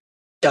screen,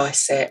 dice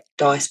set,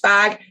 dice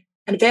bag,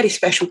 and a very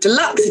special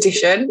deluxe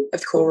edition of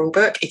the core rule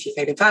book if you're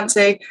feeling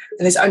fancy. And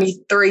there's only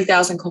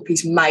 3,000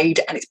 copies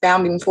made, and it's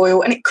bound in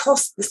foil, and it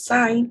costs the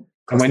same.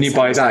 And when you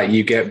buy that,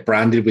 you get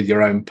branded with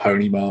your own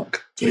pony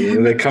mark. Yeah.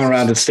 They come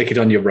around and stick it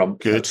on your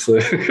rump. Good.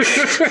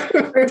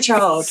 Free of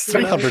charge.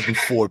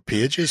 304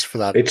 pages for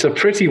that. It's a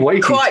pretty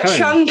weighty Quite tome.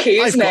 chunky,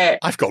 isn't it?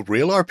 I've got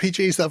real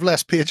RPGs that have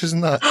less pages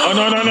than that. Oh,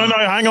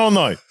 no. Hang on,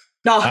 though.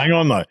 No. Hang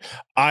on, though.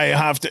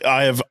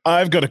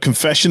 I've got a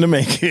confession to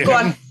make here. Go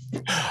on.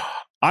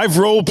 I've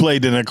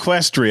role-played in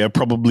Equestria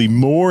probably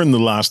more in the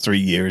last 3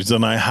 years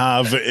than I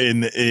have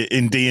in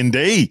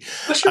D&D.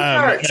 What's your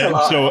character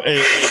like?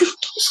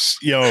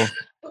 So,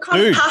 what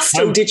kind of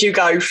pastel did you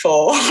go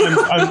for?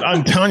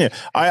 I'm telling you,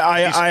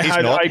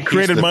 I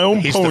created my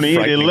own pony,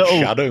 a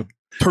little shadow.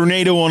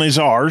 tornado on his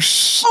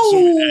arse.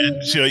 Oh.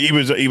 So he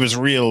was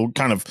real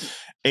kind of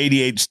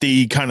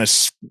ADHD kind of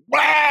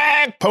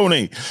swag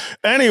pony.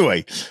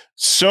 Anyway,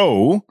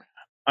 so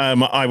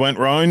I went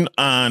round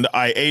and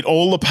I ate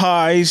all the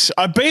pies.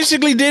 I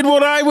basically did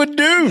what I would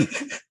do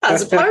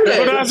as a pony.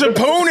 But as a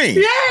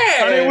pony,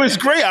 yeah, and it was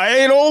great.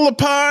 I ate all the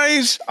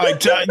pies.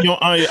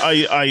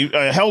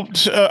 I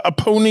helped a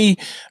pony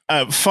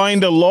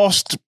find a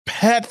lost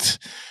pet.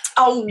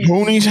 Oh,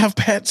 ponies have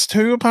pets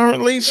too,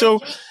 apparently.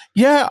 So.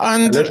 Yeah,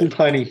 and little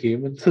tiny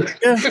humans.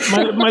 Yeah,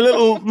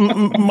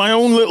 my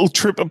own little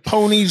trip of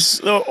ponies.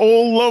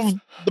 All loved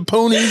the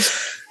ponies,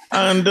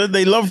 and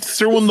they loved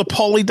throwing the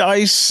poly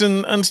dice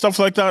and stuff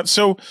like that.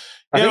 So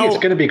I think it's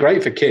going to be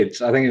great for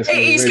kids. I think it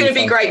is going to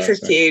be great for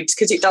kids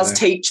because it does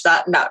teach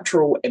that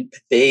natural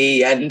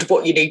empathy and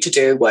what you need to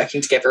do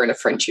working together in a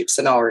friendship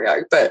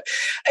scenario. But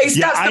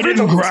I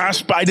didn't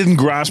grasp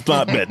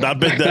that bit. That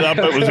bit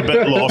was a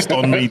bit lost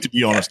on me, to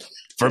be honest.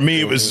 For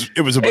me, it was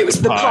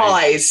the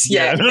pies.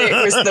 Yeah,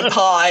 it was the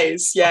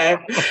pies.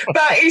 Yeah,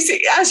 but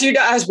as you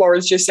know, as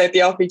Warren's just said, the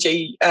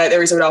RPG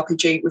there is an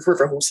RPG with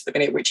Riverhorse at the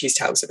minute, which is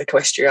Tales of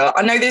Equestria.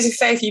 I know there's a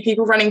fair few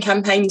people running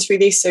campaigns through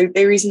this, so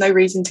there is no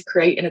reason to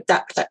create and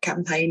adapt that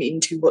campaign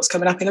into what's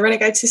coming up in the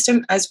Renegade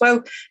system as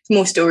well.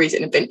 More stories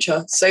and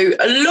adventure. So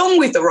along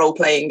with the role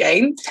playing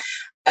game,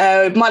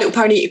 My Little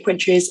Pony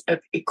Adventures of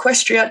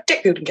Equestria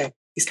deck building game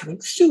is coming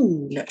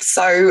soon.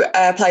 So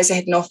players are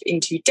heading off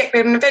into deck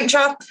building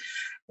adventure.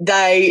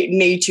 They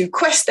need to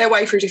quest their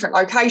way through different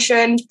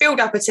locations, build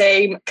up a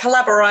team,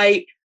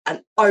 collaborate,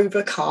 and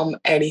overcome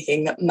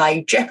anything that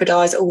may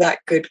jeopardise all that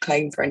good,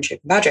 clean friendship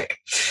and magic.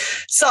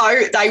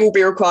 So they will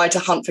be required to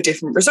hunt for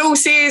different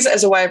resources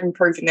as a way of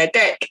improving their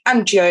deck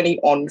and journey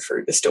on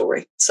through the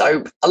story.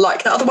 So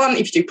like the other one,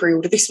 if you do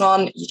pre-order this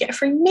one, you get a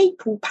free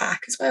Maple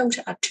pack as well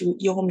to add to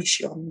your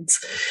missions.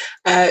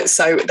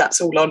 So that's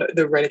all on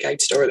the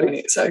Renegade store at the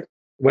minute. So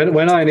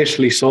When I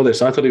initially saw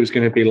this, I thought it was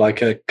going to be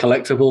like a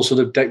collectible sort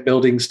of deck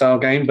building style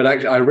game, but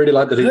actually, I really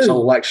like that it's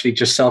all actually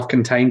just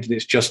self-contained and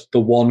it's just the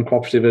one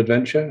cooperative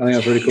adventure. I think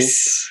that's really cool.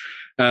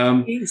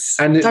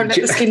 And don't let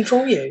the skin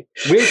fool you.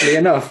 Weirdly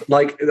enough,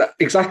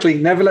 exactly,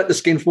 never let the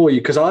skin fool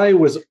you. Because I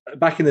was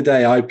back in the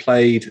day,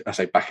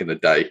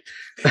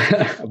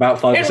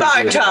 about 5 in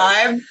my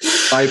time.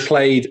 I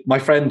played. My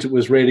friend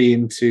was really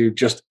into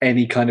just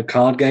any kind of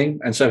card game,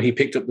 and so he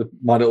picked up the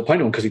My Little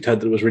Pony one because he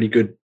heard that it was really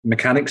good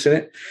mechanics in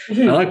it.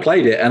 Mm-hmm. And I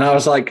played it, and I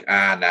was like,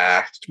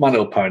 nah, it's My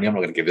Little Pony. I'm not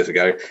going to give this a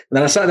go. And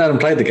then I sat down and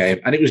played the game,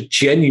 and it was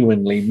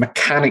genuinely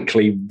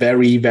mechanically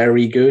very,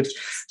 very good.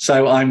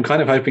 So I'm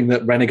kind of hoping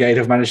that Renegade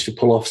have managed to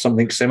pull off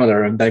something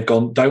similar, and they've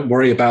gone, don't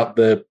worry about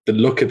the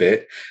look of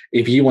it.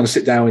 If you want to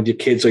sit down with your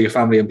kids or your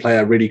family and play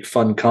a really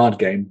fun card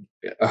game,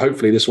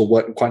 hopefully this will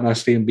work quite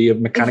nicely and be a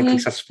mechanically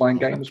satisfying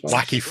game as well.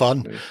 Wacky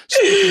fun.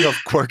 Speaking of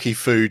quirky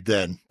food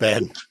then,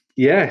 Ben.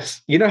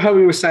 Yes. You know how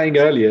we were saying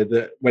earlier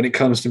that when it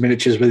comes to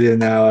miniatures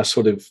within our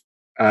sort of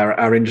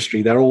our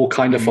industry, they're all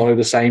kind of follow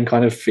the same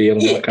kind of feel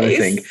and that kind of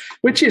thing,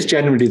 which is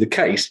generally the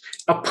case,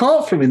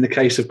 apart from in the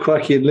case of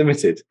Quirky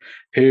Unlimited,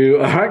 who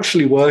are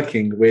actually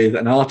working with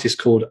an artist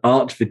called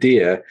Art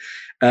Vidir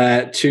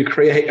to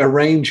create a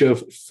range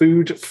of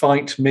food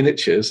fight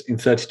miniatures in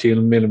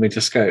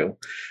 32mm scale.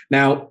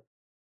 Now,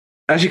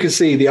 as you can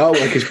see, the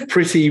artwork is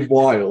pretty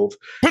wild.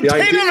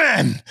 Potato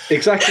Man!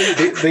 Exactly.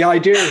 The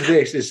idea of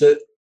this is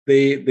that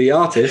the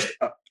artist,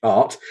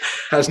 art,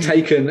 has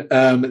taken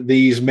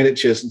these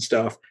miniatures and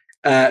stuff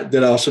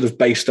that are sort of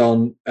based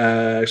on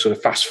sort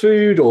of fast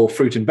food or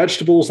fruit and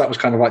vegetables. That was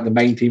kind of like the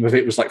main theme of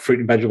it, was like fruit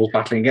and vegetables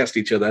battling against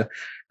each other.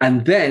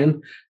 And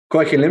then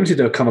Quirky Unlimited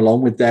have come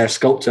along with their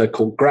sculptor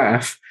called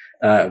Graf,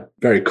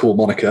 very cool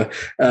moniker,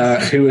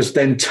 who has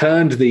then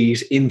turned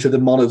these into the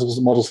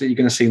models that you're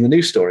going to see in the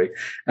news story.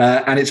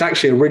 And it's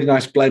actually a really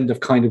nice blend of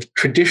kind of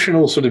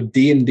traditional sort of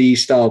D&D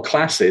style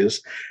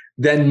classes,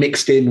 then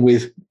mixed in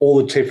with all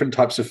the different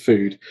types of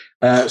food.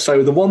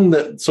 So the one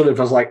that sort of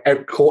was like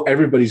caught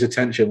everybody's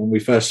attention when we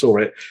first saw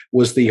it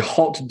was the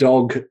hot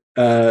dog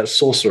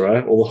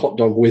sorcerer, or the hot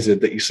dog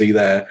wizard that you see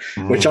there,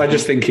 which I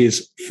just think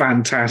is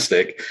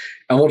fantastic.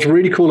 And what's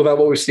really cool about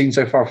what we've seen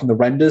so far from the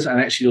renders,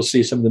 and actually you'll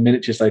see some of the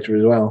miniatures later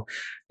as well,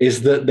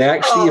 is that they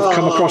actually have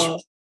come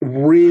across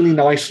really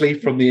nicely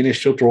from the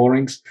initial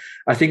drawings.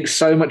 I think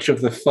so much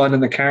of the fun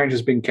and the characters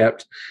has been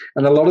kept,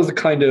 and a lot of the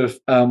kind of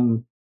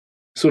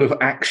sort of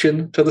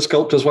action to the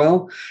sculpt as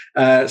well.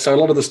 So a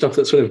lot of the stuff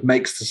that sort of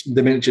makes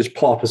the miniatures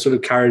pop is sort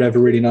of carried over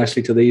really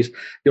nicely to these.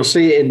 You'll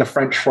see it in the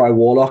French fry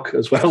warlock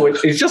as well,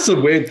 which is just a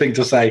weird thing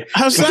to say.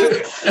 Has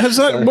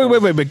that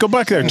wait, go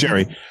back there,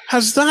 Jerry.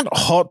 Has that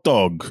hot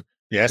dog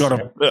is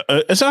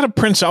that a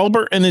Prince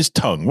Albert in his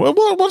tongue?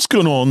 What's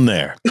going on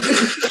there?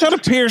 Is that a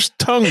pierced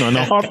tongue on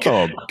a hot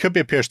dog? Could be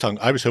a pierced tongue.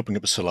 I was hoping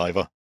it was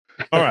saliva.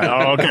 All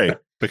right, okay.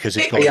 Because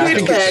it's all right.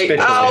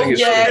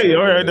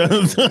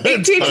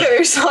 It did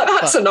lose.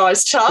 That's a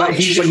nice touch.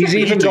 He's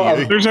even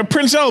got there's a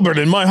Prince Albert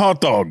in my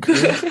hot dog.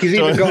 He's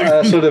even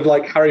got a sort of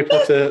like Harry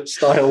Potter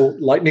style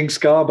lightning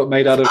scar, but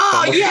made out of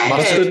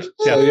mustard.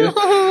 So,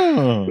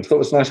 I thought it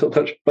was a nice little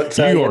touch. But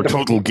you are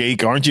total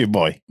geek, aren't you,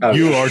 boy?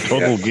 You are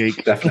total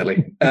geek,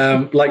 definitely.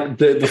 Like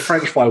the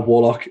French fry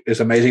warlock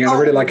is amazing, and I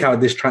really like how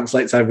this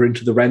translates over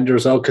into the render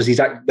as well, because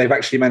they've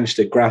actually managed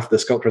to the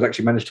sculptor has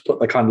actually managed to put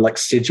the kind of like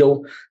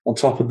sigil on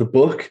top of the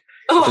book. Which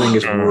I think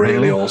is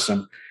really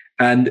awesome.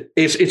 And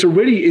it's a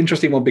really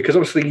interesting one, because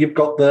obviously you've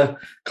got the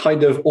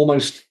kind of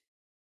almost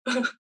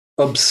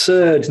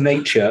absurd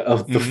nature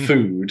of the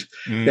food.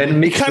 Then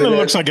mixed he kind of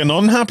looks like an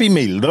unhappy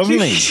meal, doesn't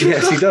he?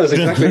 Yes, he does,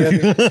 exactly.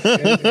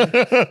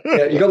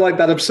 Yeah, you got like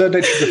that absurd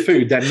nature of the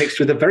food, then mixed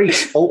with a very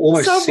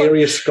almost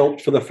serious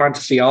sculpt for the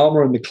fantasy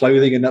armor and the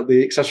clothing and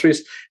the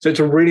accessories. So it's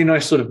a really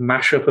nice sort of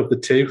mashup of the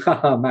two.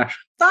 Mash.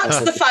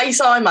 That's the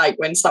face I make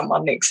when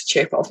someone nicks a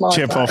chip off my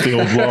chip off the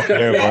old block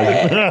there.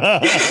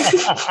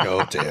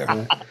 Oh dear.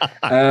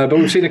 But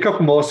we've seen a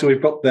couple more. So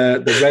we've got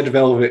the red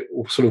velvet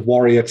sort of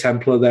warrior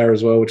Templar there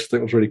as well, which I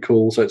think was really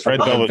cool. So it's red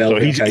like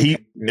velvet. So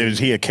is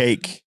he a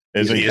cake? He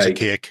is a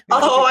cake.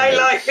 Oh, I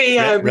like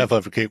the red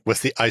velvet cake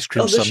with the ice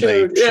cream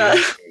sundae.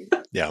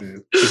 Yeah.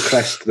 The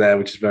crest there,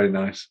 which is very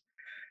nice.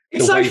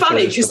 It's so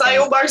funny because they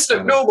almost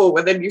look normal,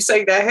 and then you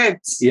see their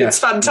heads. Yeah. It's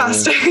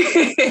fantastic.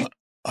 Yeah.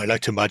 I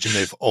like to imagine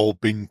they've all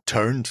been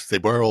turned. They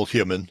were all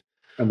human.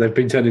 And they've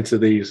been turned into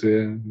these,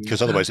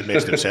 because otherwise it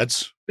makes no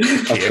sense.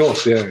 Of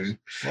course, yeah.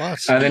 What?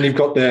 And then you've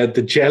got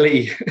the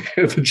jelly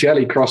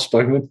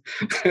crossbowman.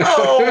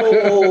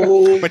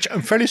 Which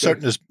I'm fairly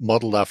certain is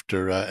modelled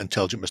after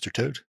Intelligent Mr.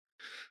 Toad.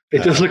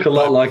 It does look a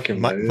lot like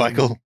him.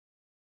 Michael.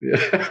 Yeah.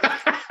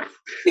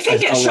 If he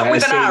gets shot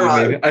with an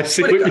arrow. I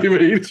see what you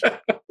mean.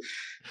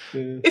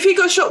 If he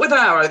got shot with an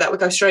arrow, that would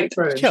go straight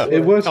through. Yeah,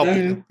 it would.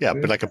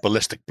 But like a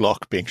ballistic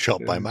block being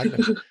shot by a magnet.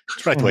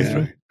 It's right the way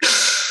through.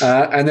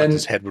 And then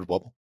his head would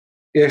wobble.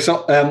 Yeah,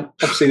 so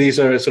obviously these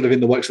are sort of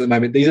in the works at the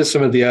moment. These are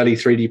some of the early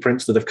 3D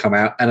prints that have come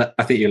out, and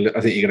I think you're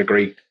going to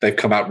agree they've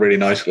come out really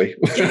nicely.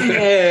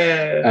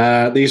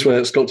 Yeah. These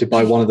were sculpted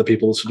by one of the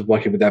people sort of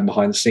working with them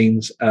behind the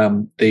scenes.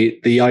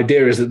 The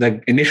idea is that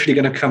they're initially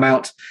going to come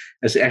out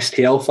as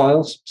STL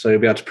files, so you'll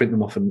be able to print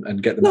them off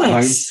and get them at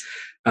home.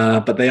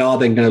 But they are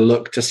then going to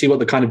look to see what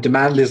the kind of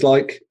demand is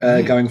like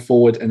going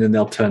forward, and then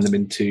they'll turn them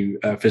into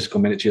physical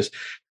miniatures.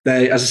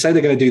 As I say,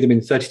 they're going to do them in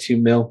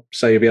 32mm,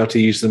 so you'll be able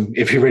to use them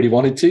if you really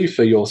wanted to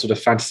for your sort of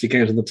fantasy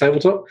games on the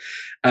tabletop.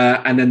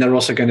 And then they're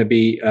also going to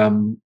be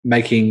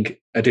making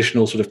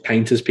additional sort of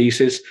painters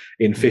pieces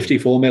in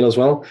 54mm as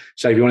well.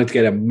 So if you wanted to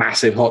get a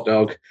massive hot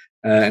dog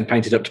and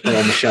paint it up to put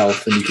on the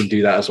shelf, then you can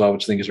do that as well,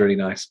 which I think is really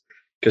nice.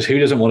 Because who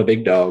doesn't want a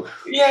big dog?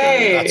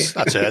 Yay!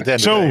 That's it. Then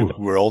so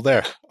we're all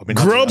there. I mean,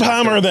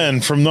 Grubhammer then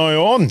from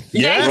now on.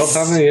 Yes.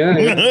 Grubhammer, yeah.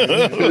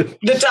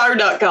 The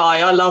donut guy.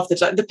 I love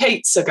the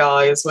pizza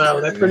guy as well.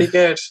 They're pretty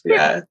good.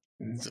 Yeah.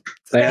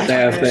 They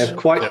have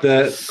quite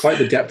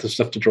the depth of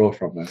stuff to draw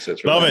from there. So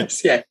it's really love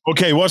nice. it. Yeah.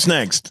 Okay, what's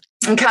next?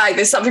 Okay,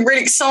 there's something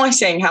really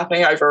exciting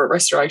happening over at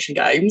Restoration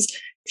Games.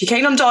 If you're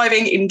keen on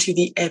diving into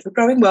the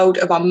ever-growing world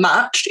of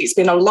Unmatched, it's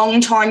been a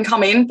long time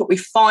coming, but we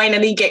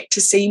finally get to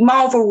see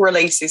Marvel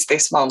releases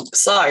this month.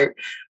 So,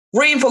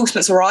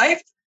 reinforcements arrive,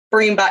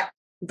 bringing the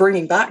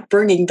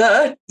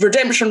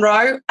Redemption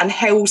Row and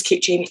Hell's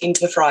Kitchen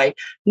into the fray.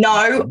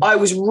 No, I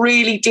was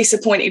really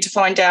disappointed to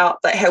find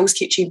out that Hell's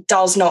Kitchen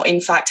does not,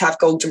 in fact, have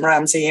Gordon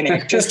Ramsay in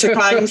it. Just to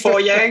claim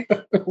for you,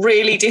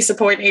 really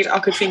disappointed. I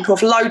could think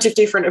of loads of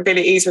different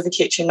abilities with a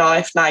kitchen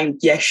knife named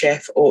Yes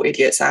Chef or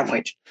Idiot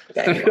Sandwich.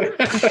 But anyway.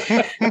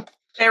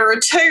 There are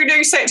 2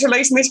 new sets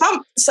releasing this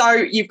month. So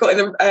you've got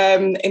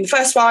in the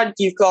first one,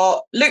 you've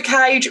got Luke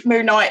Cage,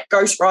 Moon Knight,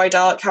 Ghost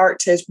Rider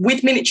characters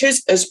with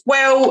miniatures as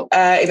well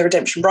in the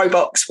Redemption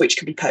Robox, which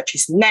can be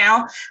purchased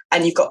now.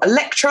 And you've got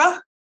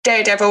Elektra,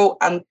 Daredevil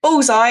and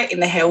Bullseye in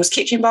the Hell's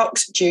Kitchen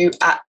box due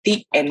at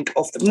the end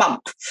of the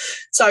month.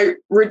 So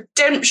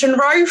Redemption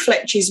Row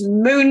fletches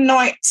Moon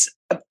Knight's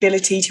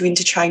ability to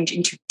interchange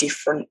into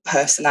different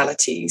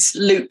personalities.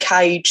 Luke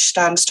Cage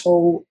stands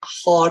tall,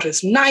 hard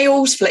as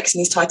nails, flexing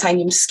his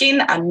titanium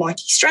skin and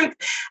mighty strength.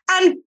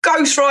 And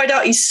Ghost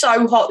Rider is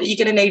so hot that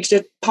you're going to need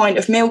a pint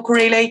of milk,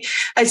 really,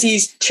 as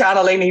he's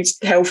channeling his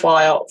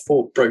Hellfire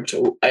for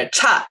brutal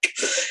attack.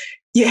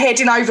 You're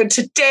heading over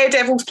to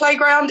Daredevil's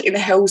Playground in the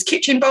Hell's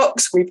Kitchen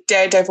box, with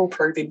Daredevil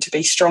proving to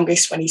be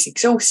strongest when he's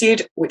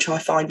exhausted, which I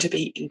find to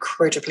be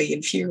incredibly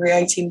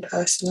infuriating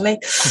personally.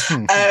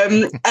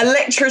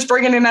 Elektra's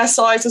bringing in her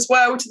size as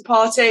well to the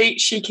party.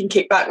 She can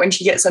kick back when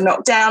she gets a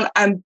knockdown,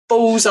 and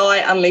Bullseye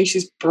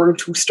unleashes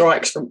brutal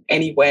strikes from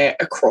anywhere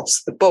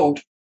across the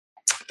board.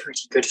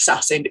 Pretty good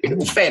assassin, in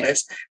all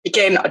fairness.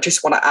 Again, I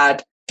just want to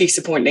add,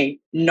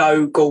 disappointingly,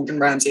 no Gordon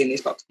Ramsay in this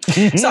box.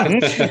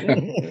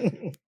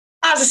 So...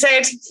 As I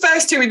said,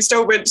 first 2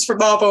 instalments from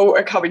Marvel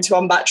are coming to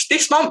Unmatched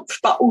this month,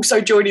 but also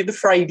joining the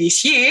fray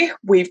this year,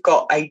 we've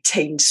got a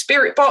Teen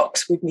Spirit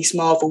box with Miss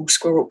Marvel,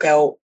 Squirrel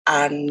Girl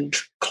and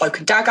Cloak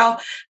and Dagger.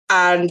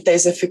 And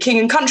there's a For King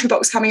and Country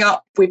box coming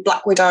up with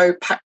Black Widow,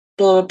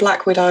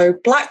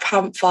 Black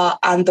Panther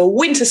and the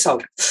Winter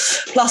Soldier.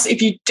 Plus,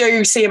 if you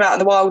do see them out in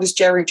the wild, as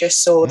Jerry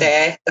just saw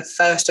there, the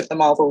first of the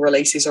Marvel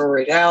releases are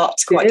already out.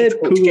 It's quite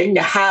difficult to get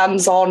your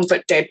hands on,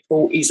 but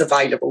Deadpool is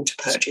available to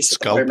purchase at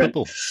the moment.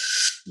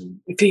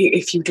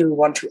 If you do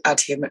want to add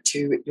him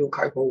to your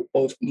cohort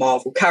of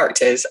Marvel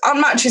characters.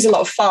 Unmatched is a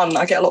lot of fun.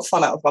 I get a lot of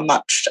fun out of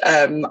Unmatched.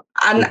 And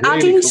adding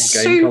adding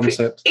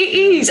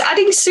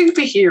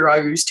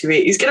superheroes to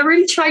it is going to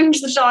really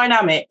change the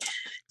dynamic.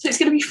 So it's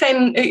going to be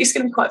fun. It's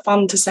going to be quite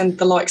fun to send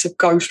the likes of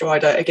Ghost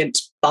Rider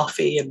against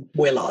Buffy and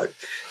Willow,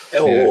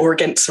 or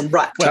against some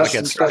rat. Well,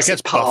 against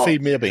Buffy,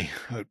 maybe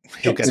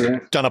he'll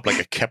get done up like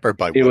a kipper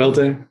by. He will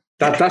do.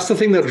 That's the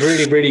thing that's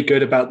really, really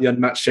good about the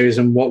Unmatched series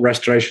and what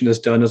Restoration has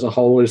done as a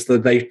whole, is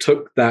that they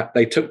took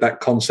that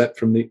concept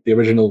from the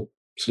original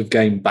sort of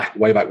game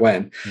way back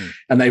when,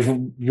 and they've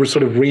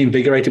sort of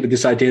reinvigorated with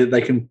this idea that they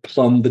can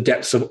plumb the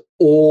depths of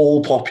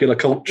all popular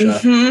culture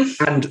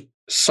and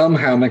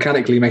somehow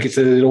mechanically make it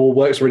so that it all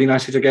works really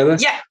nicely together.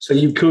 Yeah. So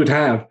you could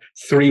have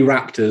 3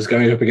 raptors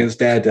going up against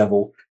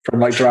Daredevil from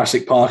like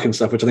Jurassic Park and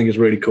stuff, which I think is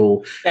really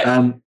cool.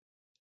 Yeah.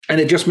 And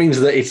it just means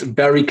that it's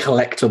very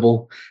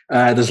collectible.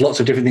 There's lots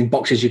of different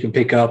boxes you can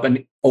pick up,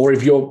 or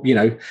if you're,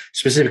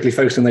 specifically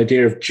focused on the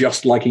idea of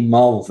just liking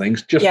Marvel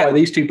things, just buy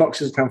these 2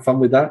 boxes and have fun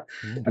with that,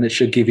 and it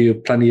should give you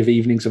plenty of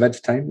evenings of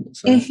entertainment.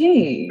 So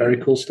very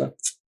cool stuff.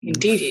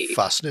 Indeed.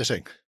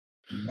 Fascinating.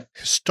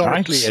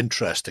 Historically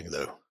interesting,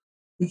 though.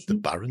 The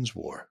Barons'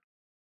 War.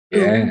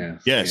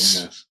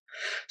 Yes.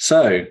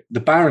 So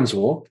the Barons'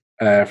 War,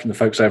 from the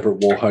folks over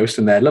at Warhost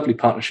and their lovely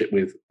partnership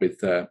with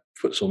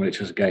Footsore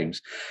Miniatures and Games.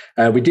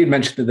 We did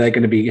mention that they're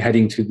going to be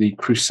heading to the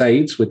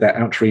Crusades with their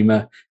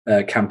Outreamer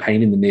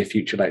campaign in the near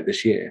future, later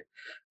this year.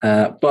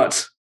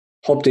 But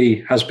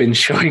Hobdy has been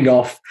showing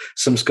off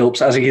some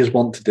sculpts, as he is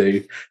wont to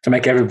do, to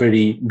make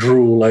everybody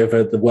drool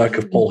over the work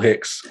of Paul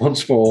Hicks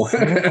once more.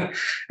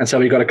 And so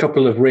we've got a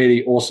couple of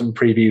really awesome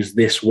previews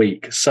this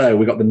week. So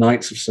we got the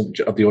Knights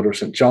of the Order of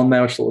St. John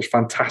there, which I thought was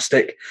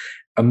fantastic.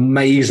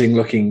 Amazing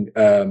looking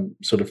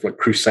sort of like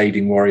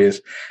crusading warriors.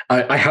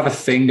 I have a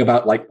thing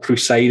about like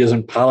crusaders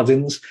and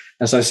paladins,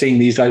 and so seeing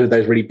these guys with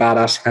those really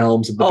badass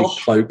helms and the big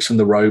cloaks and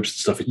the robes and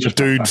stuff. It's the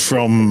dude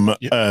from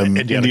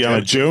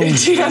Indiana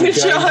Jones. Indiana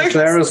Jones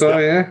there as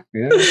well, yeah.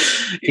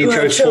 He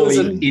chose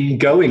fully in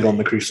going on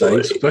the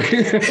Crusades.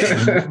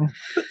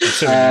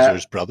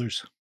 Caesar's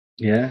brothers.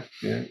 Yeah.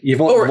 You've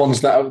got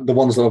the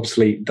ones that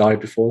obviously died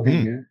before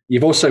him. Yeah.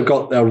 You've also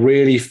got a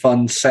really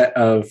fun set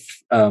of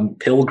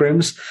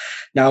pilgrims.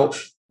 Now,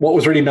 what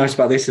was really nice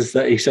about this is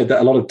that he said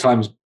that a lot of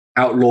times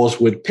outlaws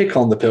would pick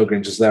on the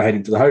pilgrims as they're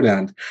heading to the Holy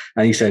Land.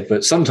 And he said,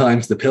 but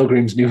sometimes the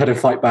pilgrims knew how to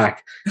fight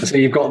back. And so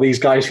you've got these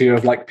guys who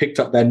have like picked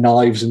up their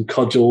knives and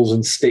cudgels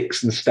and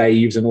sticks and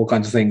staves and all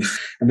kinds of things.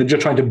 And they're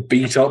just trying to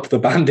beat up the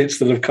bandits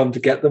that have come to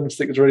get them, which I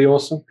think is really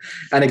awesome.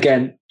 And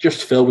again,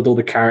 just filled with all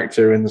the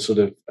character and the sort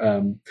of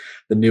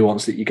the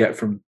nuance that you get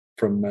from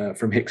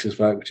Hicks's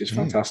work, which is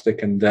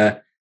fantastic. And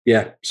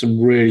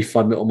some really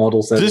fun little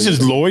models there. This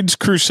is Lloyd's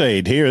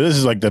Crusade here. This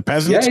is like the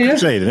Peasants'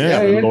 Crusade.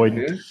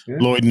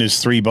 Lloyd and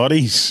his 3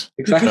 buddies.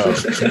 Exactly.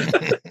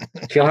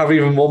 He'll have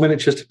even more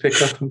miniatures to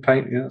pick up and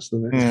paint. Yeah, that's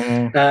the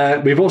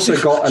thing. We've also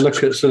got a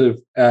look at sort of,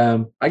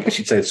 I guess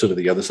you'd say it's sort of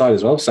the other side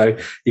as well. So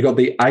you've got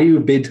the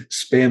Ayubid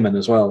Spearmen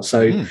as well.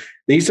 So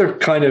these are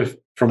kind of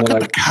Look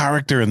at the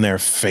character in their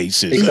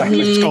faces.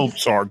 Exactly. The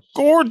sculpts are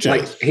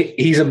gorgeous.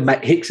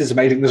 Like Hicks is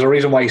amazing. There's a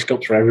reason why he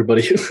sculpts for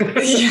everybody.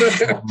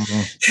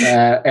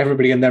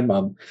 Everybody and their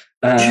mum.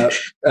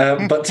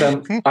 But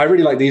I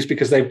really like these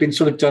because they've been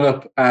sort of done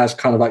up as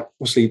kind of like,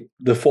 obviously,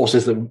 the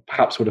forces that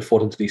perhaps would have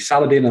fought into the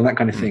Saladin and that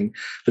kind of thing.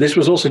 But this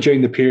was also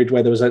during the period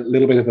where there was a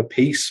little bit of a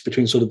peace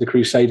between sort of the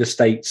Crusader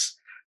states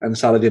and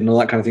Saladin and all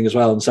that kind of thing as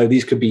well. And so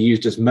these could be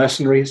used as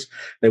mercenaries.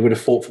 They would have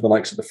fought for the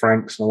likes of the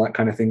Franks and all that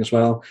kind of thing as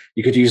well.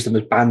 You could use them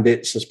as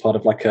bandits, as part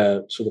of like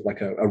a sort of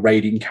like a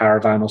raiding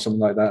caravan or something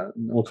like that,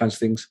 and all kinds of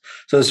things.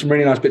 So there's some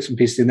really nice bits and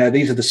pieces in there.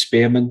 These are the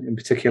spearmen in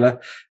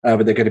particular,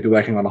 but they're going to be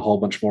working on a whole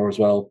bunch more as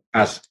well,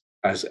 as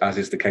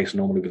is the case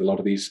normally with a lot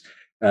of these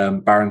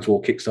Barons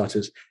War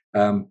Kickstarters.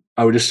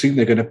 I would assume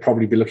they're going to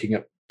probably be looking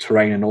at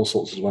terrain and all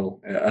sorts as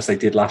well, as they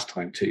did last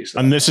time too. So.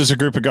 And this is a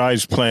group of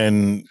guys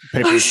playing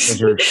paper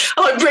scissors.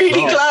 I'm really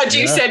glad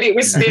you said it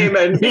was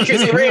spearmen,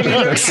 because it really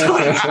looks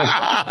like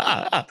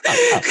that,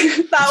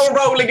 all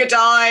rolling a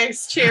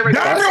dice, cheering.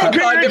 That's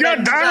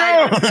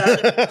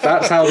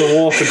how the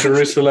war for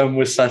Jerusalem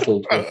was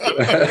settled. What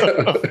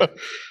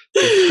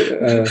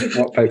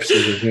paper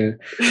scissors?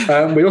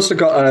 Yeah. We also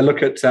got a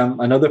look at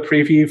another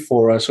preview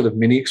for a sort of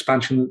mini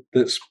expansion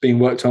that's being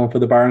worked on for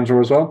the Barons War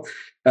as well.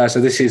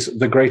 So this is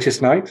The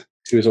Greatest Knight,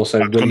 who is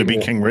also going to be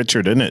King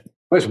Richard, isn't it?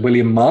 Well, it's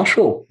William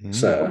Marshall,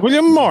 sir.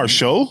 William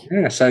Marshall?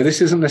 Yeah, so this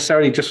isn't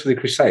necessarily just for the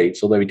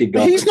Crusades, although he did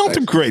go. He's not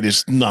the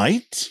greatest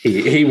knight.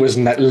 He was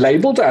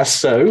labelled as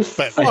so.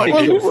 But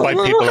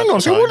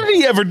what did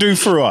he ever do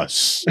for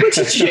us? What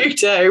did you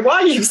do?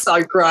 Why are you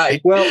so great?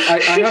 Well,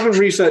 I haven't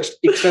researched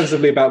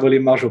extensively about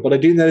William Marshall, but I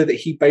do know that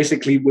he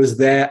basically was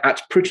there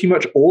at pretty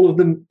much all of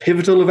the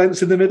pivotal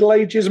events in the Middle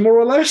Ages, more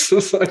or less. So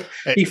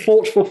he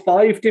fought for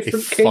 5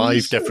 different kings.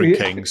 5 different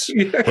kings.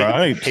 Yeah.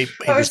 Right. He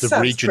was the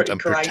regent and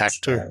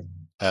protector.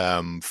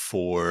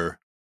 For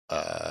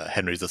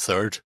Henry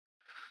III.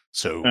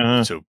 So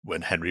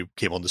when Henry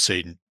came on the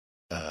scene,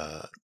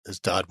 his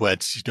dad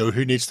went, "You know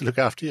who needs to look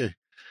after you?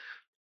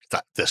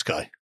 This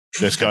guy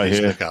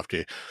here look after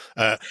you."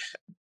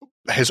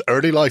 His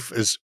early life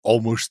is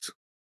almost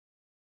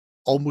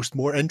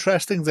more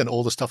interesting than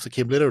all the stuff that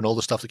came later, and all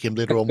the stuff that came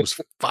later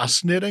almost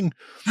fascinating.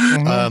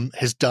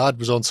 His dad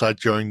was on side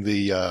during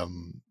the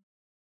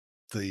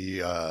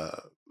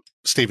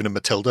Stephen and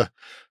Matilda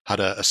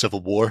had a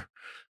civil war.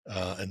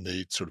 In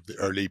the sort of the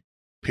early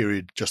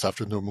period just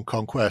after the Norman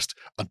conquest,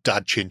 and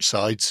Dad changed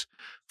sides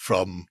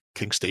from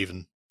King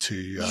Stephen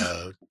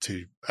to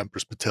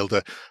Empress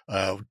Matilda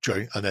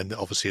during, and then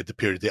obviously at the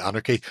period of the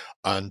anarchy,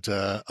 and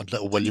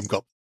little William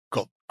got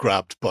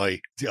grabbed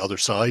by the other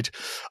side,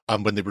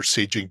 and when they were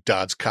sieging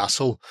Dad's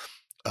castle,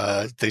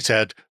 they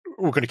said,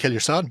 "We're going to kill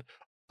your son."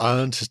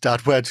 And his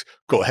dad went,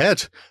 "Go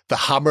ahead. The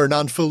hammer and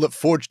anvil that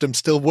forged him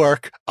still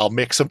work. I'll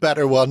make some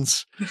better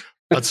ones."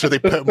 And so they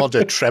put him onto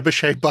a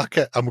trebuchet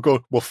bucket, and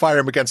we'll fire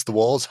him against the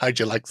walls. How'd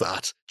you like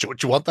that? Do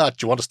you want that?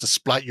 Do you want us to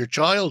splat your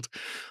child?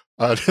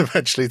 And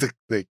eventually the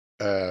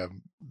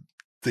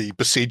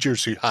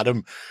besiegers who had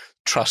him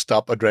trussed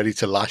up and ready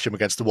to lash him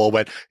against the wall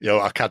went,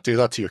 "I can't do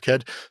that to your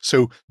kid."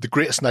 So the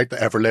greatest knight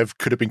that ever lived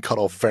could have been cut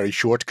off very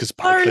short, because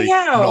apparently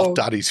not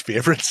Daddy's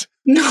favourite.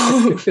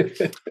 No.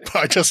 But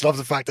I just love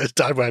the fact that his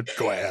dad went,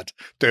 "Go ahead.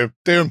 Do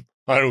him.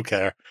 I don't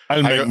care.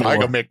 I'm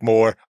going to make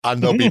more,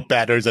 and they'll be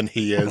better than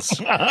he is."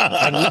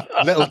 And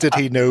little did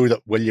he know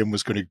that William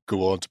was going to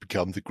go on to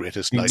become the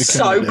greatest knight.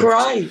 So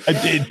great.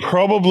 It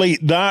probably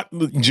that.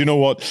 Do you know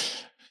what?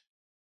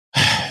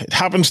 It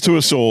happens to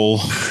us all.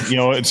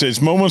 It's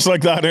moments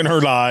like that in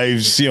our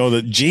lives.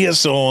 That gee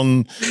us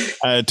on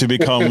to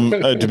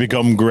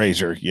become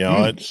greater.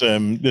 It's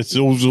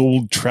those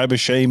old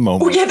trebuchet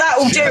moments. Oh yeah,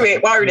 that'll do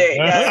it, won't it?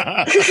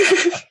 Yeah.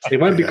 It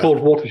won't be called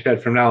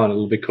Watershed from now on.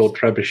 It'll be called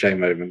trebuchet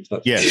moments.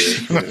 That's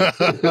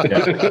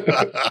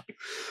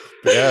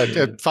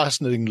Yeah,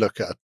 fascinating look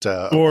at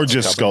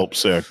gorgeous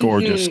sculpts there.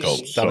 Gorgeous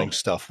sculpts. Stunning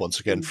stuff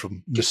once again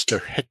from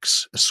Mr.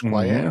 Hicks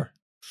Esquire.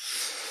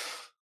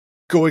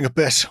 Going a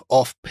bit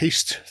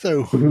off-piste,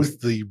 though,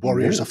 with the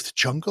Warriors of the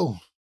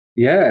Jungle.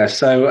 Yeah,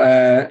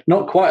 so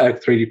not quite a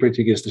 3D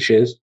printing as the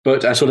shiz,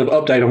 but a sort of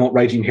update on what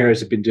Raging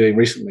Heroes have been doing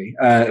recently.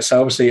 So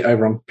obviously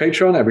over on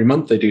Patreon, every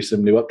month they do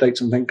some new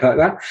updates and things like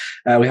that.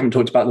 We haven't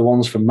talked about the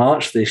ones from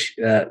March this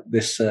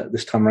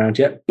time around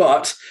yet,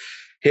 but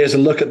here's a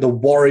look at the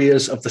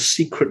Warriors of the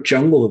Secret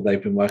Jungle that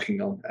they've been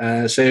working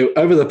on. So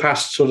over the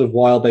past sort of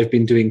while, they've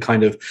been doing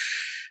kind of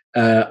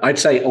I'd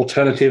say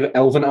alternative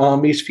elven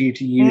armies for you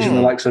to use in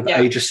the likes of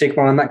Age of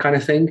Sigmar and that kind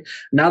of thing.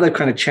 Now they've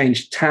kind of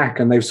changed tack,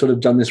 and they've sort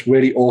of done this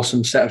really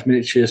awesome set of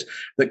miniatures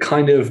that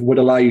kind of would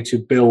allow you to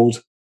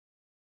build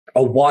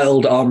a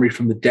wild armory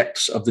from the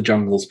depths of the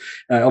jungles.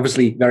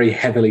 Obviously very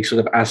heavily sort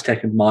of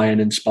Aztec and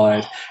Mayan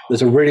inspired.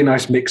 There's a really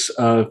nice mix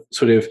of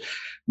sort of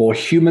more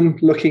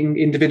human-looking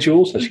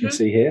individuals, as you can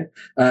see here,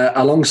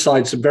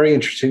 alongside some very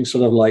interesting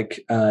sort of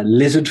like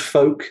lizard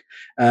folk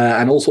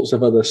and all sorts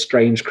of other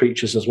strange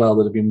creatures as well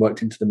that have been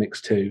worked into the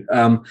mix too.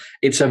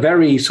 It's a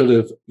very sort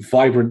of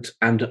vibrant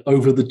and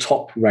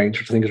over-the-top range,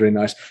 which I think is really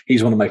nice.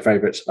 He's one of my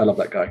favorites. I love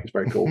that guy. He's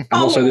very cool. And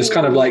also this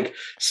kind of like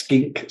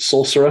skink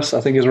sorceress,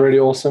 I think is really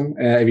awesome.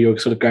 If you're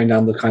sort of going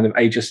down the kind of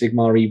Age of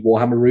Sigmar-y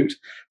Warhammer route.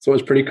 So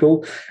it's pretty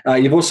cool.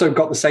 You've also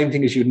got the same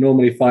thing as you'd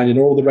normally find in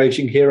all the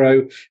Raging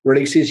Hero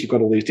releases. You've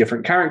got all these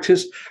different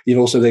characters. You've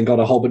also then got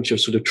a whole bunch of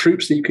sort of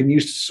troops that you can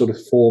use to sort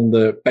of form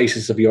the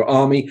basis of your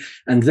army.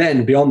 And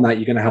then beyond that,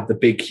 you're going to have the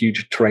big,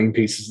 huge terrain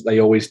pieces that they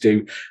always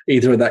do,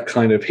 either at that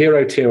kind of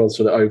hero tier or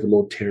sort of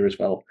overlord tier as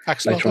well,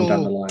 later on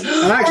down the line.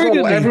 And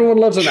Axolotl, everyone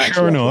loves an Axolotl.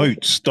 Churn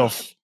out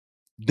stuff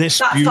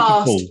this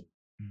beautiful,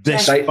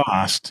 this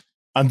fast,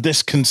 and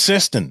this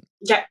consistent.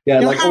 Yeah,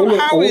 like all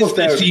of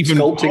their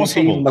sculpting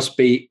team must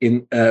be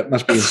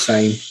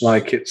insane.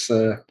 Like it's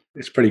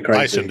pretty crazy.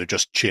 I assume they're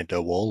just chained to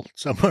a wall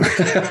somewhere.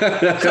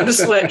 Got a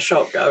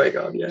sweatshop going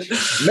on. Yeah,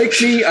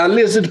 make me a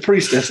lizard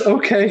priestess.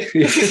 Okay.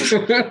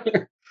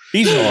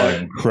 These are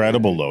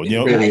incredible, though. You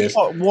know, really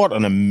what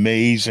an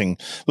amazing!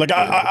 Like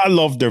I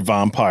love their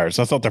vampires.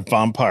 I thought their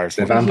vampires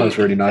were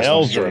really nice.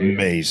 Elves are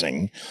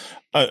amazing.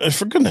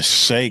 For goodness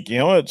sake, you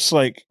know, it's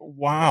like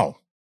wow.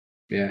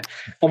 Yeah,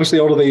 obviously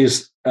all of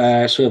these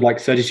sort of like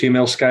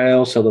 32mm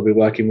scale, so they'll be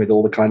working with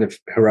all the kind of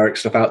heroic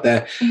stuff out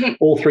there.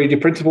 All 3D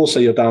printable, so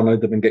you'll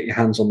download them and get your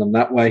hands on them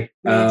that way.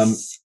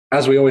 Yes.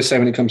 As we always say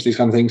when it comes to these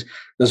kind of things,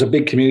 there's a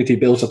big community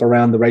built up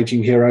around the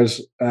Raging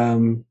Heroes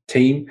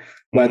team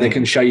where they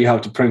can show you how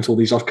to print all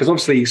these off. Because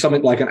obviously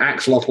something like an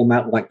axolotl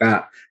mount like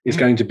that is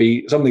going to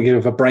be something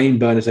of a brain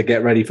burner to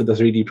get ready for the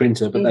 3D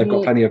printer, but they've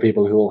got plenty of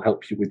people who will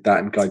help you with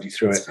that and guide you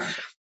through it.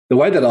 The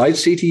way that I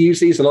see to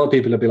use these, a lot of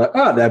people will be like,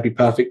 that'd be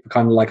perfect for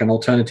kind of like an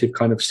alternative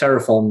kind of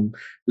Seraphon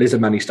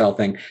Lizardman-y style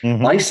thing.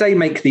 I say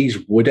make these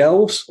wood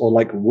elves or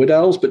like wood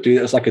elves, but do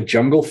it as like a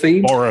jungle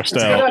theme. Forest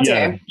elf,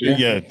 yeah,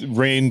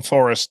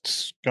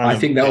 rainforests. I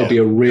think that would be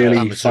a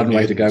really fun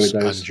way to go with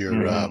those. And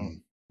your,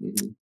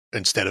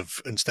 instead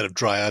of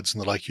dryads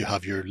and the like, you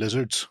have your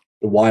lizards.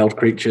 The wild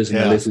creatures and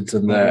the lizards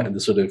and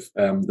the sort of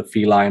the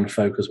feline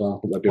folk as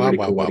well. That'd be a really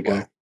cool way to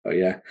go. Oh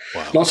yeah,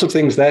 lots of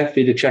things there for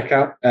you to check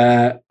out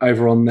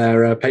over on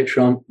their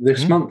Patreon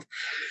this month.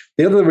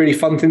 The other really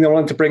fun thing that I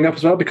wanted to bring up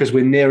as well, because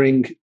we're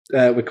nearing,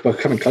 we're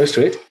coming close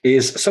to it,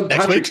 is St.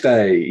 Patrick's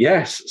Day.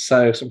 Yes,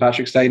 so St.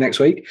 Patrick's Day next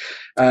week.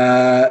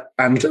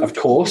 And of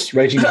course,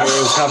 Raging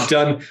Heroes have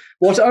done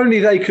what only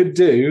they could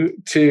do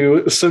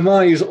to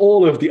surmise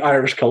all of the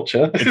Irish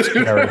culture.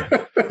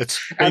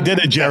 They did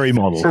a Jerry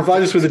model.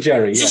 Provide us with a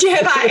Jerry.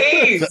 Yeah, that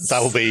is. That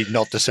will be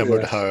not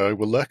dissimilar to how I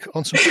will look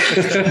on some. So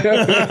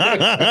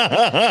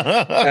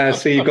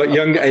you've got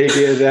young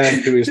Aegir there,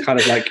 who is kind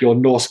of like your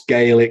Norse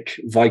Gaelic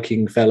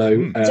Viking fellow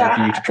for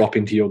you to drop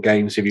into your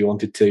games if you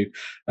wanted to.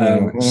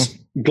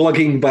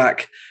 Glugging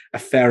back a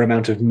fair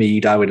amount of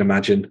mead, I would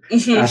imagine,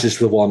 as is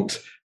the wont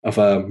of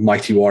a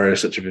mighty warrior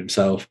such as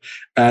himself.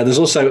 There's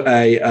also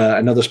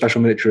another special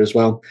miniature as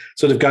well,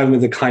 sort of going with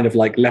the kind of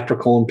like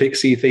leprechaun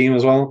pixie theme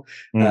as well.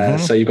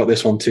 So you've got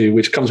this one too,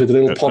 which comes with a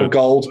little pot of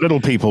gold.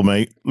 Little people,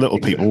 mate. Little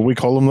people. We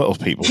call them little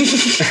people.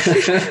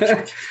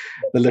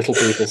 The little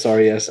people,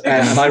 sorry, yes.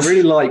 And I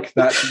really like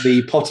that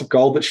the pot of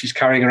gold that she's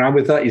carrying around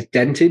with her is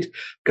dented,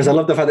 because I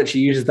love the fact that she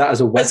uses that as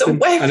a weapon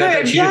and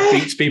then she just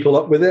beats people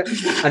up with it.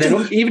 And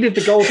then even if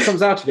the gold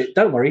comes out of it,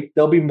 don't worry,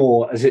 there'll be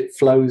more as it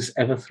flows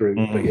ever through.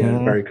 But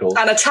yeah, very cool.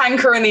 And a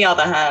tanker in the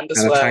other hand as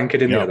well. And a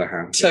tankard in the other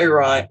hand. So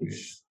right.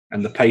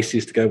 And the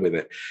pasties to go with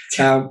it.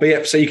 But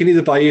yeah, so you can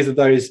either buy either of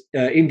those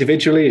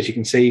individually, as you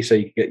can see, so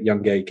you can get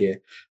Young Aegir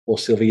or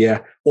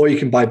Sylvia, or you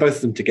can buy both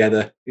of them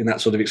together in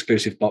that sort of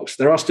exclusive box.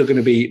 There are still going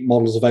to be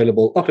models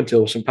available up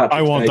until St. Patrick's Day.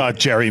 I want that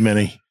Jerry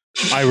Mini.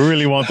 I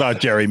really want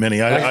that Jerry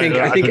Mini. I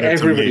think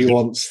everybody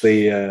wants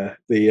the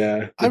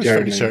I'm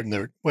fairly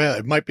certain well,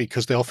 it might be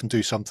because they often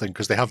do something,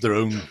 because they have their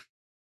own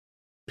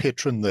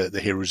patron, the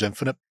Heroes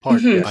Infinite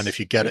part, and if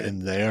you get it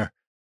in there,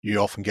 you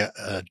often get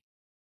a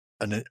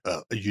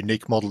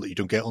unique model that you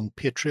don't get on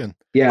Patreon.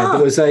 Yeah,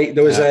 there was a.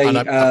 And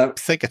I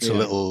think it's a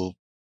little.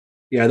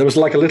 Yeah, there was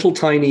like a little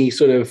tiny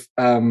sort of.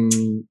 I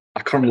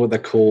can't remember what they're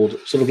called.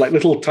 Sort of like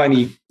little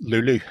tiny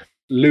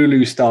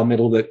Lulu style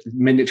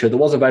miniature that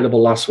was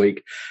available last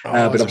week, but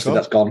obviously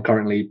that's gone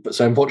currently. But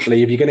so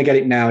unfortunately, if you're going to get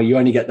it now, you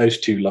only get those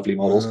two lovely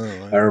models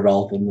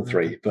rather than the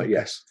three. But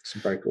yes,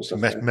 some very cool stuff.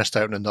 Missed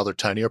out on another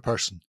tinier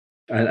person.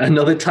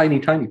 Another tiny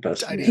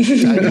person.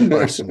 Tiny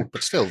person,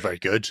 but still very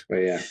good. But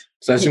yeah.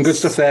 So some good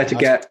stuff there to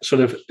get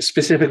sort of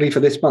specifically for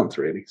this month,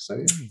 really.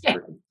 So yeah.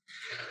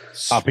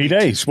 Happy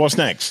days. What's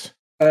next?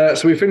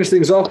 So we finish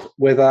things off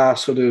with our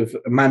sort of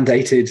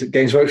mandated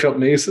Games Workshop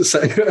news.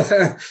 So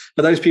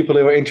for those people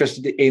who are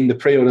interested in the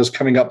pre-orders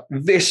coming up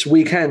this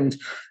weekend,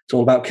 it's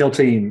all about Kill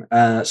Team.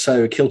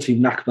 So Kill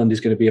Team Nakmund is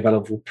going to be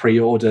available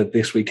pre-order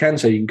this weekend.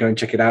 So you can go and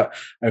check it out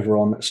over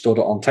on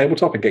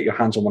store.on-tabletop and get your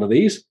hands on one of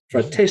these for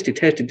a tasty,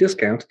 tasty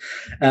discount.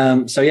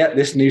 So yeah,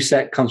 this new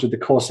set comes with the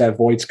Corsair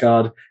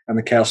Voidsguard and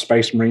the Chaos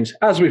Space Marines.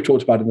 As we've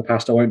talked about in the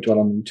past, I won't dwell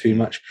on them too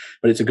much,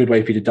 but it's a good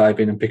way for you to dive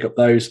in and pick up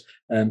those.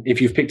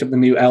 If you've picked up the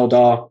new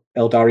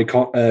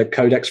Eldari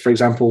Codex, for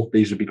example,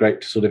 these would be great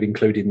to sort of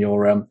include in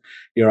your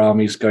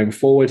armies going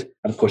forward.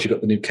 And of course, you've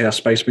got the new Chaos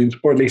Space Marines,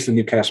 or at least the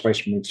new Chaos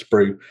Space Marines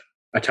sprue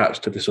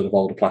attached to this sort of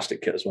older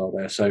plastic kit as well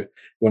there. So if you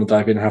want to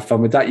dive in and have fun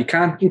with that, you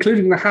can,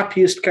 including the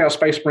happiest Chaos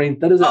Space Marine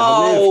that has ever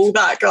lived. Oh,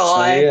 that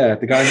guy. So, yeah,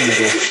 the guy in the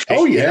middle.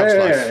 Oh,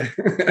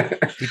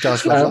 yeah. He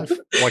does love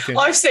life.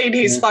 I've seen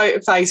his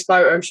face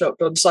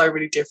photoshopped on so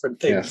many different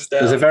things. Yeah.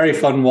 There's a very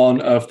fun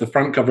one of the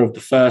front cover of the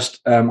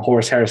first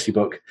Horus Heresy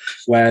book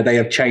where they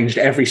have changed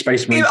every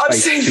Space Marine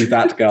face to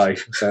that guy.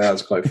 So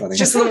that's quite funny.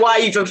 Just the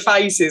wave of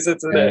faces,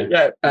 isn't it?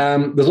 Yeah.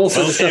 There's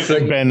also the stuff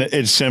that... Ben,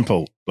 it's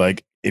simple.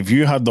 Like, if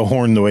you had the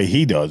horn the way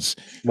he does,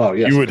 well,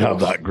 yes, you would have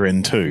that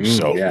grin too.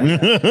 So,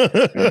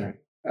 yeah.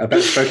 I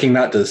bet stroking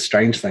that does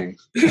strange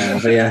things.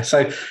 But yeah,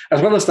 so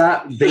as well as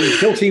that, the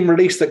Kill Team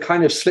release that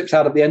kind of slipped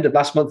out at the end of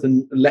last month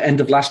and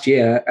end of last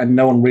year, and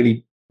no one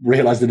really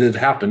realized that it had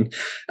happened,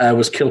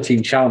 was Kill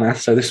Team Chalnath.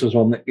 So this was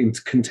one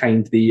that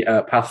contained the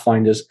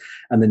Pathfinders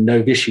and the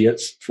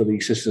Novitiates for the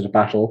Sisters of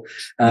Battle.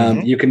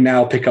 You can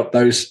now pick up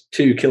those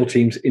 2 kill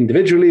teams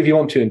individually if you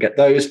want to and get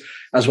those,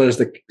 as well as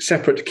the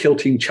separate Kill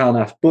Team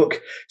Chalnath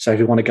book. So if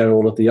you want to go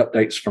all of the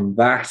updates from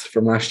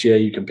last year,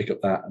 you can pick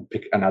up that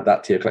and add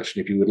that to your collection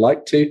if you would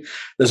like to.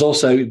 There's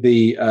also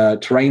the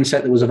terrain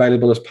set that was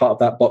available as part of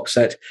that box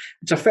set.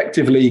 It's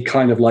effectively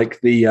kind of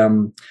like the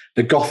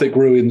Gothic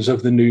ruins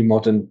of the new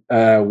modern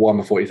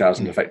Warhammer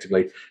 40,000,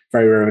 effectively.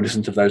 Very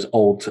reminiscent of those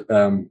old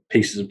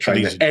pieces of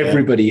terrain that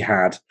everybody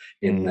had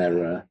in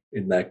their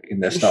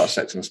starter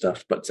sets and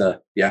stuff. But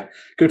yeah,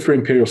 good for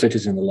Imperial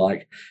cities and the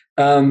like.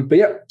 But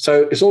yeah,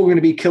 so it's all going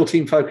to be Kill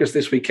Team focused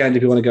this weekend.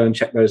 If you want to go and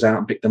check those out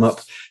and pick them up,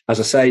 as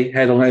I say,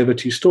 head on over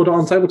to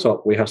Store.on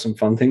Tabletop. We have some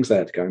fun things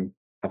there to go and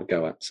have a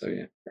go at. So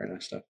yeah, very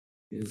nice stuff.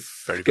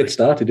 Yeah. Get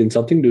started in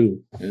something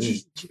new. Yeah.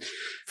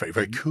 Very,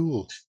 very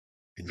cool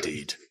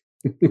indeed.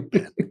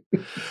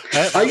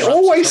 I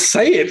always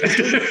say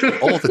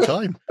it all the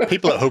time.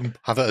 People at home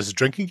have it as a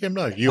drinking game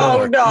now. You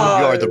are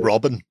the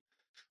Robin.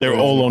 They're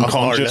all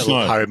unconscious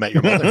now. How I Met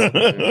Your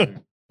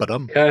Mother. But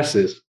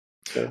curses.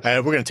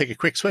 We're going to take a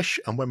quick swish,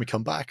 and when we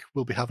come back,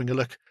 we'll be having a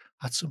look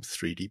at some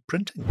 3D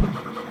printing.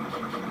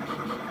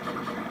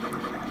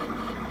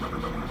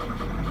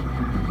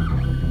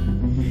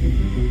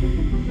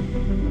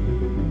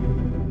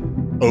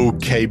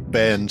 Okay,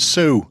 Ben.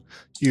 So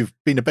you've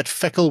been a bit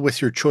fickle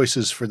with your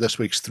choices for this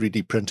week's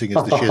 3D printing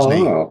as the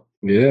Shizney.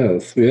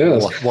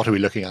 Yes. What are we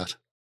looking at?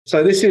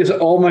 So this is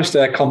almost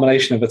a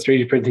combination of a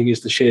 3D printing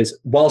is the Shiz,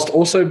 whilst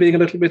also being a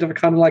little bit of a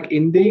kind of like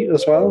indie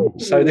as well.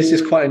 So this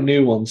is quite a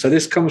new one. So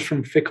this comes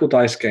from Fickle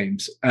Dice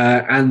Games.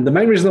 And the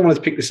main reason I wanted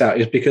to pick this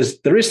out is because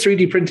there is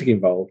 3D printing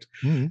involved,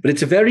 but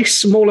it's a very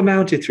small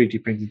amount of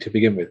 3D printing to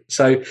begin with.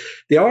 So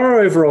they are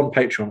over on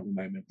Patreon at the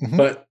moment,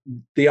 but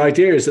the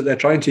idea is that they're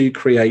trying to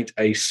create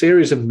a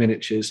series of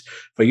miniatures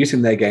for use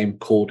in their game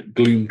called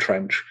Gloom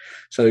Trench.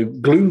 So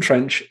Gloom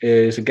Trench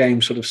is a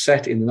game sort of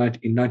set in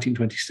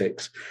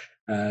 1926.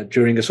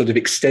 During a sort of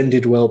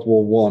extended World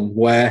War I,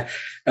 where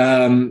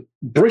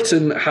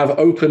Britain have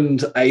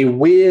opened a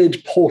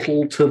weird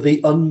portal to the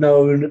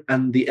unknown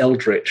and the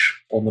eldritch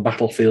on the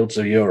battlefields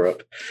of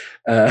Europe.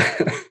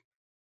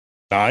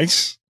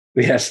 Nice.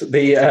 Yes,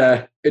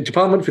 the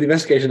Department for the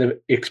Investigation of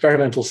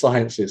Experimental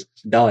Sciences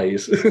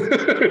dies.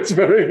 It's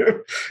very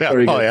good.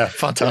 Yeah,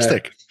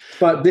 fantastic.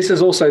 But this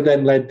has also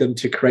then led them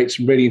to create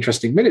some really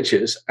interesting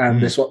miniatures,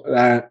 and this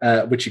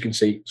which you can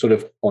see sort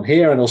of on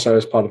here, and also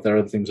as part of their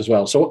other things as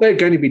well. So what they're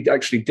going to be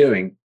actually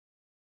doing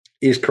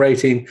is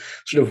creating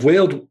sort of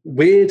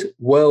weird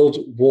World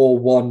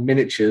War I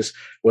miniatures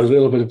with a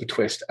little bit of a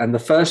twist. And the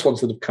first ones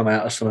that have come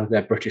out are some of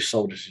their British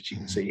soldiers, as you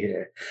can see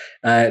here.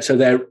 So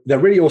they're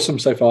really awesome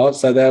so far.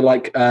 So they're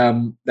like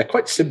they're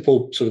quite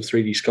simple sort of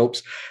 3D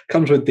sculpts.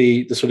 Comes with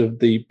the sort of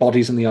the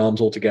bodies and the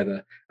arms all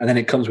together, and then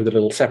it comes with the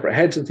little separate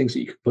heads and things that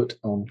you can put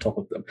on top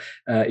of them.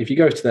 If you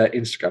go to their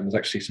Instagram, there's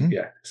actually some,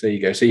 so there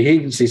you go. So you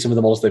can see some of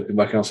the models they've been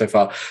working on so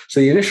far. So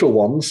the initial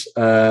ones,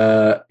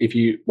 so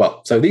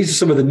these are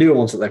some of the newer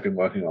ones that they've been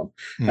working on,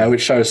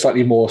 which show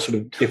slightly more sort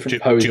of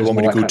different poses. Do you want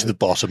me to go to the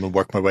bottom and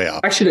work my way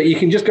up? Actually, you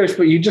can just go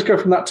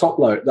from that top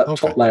layer. That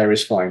top layer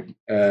is fine.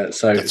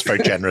 So that's very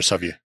generous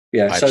of you.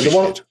 Yeah. So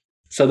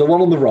the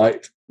one on the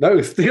right.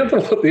 No, the other.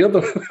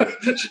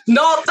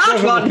 Not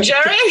that one,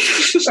 Jerry.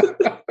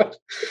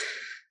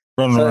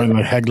 Running around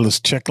like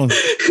headless chicken.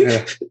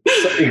 Yeah,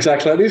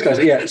 exactly like these guys.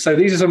 Yeah, so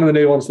these are some of the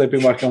new ones they've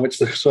been working on,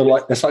 which are sort of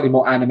like they're slightly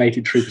more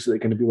animated troopers that they're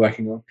going to be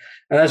working on.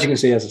 And as you can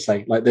see, as I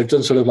say, like they've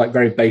done sort of like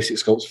very basic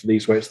sculpts for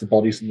these, where it's the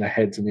bodies and the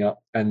heads and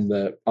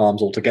the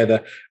arms all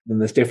together. Then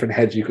there's different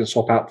heads you can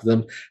swap out for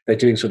them. They're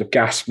doing sort of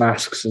gas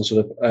masks and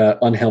sort of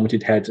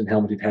unhelmeted heads and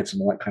helmeted heads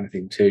and all that kind of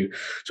thing too.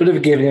 Sort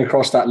of giving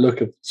across that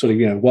look of sort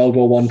of World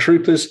War I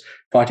troopers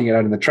fighting it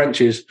out in the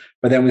trenches,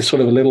 but then with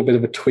sort of a little bit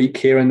of a tweak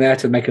here and there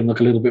to make them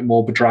look a little bit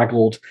more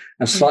bedraggled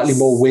and slightly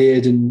more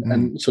weird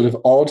and sort of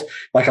odd.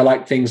 Like I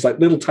like things like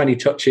little tiny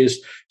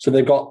touches. So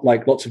they've got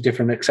like lots of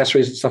different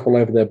accessories and stuff all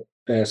over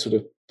their sort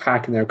of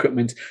pack and their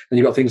equipment. And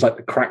you've got things like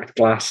the cracked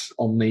glass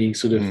on the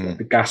sort of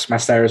the gas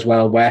mask there as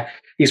well, where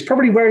he's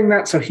probably wearing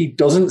that so he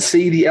doesn't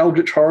see the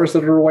eldritch horrors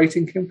that are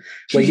awaiting him.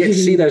 We get to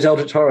see those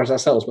eldritch horrors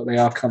ourselves, but they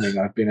are coming,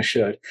 I've been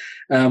assured.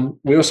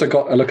 We also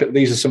got a look at,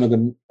 these are some of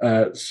the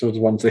sort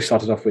of ones they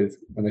started off with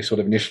when they sort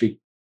of initially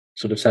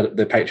sort of set up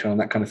their Patreon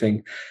and that kind of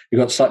thing. You've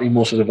got slightly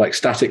more sort of like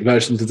static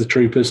versions of the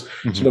troopers,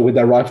 sort of with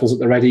their rifles at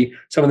the ready.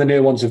 Some of the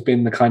newer ones have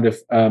been the kind of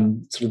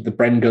sort of the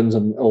Bren guns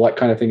and all that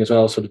kind of thing as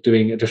well, sort of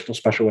doing additional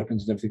special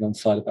weapons and everything on the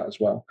side of that as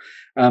well.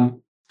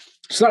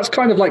 So that's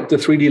kind of like the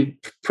 3D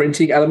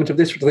printing element of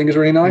this, which I think is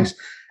really nice.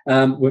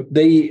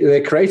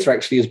 The creator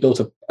actually has built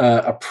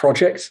a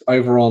project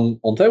over on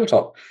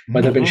Tabletop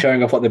where they've been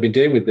showing off what they've been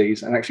doing with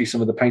these, and actually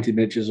some of the painted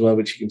miniatures as well,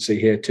 which you can see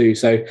here too.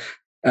 So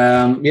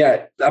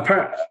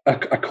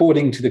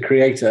according to the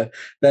creator,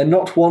 they're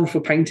not one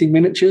for painting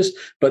miniatures,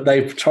 but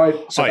they've tried.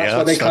 So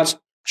that's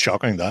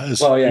shocking. That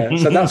is. Well, yeah.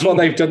 So that's why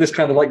they've done this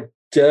kind of like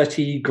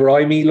dirty,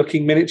 grimy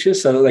looking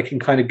miniatures, so that they can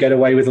kind of get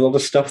away with a lot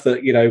of stuff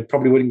that, you know,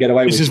 probably wouldn't get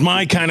away with. This is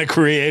my kind of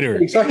creator.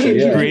 Exactly.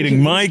 Yeah.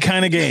 Creating my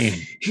kind of game.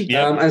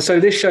 Yep. And so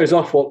this shows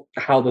off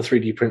how the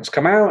 3D prints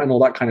come out and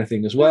all that kind of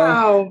thing as well.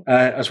 Wow.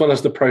 As well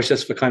as the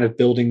process for kind of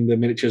building the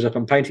miniatures up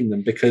and painting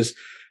them, because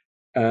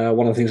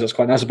one of the things that's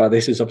quite nice about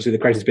this is obviously the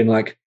creator's been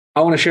like, I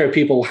want to show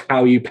people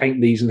how you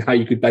paint these and how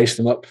you could base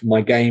them up for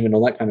my game and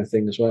all that kind of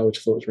thing as well, which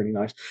I thought was really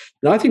nice.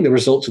 And I think the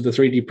results of the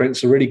 3D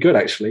prints are really good,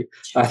 actually.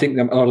 I think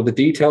a lot of the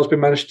details been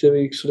managed to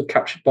be sort of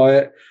captured by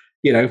it,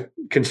 you know,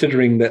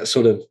 considering that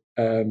sort of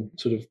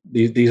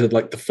these are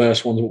like the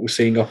first ones that we're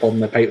seeing up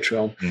on the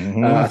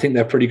Patreon. I think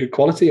they're pretty good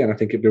quality, and I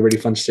think it'd be really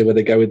fun to see where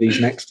they go with these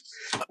next.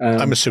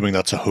 I'm assuming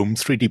that's a home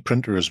 3D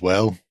printer as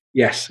well.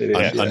 Yes, it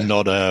is. And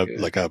not a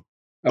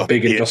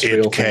big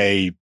industrial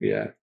 8K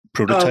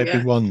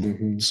prototyping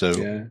one. So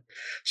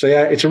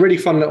it's a really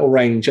fun little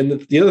range. And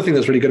the other thing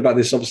that's really good about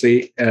this,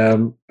 obviously,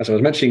 as I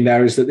was mentioning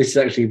there, is that this is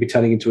actually be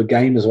turning into a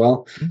game as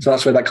well. So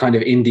that's where that kind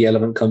of indie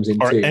element comes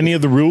in. Are any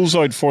of the rules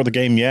out for the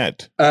game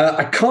yet?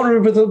 I can't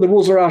remember the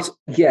rules are out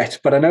yet,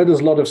 but I know there's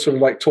a lot of sort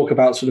of like talk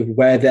about sort of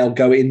where they'll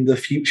go in the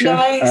future.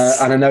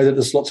 Nice. And I know that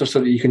there's lots of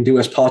stuff that you can do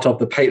as part of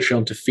the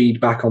Patreon to feed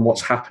back on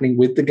what's happening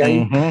with the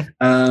game.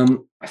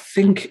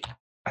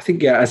 I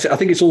think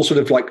it's all sort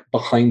of like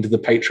behind the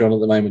Patreon at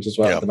the moment as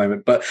well. At the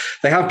moment, but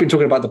they have been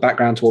talking about the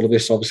background to all of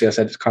this. Obviously, I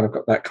said it's kind of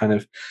got that kind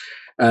of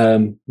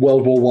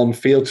World War I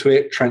feel to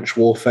it, trench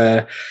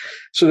warfare,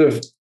 sort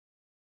of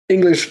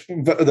English,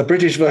 the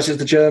British versus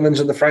the Germans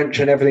and the French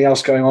and everything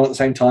else going on at the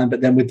same time.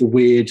 But then with the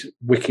weird,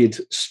 wicked,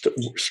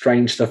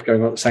 strange stuff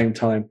going on at the same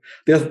time.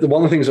 The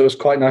one of the things that was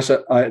quite nice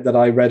that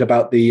I read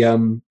about the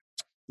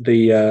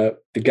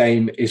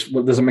game is,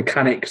 well, there's a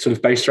mechanic sort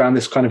of based around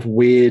this kind of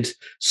weird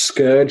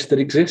scourge that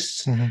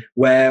exists,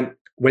 where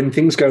when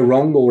things go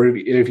wrong, or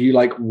if you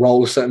like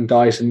roll certain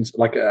dice and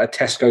like a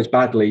test goes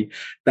badly,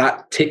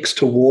 that ticks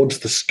towards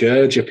the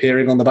scourge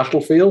appearing on the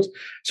battlefield.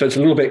 So it's a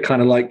little bit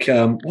kind of like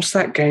what's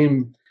that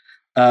game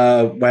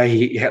where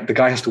the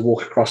guy has to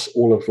walk across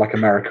all of like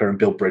America and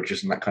build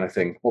bridges and that kind of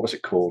thing? What was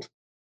it called?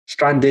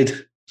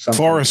 Stranded.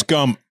 Forrest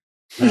Gump.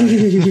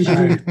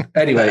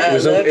 Anyway,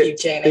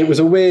 it was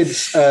a weird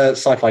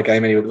sci-fi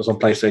game anyway that was on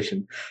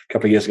PlayStation a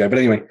couple of years ago. But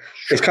anyway,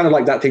 it's kind of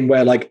like that thing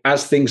where like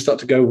as things start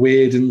to go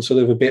weird and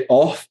sort of a bit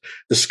off,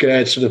 the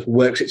scourge sort of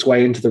works its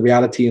way into the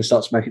reality and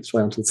starts to make its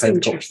way onto the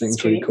tabletop. I think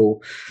it's really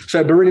cool. So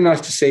it'd be really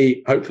nice to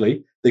see,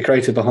 hopefully, the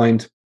creator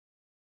behind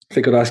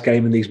Fickle Dice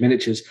Game and these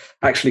miniatures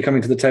actually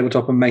coming to the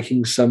tabletop and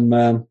making some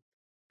fun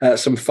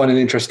and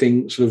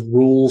interesting sort of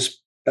rules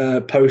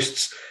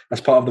posts as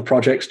part of the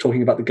projects,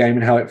 talking about the game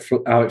and how it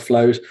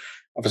flows.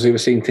 Obviously, we're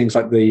seeing things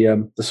like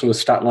the sort of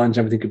stat lines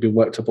and everything could be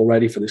worked up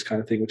already for this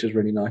kind of thing, which is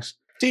really nice.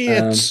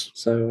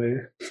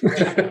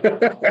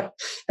 D8.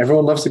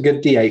 Everyone loves a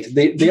good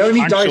D8. The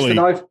only dice that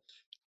I've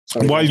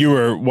while you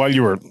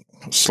were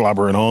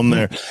slabbering on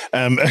there,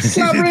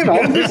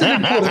 slabbering on. This is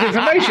important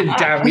information.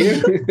 Damn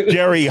you,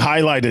 Jerry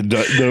highlighted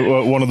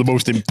one of the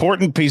most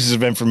important pieces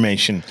of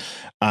information,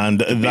 and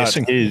that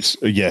is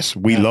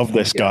we love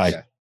this guy.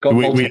 Yeah.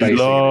 We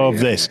love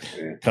this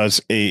because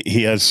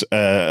he has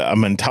a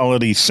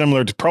mentality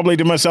similar to probably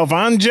to myself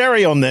and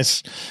Jerry on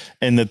this,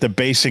 in that the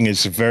basing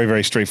is very,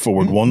 very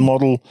straightforward. One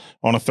model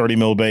on a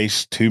 30mm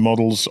base, two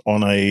models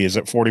on a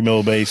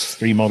 40mm base,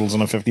 three models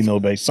on a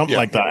 50mm base, something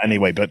like that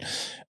anyway. But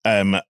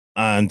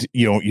and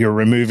you're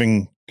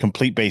removing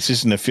complete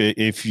bases, and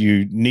if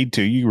you need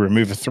to, you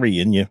remove a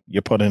 3 and you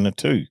put in a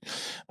 2.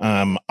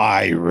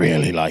 I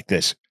really like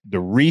this. The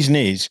reason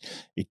is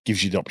it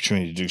gives you the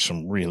opportunity to do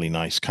some really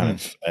nice kind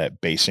of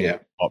basing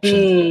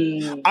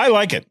options. I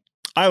like it.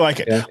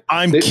 Yeah.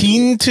 I'm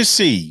keen to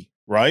see,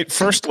 right?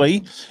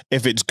 Firstly,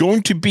 if it's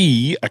going to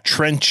be a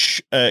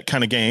trench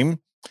kind of game,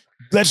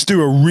 let's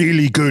do a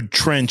really good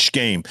trench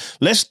game.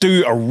 Let's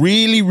do a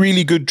really,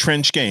 really good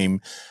trench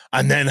game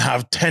and then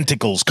have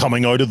tentacles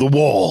coming out of the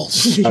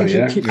walls.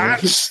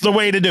 That's the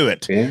way to do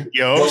it. Yeah.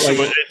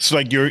 So it's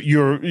like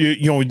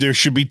there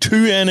should be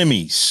two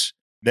enemies.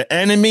 The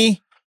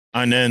enemy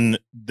and then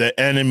the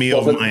enemy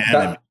of my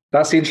enemy.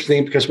 That's the interesting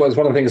thing, because one of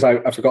the things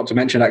I forgot to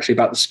mention actually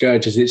about the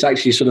Scourge is it's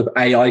actually sort of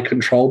AI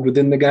controlled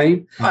within the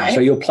game. Right. So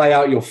you'll play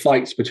out your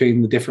fights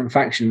between the different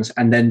factions,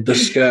 and then the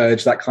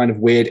Scourge, that kind of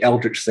weird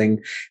eldritch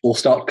thing, will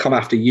start to come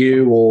after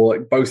you or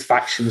both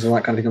factions and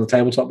that kind of thing on the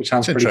tabletop, which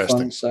sounds pretty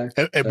fun. So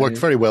it worked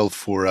very well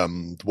for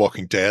The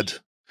Walking Dead,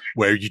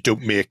 where you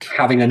don't make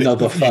having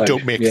another foe. You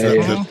don't make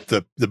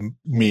the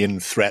main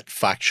threat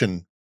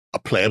faction a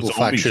playable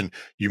faction.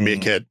 You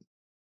make it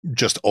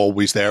just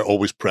always there,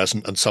 always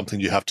present, and something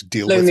you have to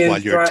deal with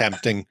while you're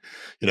attempting,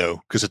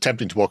 because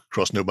attempting to walk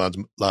across no man's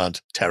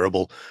land,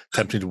 terrible.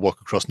 Attempting to walk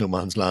across no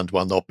man's land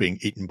while not being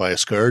eaten by a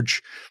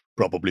scourge,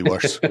 probably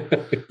worse.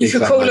 You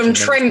could call them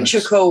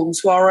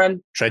trenchicles,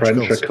 Warren.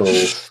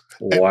 Trenchicles.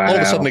 Wow. All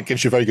of a sudden, it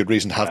gives you a very good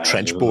reason to have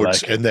trench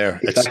boards in there.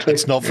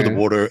 It's not for the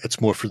water; it's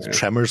more for the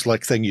tremors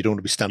like thing. You don't want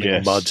to be standing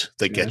in mud;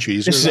 they get you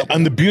easier.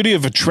 And the beauty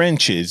of a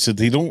trench is that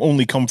they don't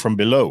only come from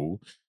below;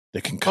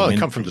 they can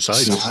come from the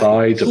sides. The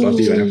sides above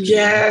you.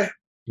 Yeah.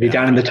 Be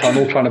down in the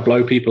tunnel trying to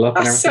blow people up.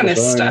 That's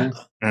sinister.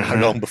 How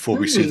long before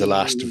we see the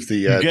last of the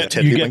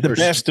you get the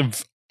best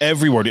of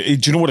everywhere. Do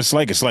you know what it's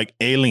like? It's like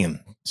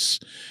Aliens.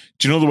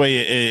 Do you know the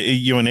way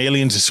in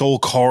Aliens, it's all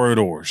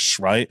corridors,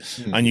 right?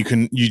 And you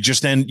can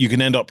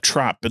end up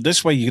trapped. But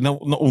this way, you can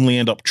not only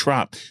end up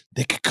trapped,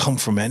 they could come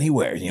from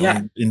anywhere,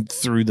 in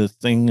through the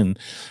thing, and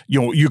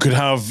you could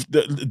have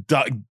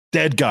the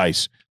dead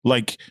guys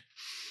like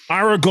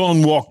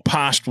Aragon walked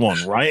past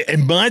one, right?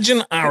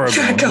 Imagine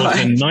Aragon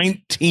in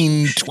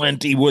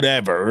 1920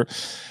 whatever.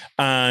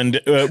 And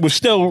was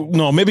still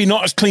maybe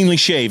not as cleanly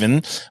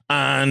shaven,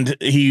 and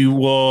he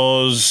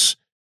was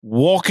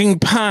walking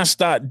past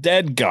that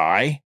dead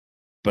guy,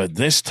 but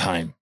this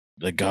time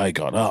the guy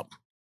got up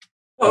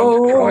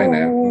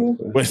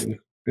with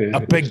a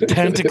big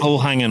tentacle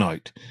hanging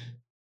out,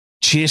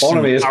 chasing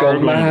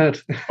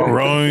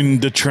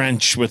around the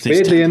trench with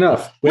his weirdly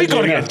enough. We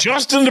got to get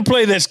Justin to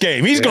play this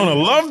game. He's going to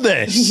love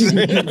this.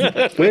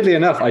 Weirdly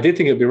enough, I did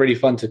think it'd be really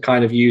fun to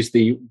kind of use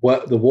the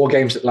War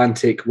Games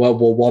Atlantic World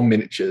War I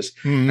miniatures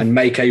and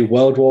make a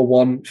World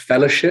War I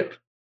fellowship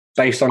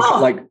based on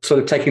like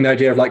sort of taking the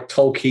idea of like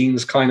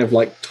Tolkien's kind of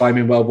like time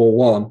in World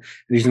War I and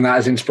using that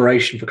as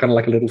inspiration for kind of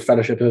like a little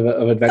fellowship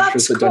of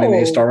adventurers that done in the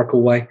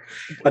historical way.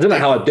 I don't know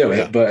how I'd do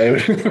it, but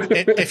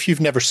if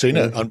you've never seen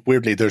it, and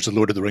weirdly there's a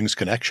Lord of the Rings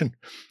connection.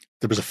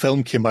 There was a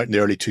film came out in the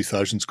early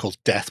 2000s called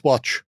Death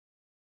Watch,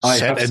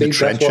 set in the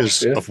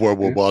trenches of World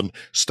War I,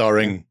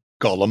 starring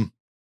Gollum.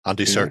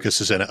 Andy Serkis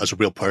is in it as a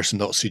real person,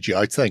 not a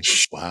CGI thing.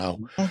 Wow.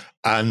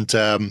 And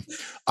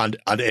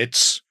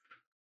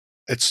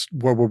it's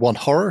World War I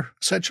horror,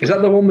 essentially. Is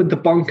that the one with the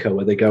bunker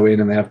where they go in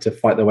and they have to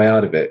fight their way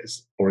out of it?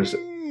 Or is it?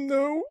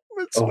 No.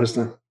 Is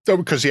there? No,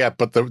 because,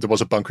 but there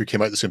was a bunker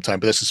came out at the same time,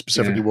 but this is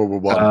specifically World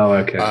War I. Oh,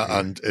 okay.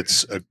 And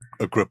it's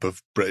a group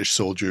of British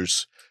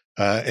soldiers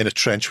in a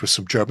trench with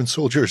some German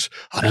soldiers.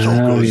 And it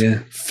all goes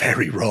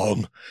very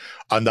wrong.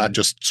 And that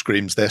just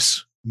screams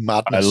this.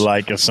 Madness. I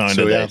like a sound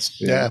of this.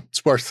 Yeah,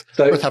 it's worth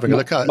having a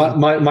look at.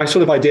 My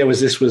sort of idea was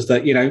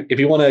that, if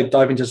you want to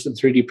dive into some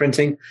 3D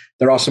printing,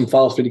 there are some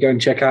files for you to go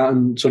and check out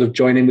and sort of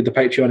join in with the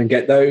Patreon and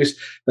get those.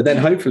 But then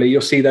hopefully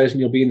you'll see those and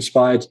you'll be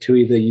inspired to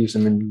either use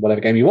them in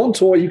whatever game you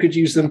want, or you could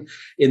use them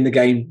in the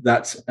game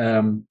that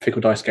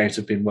Fickle Dice Games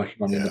have been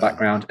working on in the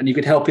background. And you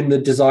could help in the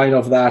design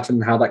of that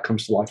and how that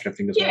comes to life and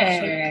everything as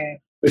well.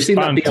 So we've seen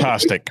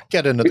fantastic.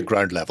 Get in at the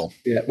ground level.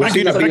 Yeah, thank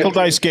you to Fickle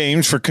Dice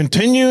Games for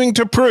continuing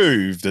to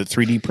prove that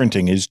 3D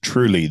printing is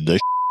truly the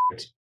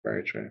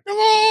Very true.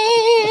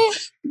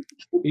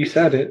 You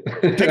said it.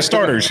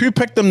 Kickstarters. Who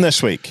picked them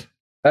this week?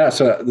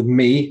 So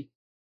me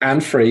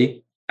and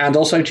Free, and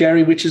also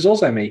Jerry, which is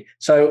also me.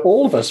 So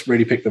all of us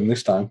really picked them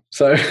this time.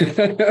 So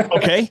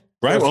okay,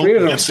 right. Well,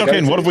 let's stuck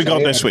in. What have we got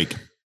this week?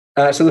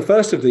 So the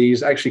first of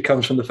these actually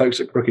comes from the folks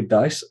at Crooked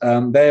Dice.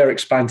 They are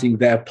expanding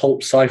their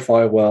pulp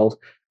sci-fi world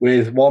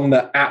with one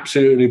that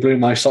absolutely blew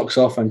my socks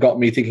off and got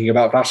me thinking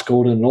about Flash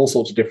Gordon and all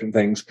sorts of different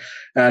things.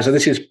 So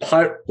this is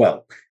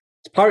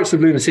it's Pirates of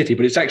Luna City,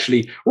 but it's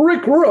actually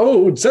Rick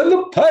Rhodes and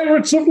the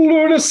Pirates of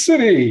Luna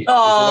City.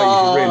 Oh, the way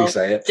you can really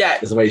say it. Yeah.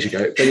 There's the way you should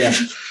go. But yeah,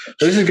 so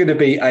this is going to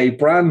be a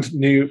brand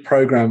new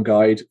program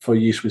guide for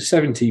use with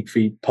 70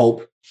 feet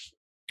pulp,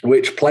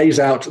 which plays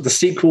out the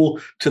sequel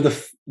to the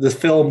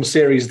film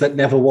series that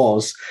never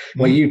was,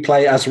 where you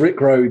play as Rick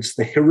Rhodes,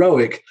 the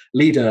heroic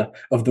leader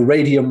of the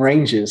Radium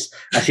Rangers,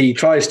 as he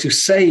tries to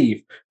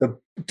save the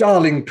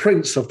darling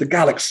prince of the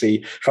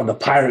galaxy from the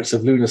pirates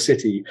of Luna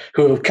City,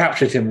 who have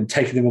captured him and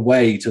taken him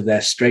away to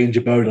their strange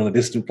abode on a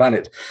distant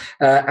planet.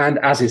 And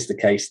as is the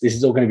case, this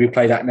is all going to be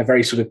played out in a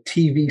very sort of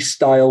TV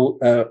style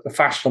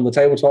fashion on the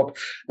tabletop,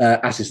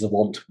 as is the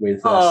want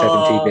with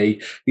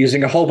 7TV,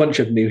 using a whole bunch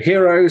of new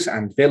heroes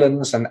and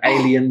villains and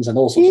aliens and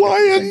all sorts of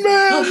Lion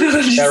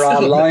Man! There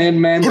are lion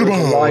men.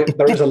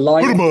 There is a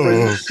lion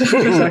prince.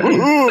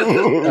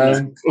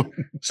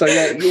 So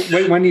yeah,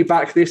 when you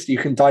back this, you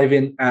can dive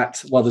in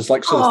at, there's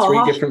like sort of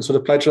 3 different sort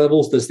of pledge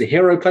levels. There's the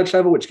hero pledge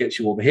level, which gets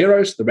you all the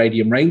heroes, the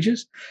Radium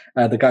Rangers,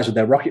 the guys with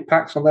their rocket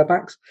packs on their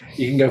backs.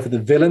 You can go for the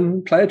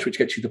villain pledge, which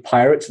gets you the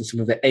pirates and some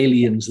of the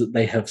aliens that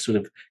they have sort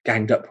of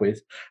ganged up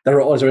with. There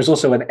is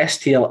also an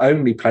STL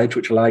only pledge,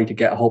 which will allow you to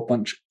get a hold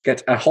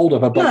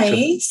of a bunch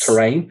of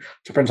terrain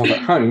to print off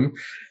at home.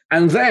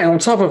 And then on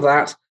top of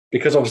that,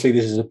 because obviously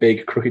this is a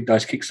big Crooked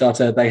Dice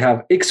Kickstarter, they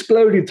have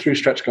exploded through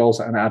stretch goals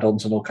and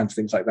add-ons and all kinds of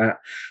things like that.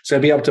 So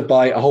you'll be able to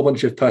buy a whole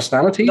bunch of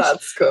personalities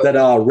that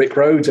are Rick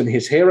Rhodes and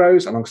his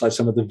heroes, alongside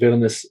some of the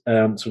villainous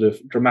sort of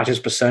dramatis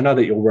persona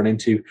that you'll run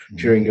into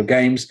during your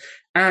games.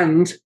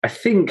 And I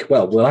think,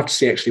 well, we'll have to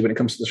see actually when it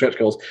comes to the stretch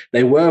goals,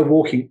 they were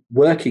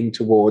working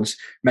towards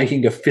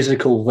making a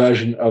physical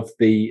version of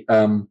the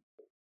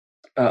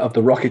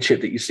rocket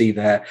ship that you see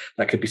there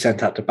that could be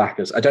sent out to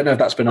backers. I don't know if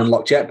that's been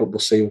unlocked yet, but we'll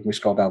see when we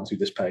scroll down through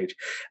this page.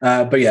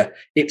 But yeah,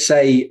 it's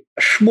a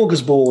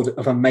smorgasbord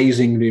of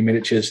amazing new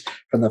miniatures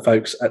from the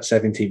folks at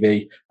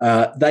 7TV.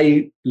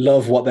 They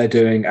love what they're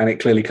doing, and it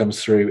clearly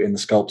comes through in the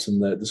sculpts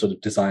and the sort of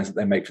designs that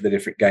they make for the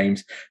different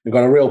games. They've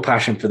got a real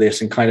passion for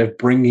this and kind of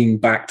bringing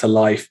back to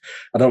life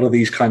a lot of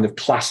these kind of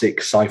classic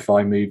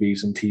sci-fi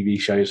movies and TV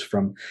shows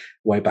from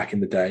way back in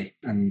the day.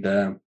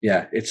 And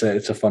yeah, it's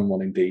a fun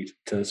one indeed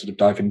to sort of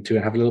dive into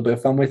and have a little bit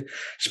of fun with,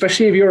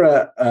 especially if you're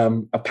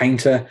a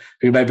painter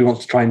who maybe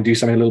wants to try and do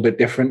something a little bit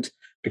different,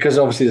 because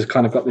obviously there's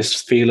kind of got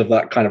this feel of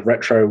that kind of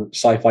retro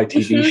sci-fi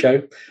TV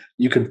show.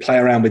 You can play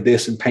around with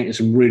this and paint in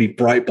some really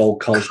bright, bold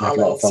colours and have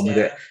a lot of fun with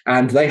it.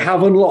 And they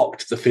have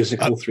unlocked the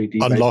physical 3D.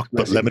 Unlocked,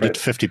 but limited to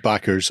 50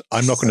 backers.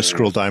 I'm not going to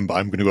scroll down, but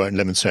I'm going to go out and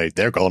limit and say,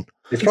 they're gone.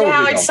 It's probably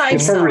gone.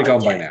 It's probably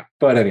gone by now.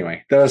 But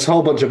anyway, there's a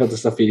whole bunch of other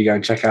stuff for you to go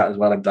and check out as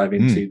well and dive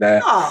into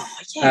there.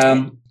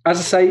 As I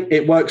say,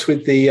 it works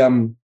with the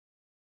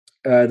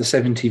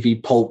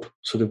 7TV Pulp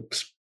sort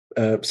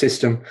of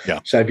system.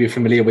 Yeah. So if you're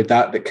familiar with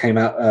that came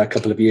out a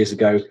couple of years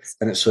ago,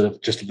 then it's sort of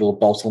just a little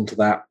bolt onto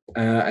that.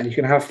 And you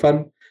can have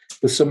fun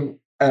with some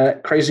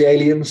crazy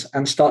aliens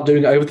and start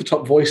doing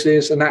over-the-top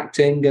voices and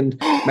acting and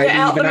maybe get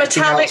out even the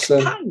acting metallic out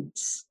some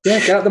pants. Yeah,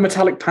 get out the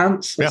metallic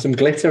pants and some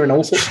glitter and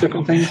all sorts of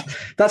different things.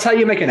 That's how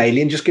you make an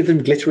alien. Just give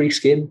them glittery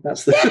skin.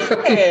 That's the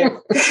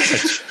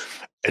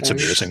It's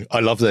amazing.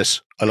 I love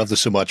this. I love this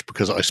so much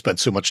because I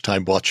spent so much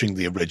time watching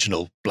the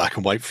original black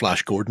and white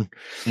Flash Gordon.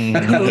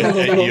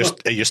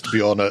 It used to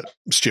be on a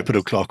stupid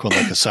o'clock on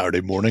like a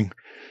Saturday morning.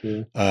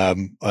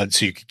 And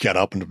so you could get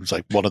up and it was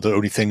like one of the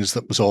only things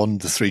that was on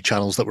the 3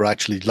 channels that were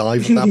actually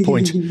live at that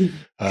point.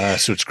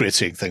 So it's great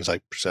seeing things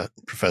like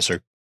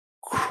Professor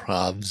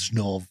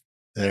Kravznov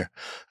there.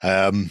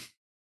 I'm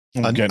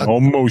getting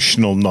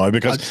emotional now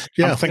because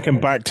I'm thinking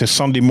back to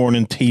Sunday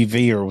morning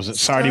TV, or was it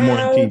Saturday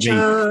morning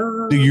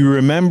TV? Do you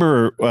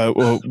remember,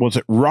 was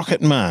it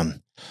Rocket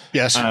Man?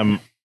 Yes.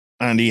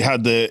 And he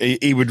had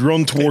he would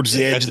run towards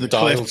the edge of the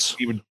cliff.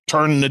 He would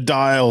turn the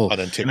dial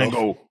and then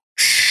go.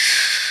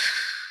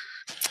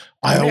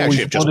 I always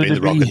have just been the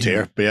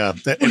Rocketeer, but yeah,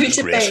 it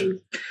was great.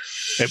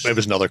 It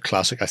was another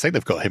classic. I think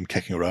they've got him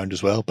kicking around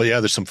as well. But yeah,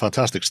 there's some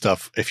fantastic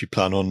stuff if you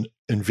plan on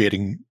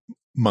invading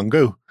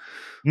Mungo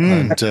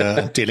and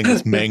dealing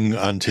with Ming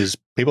and his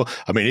people.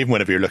 I mean, even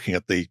whenever you're looking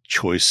at the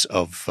choice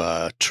of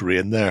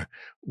terrain there,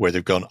 where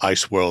they've gone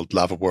Ice World,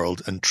 Lava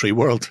World, and Tree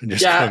World, and you're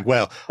just going,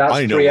 well, that's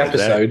I know 3 where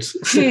episodes.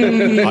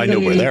 I know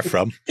where they're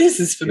from. This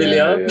is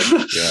familiar.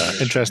 Yeah,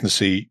 interesting to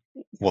see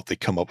what they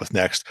come up with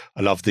next.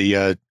 I love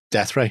the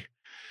Death Ray.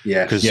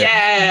 Yeah, because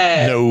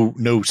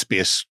no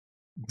space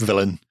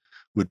villain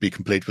would be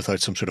complete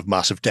without some sort of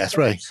massive death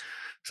ray,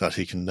 so that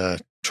he can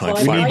try and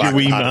fight back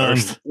at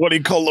Earth. What do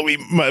you call the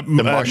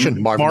the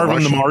Martian?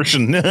 Marvin the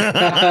Martian.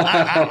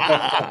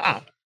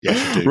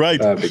 Yes, you do.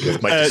 Right.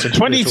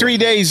 23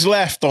 days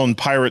left on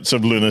Pirates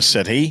of Luna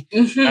City.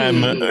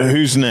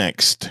 Who's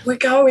next? We're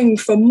going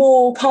for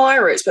more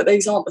pirates, but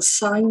these aren't the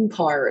same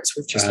pirates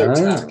we've just looked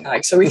at.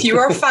 Okay, so if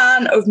you're a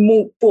fan of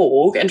Mort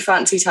Borg and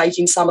fancy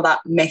taking some of that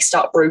messed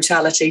up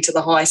brutality to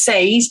the high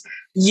seas,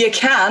 you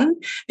can,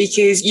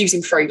 because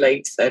using Free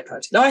League's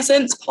third-party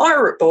license,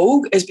 Pirate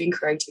Borg has been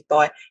created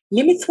by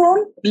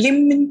Limithron.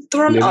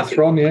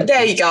 Yeah.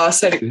 There you go. I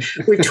said it.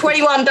 With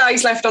 21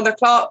 days left on the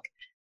clock.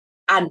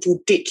 And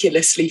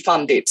ridiculously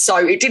funded. So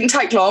it didn't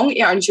take long.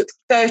 It only took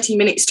 30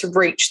 minutes to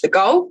reach the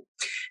goal.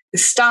 The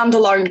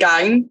standalone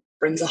game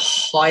brings a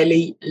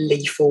highly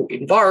lethal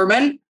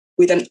environment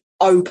with an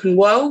open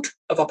world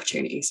of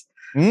opportunities.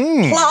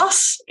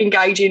 Plus,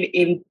 engaging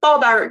in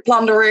barbaric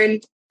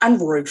plundering and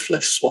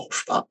ruthless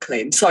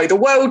swashbuckling. So the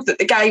world that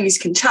the game is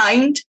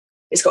contained,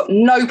 it's got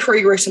no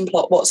pre-written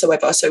plot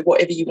whatsoever. So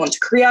whatever you want to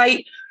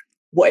create,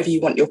 whatever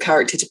you want your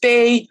character to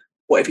be,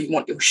 whatever you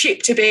want your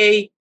ship to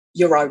be,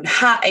 your own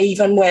hat,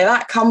 even where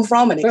that come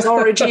from and its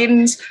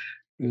origins.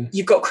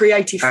 You've got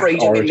creative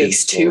freedom in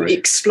this to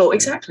explore.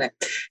 Exactly.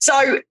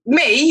 So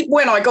me,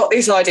 when I got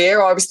this idea,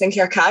 I was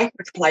thinking, okay, I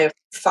could play a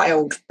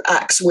failed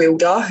axe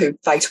wielder who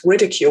faced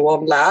ridicule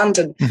on land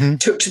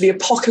and took to the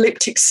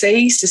apocalyptic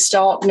seas to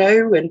start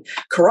new and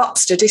corrupt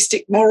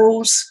sadistic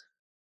morals.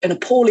 in a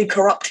poorly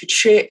corrupted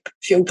ship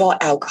fueled by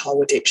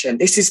alcohol addiction.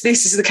 This is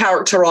the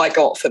character I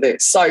got for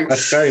this. So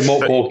that's very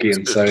more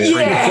Borgian. So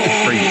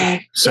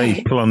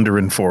say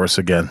plundering for us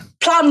again.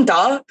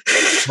 Plunder.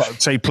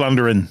 Say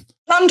plundering.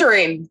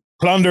 Plundering.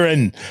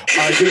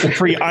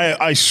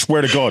 I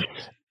swear to God,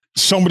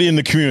 somebody in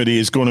the community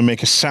is going to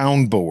make a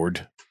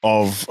soundboard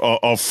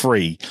of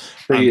free.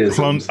 And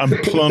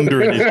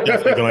plundering is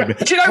definitely going to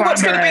be. Do you know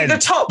what's going to be the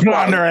top one?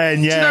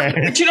 Plundering,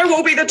 yeah. Do you know what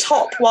will be the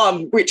top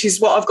one, which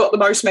is what I've got the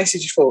most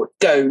messages for?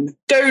 Doan.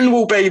 Doan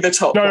will be the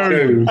top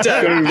one.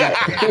 Doan.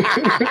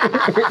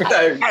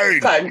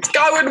 Thanks.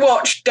 Go and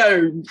watch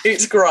Doan.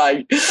 It's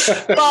great.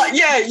 But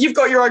yeah, you've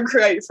got your own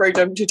creative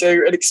freedom to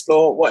do and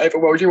explore whatever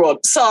world you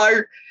want.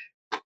 So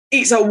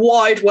it's a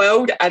wide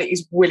world and it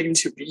is willing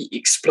to be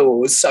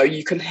explored. So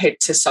you can head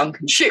to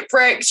sunken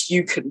shipwrecks,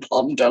 you can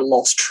plunder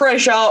lost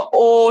treasure,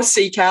 or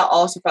seek out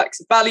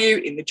artifacts of value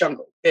in the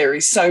jungle. There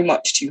is so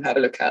much to have a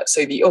look at.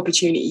 So the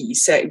opportunity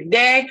is certainly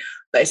there.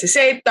 But as I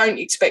said, don't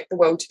expect the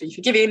world to be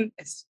forgiving,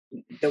 as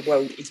the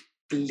world is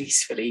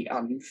blissfully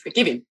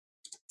unforgiving.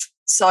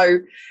 So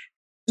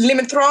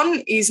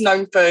Limithron is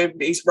known for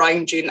its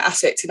range in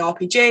assets in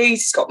RPGs.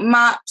 It's got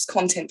maps,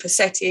 content for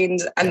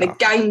settings, and the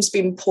game's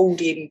been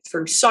pulled in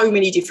through so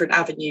many different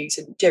avenues.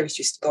 And Jerry's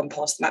just gone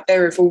past the map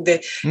there of all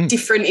the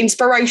different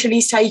inspiration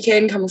he's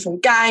taken, coming from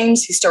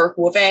games,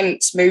 historical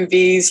events,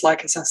 movies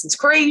like Assassin's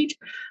Creed,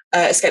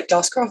 Escape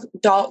Dark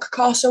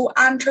Castle,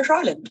 and Treasure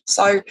Island.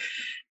 So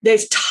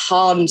there's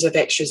tons of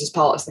extras as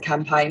part of the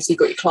campaign. So you've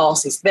got your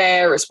classes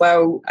there as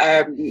well.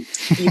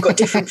 You've got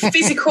different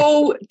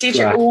physical,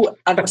 digital,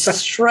 and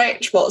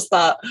stretch. What's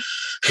that?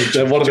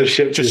 One of the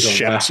ships is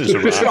a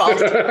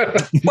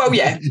raft. Well,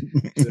 yeah.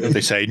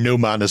 They say no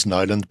man is an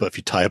island, but if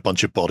you tie a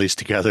bunch of bodies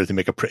together, they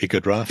make a pretty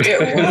good raft.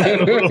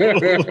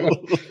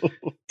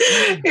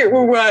 It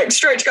will work.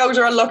 Stretch goals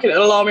are unlocking at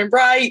an alarming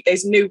rate.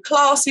 There's new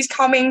classes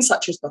coming,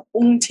 such as the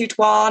Haunted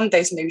one.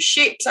 There's new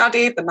ships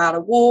added, the Man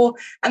of War,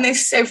 and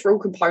there's several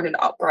component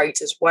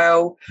upgrades as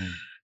well.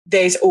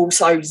 There's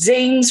also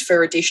zines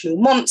for additional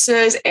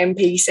monsters,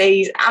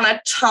 NPCs, and a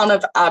ton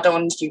of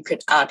add-ons you can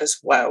add as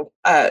well.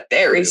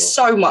 There is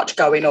so much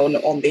going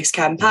on this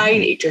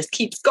campaign. It just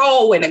keeps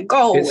going and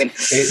going.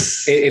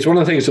 It's one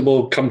of the things that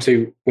we'll come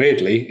to,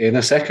 weirdly, in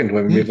a second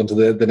when we move on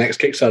to the next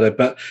Kickstarter.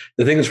 But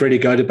the thing that's really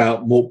good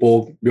about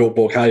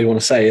Mjolkborg, how you want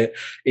to say it,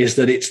 is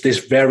that it's this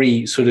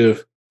very sort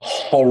of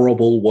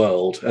horrible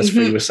world, as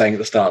Free was saying at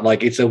the start.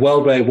 Like, it's a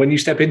world where when you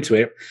step into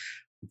it,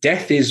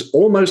 death is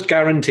almost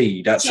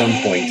guaranteed at some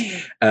point,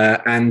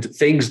 and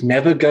things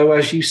never go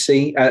as you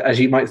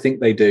might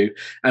think they do.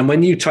 And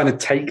when you try to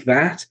take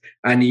that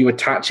and you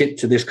attach it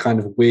to this kind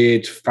of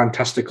weird,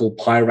 fantastical,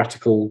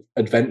 piratical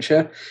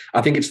adventure,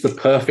 I think it's the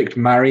perfect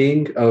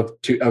marrying of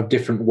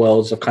different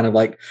worlds of kind of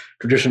like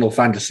traditional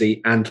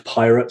fantasy and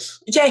pirates.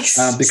 Yes,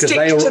 because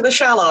stick to the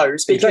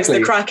shallows, because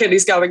the Kraken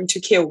is going to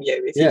kill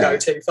you if you go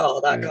too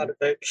far. That kind of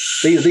thing.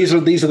 These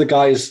are the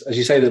guys, as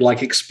you say, that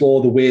like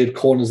explore the weird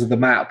corners of the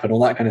map and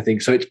all that kind of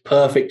thing. So it's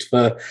perfect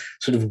for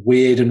sort of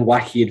weird and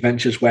wacky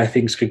adventures where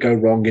things could go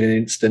wrong in an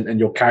instant and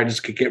your characters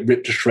could get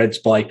ripped to shreds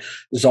by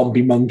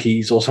zombie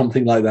monkeys or something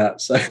like that.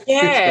 So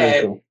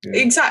yeah, cool.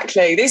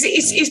 Exactly. There's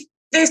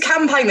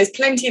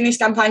plenty in this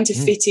campaign to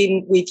fit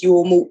in with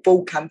your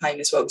Mjolkborg campaign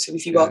as well. So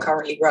if you are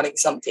currently running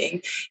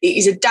something, it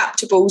is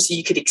adaptable, so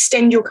you could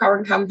extend your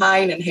current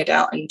campaign and head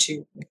out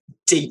into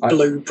deep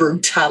blue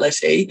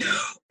brutality,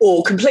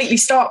 or completely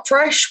start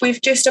fresh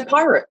with just a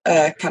pirate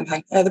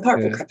campaign, the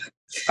Pirate campaign.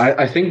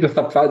 I think the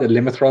fact that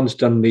Limithron's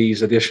done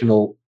these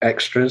additional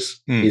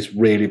extras is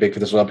really big for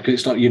this as well,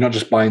 because you're not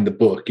just buying the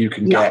book, you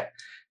can get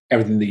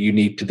everything that you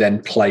need to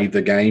then play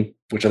the game,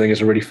 which I think is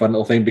a really fun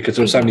little thing, because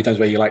there are so many times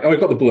where you're like, oh, I've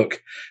got the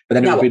book, but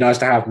then it would be nice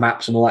to have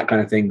maps and all that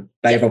kind of thing.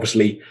 They've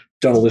obviously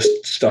done all this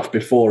stuff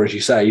before, as you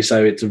say,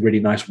 so it's a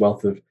really nice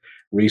wealth of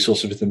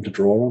resources for them to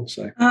draw on.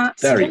 So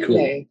very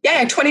cool.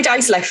 Yeah, 20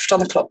 days left on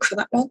the clock for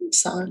that one.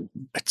 So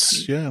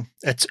it's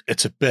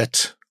a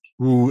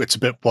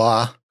bit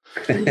wah.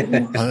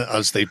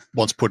 As they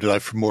once put it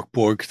out from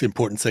Mjolkborg, the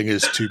important thing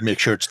is to make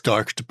sure it's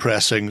dark,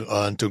 depressing,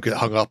 and don't get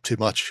hung up too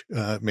much.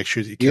 Make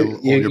sure that you kill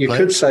all your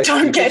players.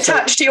 Don't get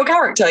attached to your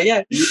character,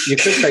 You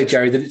could say,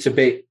 Jerry, that it's a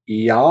bit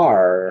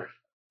yar.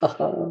 Say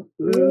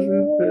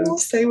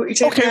what you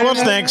take. Okay,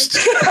 what's next?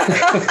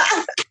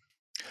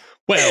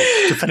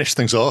 Well, to finish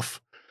things off,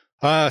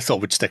 I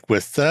thought we'd stick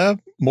with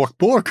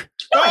Mjolkborg. Nice.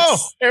 Oh,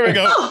 here we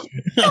go. Oh,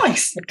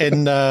 nice.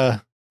 In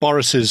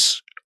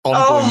Boris's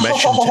ongoing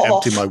mission to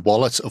empty my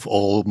wallet of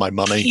all my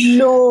money.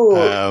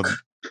 No.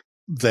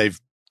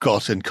 They've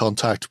got in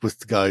contact with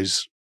the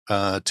guys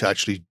to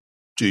actually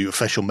do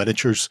official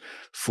miniatures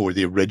for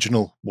the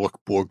original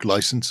Mjolkborg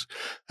license,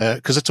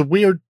 because it's a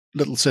weird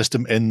little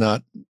system in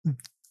that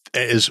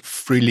it is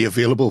freely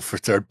available for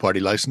third-party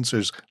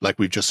licensors, like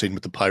we've just seen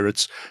with the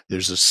Pirates.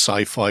 There's a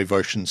sci-fi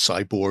version,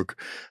 Cyborg.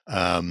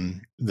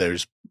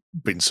 There's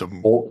been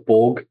some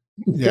Borg.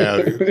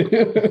 Yeah,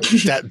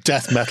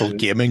 death metal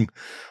gaming,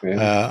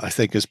 I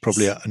think, is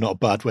probably not a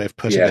bad way of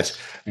putting it.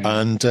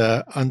 And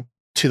to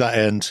that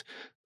end,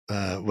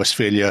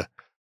 Westphalia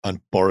and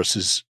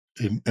Boris's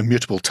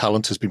immutable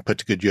talent has been put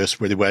to good use,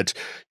 where they went,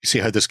 you see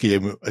how this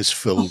game is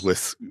filled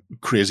with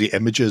crazy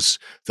images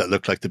that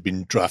look like they've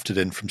been drafted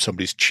in from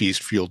somebody's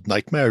cheese-fueled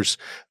nightmares.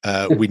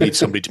 We need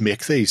somebody to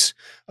make these.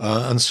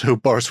 And so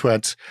Boris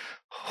went,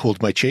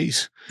 hold my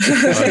cheese.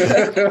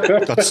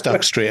 Got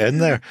stuck straight in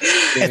there.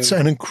 Yeah. It's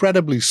an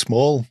incredibly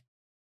small,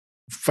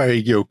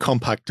 very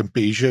compact and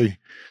bijou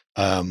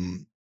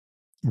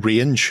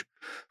range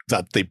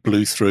that they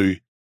blew through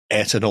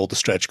it and all the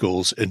stretch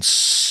goals in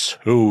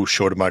so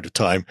short amount of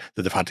time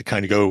that they've had to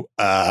kind of go,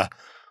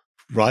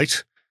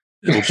 right,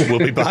 we'll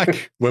be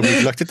back when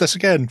we've looked at this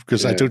again,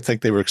 because I don't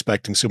think they were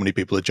expecting so many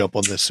people to jump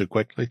on this so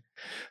quickly.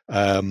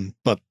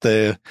 But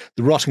the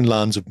Rotting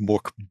Lands of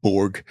Mork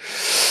Borg,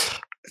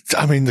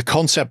 I mean, the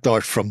concept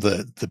art from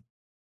the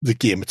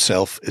game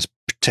itself is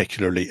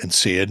particularly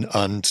insane,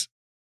 and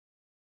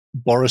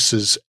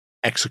Boris's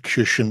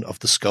execution of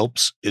the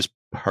sculpts is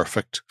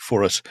perfect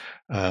for it.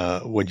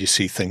 When you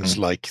see things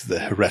like the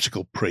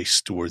heretical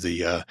priest or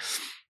the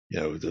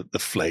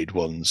flayed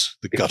ones,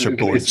 the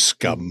gutter-born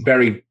scum,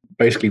 very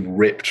basically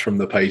ripped from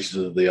the pages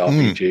of the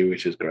RPG,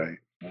 which is great.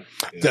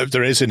 Yeah.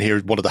 There is in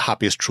here one of the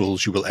happiest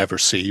trolls you will ever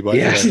see. By the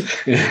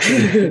way.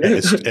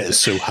 It is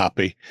so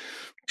happy,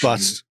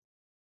 but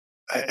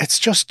it's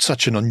just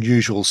such an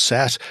unusual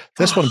set.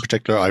 This one in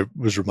particular, I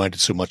was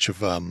reminded so much of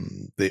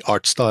the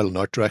art style and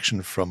art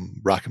direction from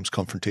Rackham's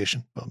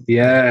Confrontation.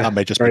 That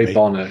may just very be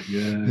Bonner.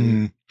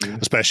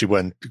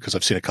 Especially because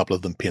I've seen a couple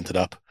of them painted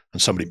up, and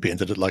somebody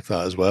painted it like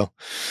that as well.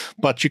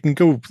 But you can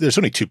go, there's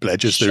only two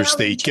pledges. There's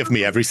the Give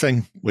Me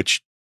Everything,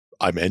 which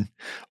I'm in,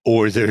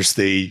 or there's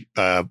the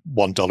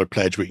 $1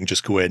 pledge where you can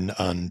just go in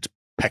and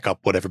pick up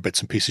whatever bits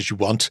and pieces you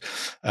want.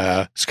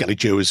 Skelly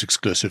Joe is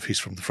exclusive. He's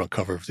from the front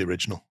cover of the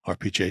original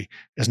RPG.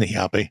 Isn't he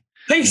happy?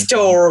 He's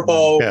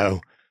adorable. Yeah,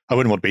 I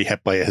wouldn't want to be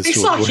hit by his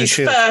It's like his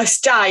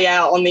first day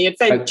out on the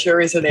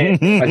adventure, isn't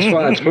it? I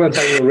just want to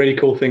tell you a really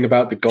cool thing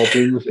about the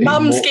goblins.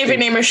 Mum's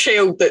giving him a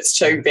shield that's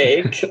too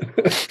big.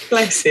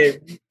 Bless him.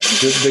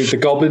 The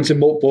goblins in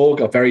Mork Borg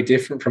are very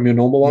different from your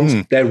normal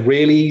ones. They're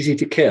really easy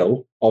to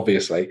kill,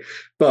 obviously.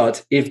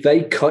 But if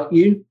they cut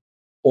you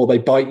or they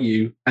bite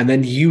you and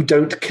then you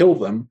don't kill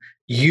them,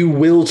 you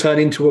will turn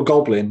into a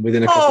goblin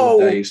within a couple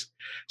of days.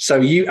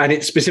 So and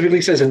it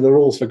specifically says in the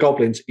rules for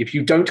goblins, if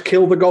you don't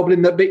kill the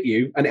goblin that bit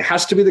you, and it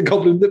has to be the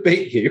goblin that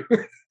bit you,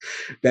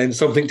 then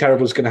something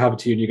terrible is going to happen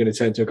to you and you're going to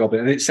turn into a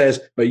goblin. And it says,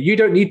 but you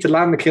don't need to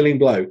land the killing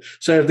blow.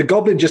 So if the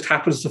goblin just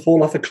happens to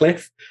fall off a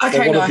cliff, or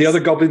one of the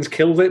other goblins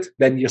kills it,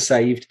 then you're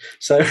saved.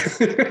 So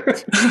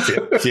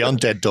the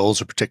undead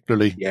dolls are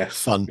particularly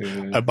fun.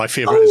 My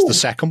favorite is the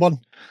second one.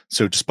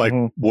 So despite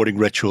warding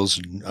rituals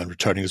and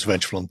returning as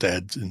vengeful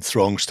undead in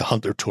throngs to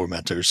hunt their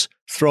tormentors,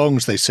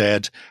 throngs, they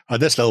said, are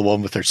this little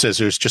one with her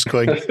scissors just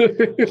going,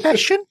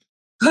 passion?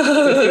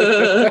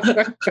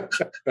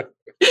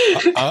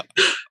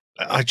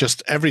 I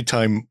just, every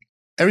time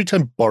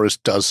Boris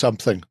does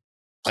something,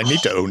 I need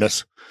to own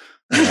it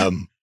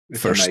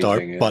for a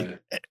start.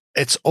 But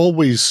it's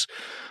always,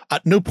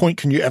 at no point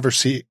can you ever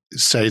say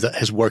that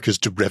his work is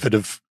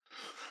derivative,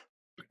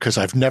 because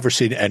I've never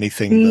seen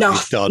anything that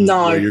he's done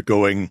where you're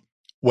going,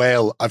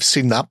 well, I've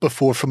seen that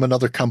before from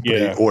another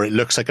company, or it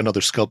looks like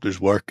another sculptor's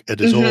work. It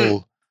is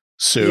all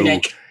so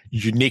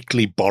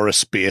uniquely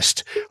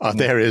Boris-based.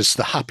 There is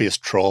the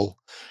happiest troll.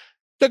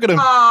 Look at him.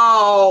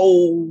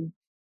 Oh.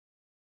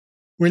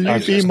 Will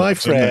you be my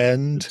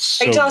friend?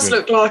 He does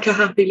look like a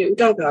happy little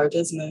doggo,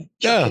 doesn't he?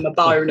 Give him a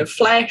bone of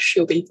flesh,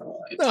 you'll be fine.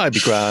 I'd be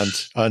grand.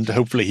 And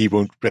hopefully he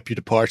won't rip you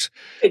apart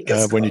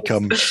when you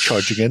come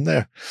charging in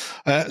there.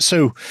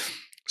 So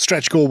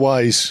stretch goal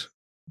wise,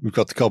 we've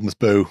got the Goblin with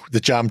Bow, the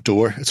jammed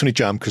door. It's only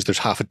jammed because there's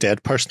half a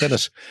dead person in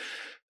it.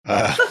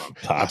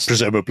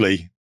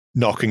 Presumably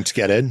knocking to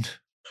get in.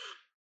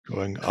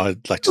 Going,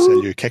 I'd like to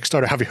sell you a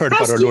Kickstarter. Have you heard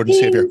about our Lord and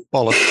Savior?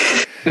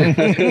 Bollocks.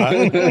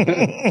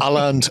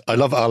 Aland, I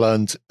love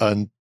Aland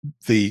and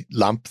the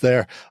lamp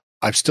there.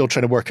 I'm still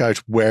trying to work out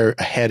where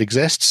a head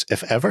exists,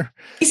 if ever.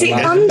 Is it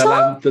under?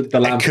 The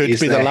lamp it could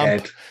be the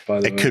lamp.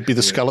 Head, it could be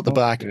the skull at the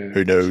back.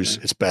 Who knows?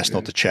 It's best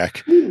not to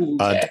check.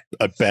 And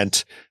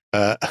Bent,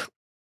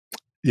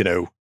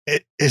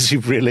 is he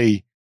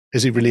really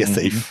a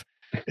thief?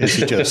 Is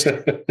he just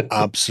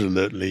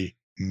absolutely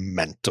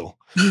mental?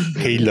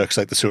 He looks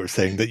like the sort of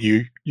thing that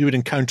you would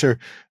encounter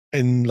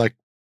in, like,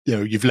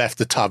 you've left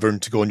the tavern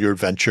to go on your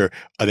adventure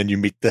and then you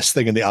meet this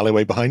thing in the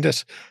alleyway behind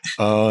it.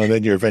 And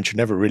then your adventure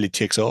never really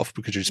takes off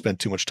because you spent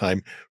too much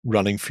time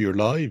running for your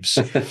lives.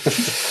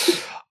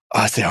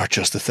 They are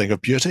just a thing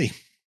of beauty.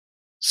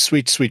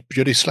 Sweet, sweet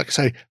beauty. Like I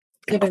say,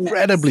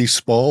 incredibly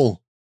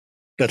small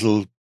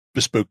little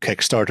bespoke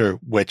Kickstarter,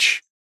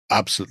 which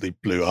absolutely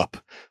blew up.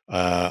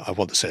 I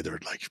want to say they're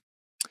like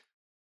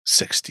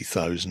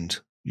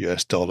 $60,000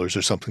 US or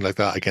something like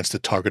that against a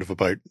target of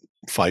about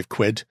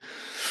 £5.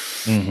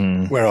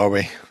 Where are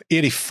we?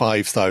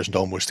 85,000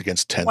 almost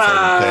against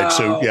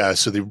 10,000.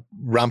 So they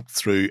ramped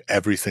through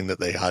everything that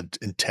they had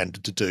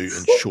intended to do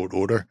in short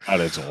order. That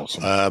is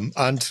awesome.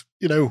 And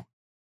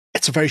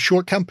it's a very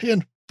short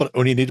campaign, but it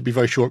only needed to be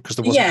very short because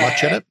there wasn't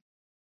much in it.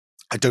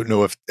 I don't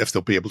know if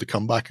they'll be able to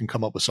come back and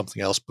come up with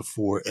something else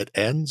before it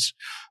ends.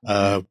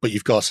 But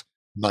you've got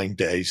 9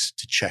 days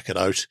to check it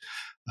out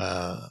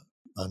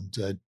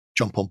and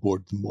jump on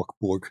board the Mork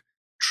Borg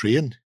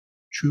train.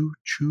 Choo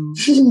choo.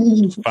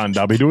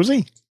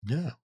 Fan-dabby-doozy.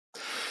 Yeah.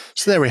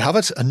 So there we have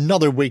it.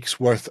 Another week's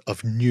worth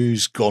of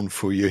news gone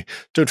for you.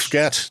 Don't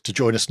forget to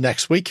join us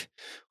next week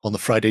on the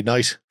Friday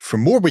night for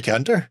more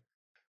Weekender,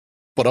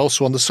 but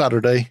also on the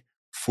Saturday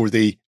for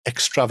the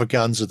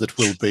extravaganza that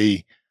will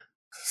be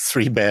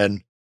 3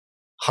 men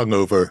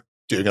hungover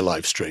doing a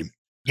live stream.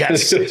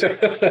 Yes. Give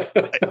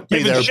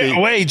it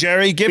away,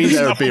 Jerry. Give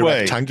it away.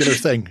 A rectangular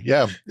thing.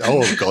 Yeah.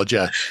 Oh, God,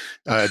 yeah.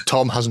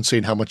 Tom hasn't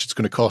seen how much it's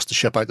going to cost to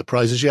ship out the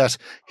prizes yet.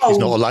 He's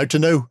not allowed to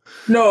know.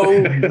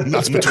 No.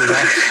 That's between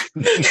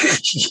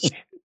us.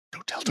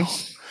 Don't tell Tom.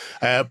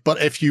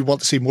 But if you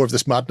want to see more of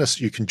this madness,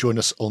 you can join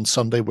us on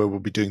Sunday where we'll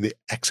be doing the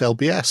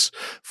XLBS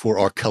for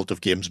our Cult of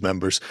Games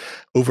members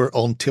over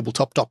on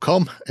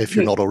tabletop.com. If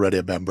you're not already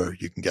a member,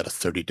 you can get a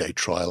 30-day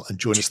trial and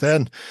join us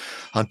then.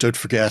 And don't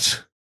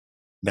forget,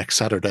 next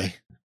Saturday,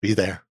 be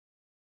there.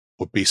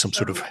 Or be some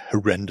sort of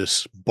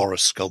horrendous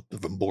Boris sculpt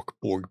of a Mork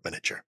Borg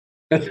miniature.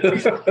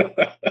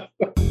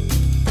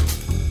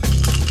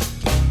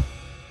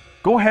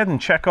 Go ahead and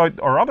check out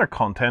our other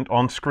content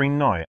on screen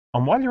now.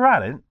 And while you're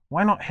at it,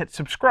 why not hit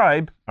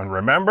subscribe and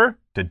remember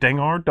to ding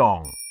our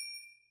dong.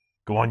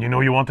 Go on, you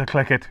know you want to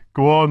click it.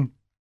 Go on.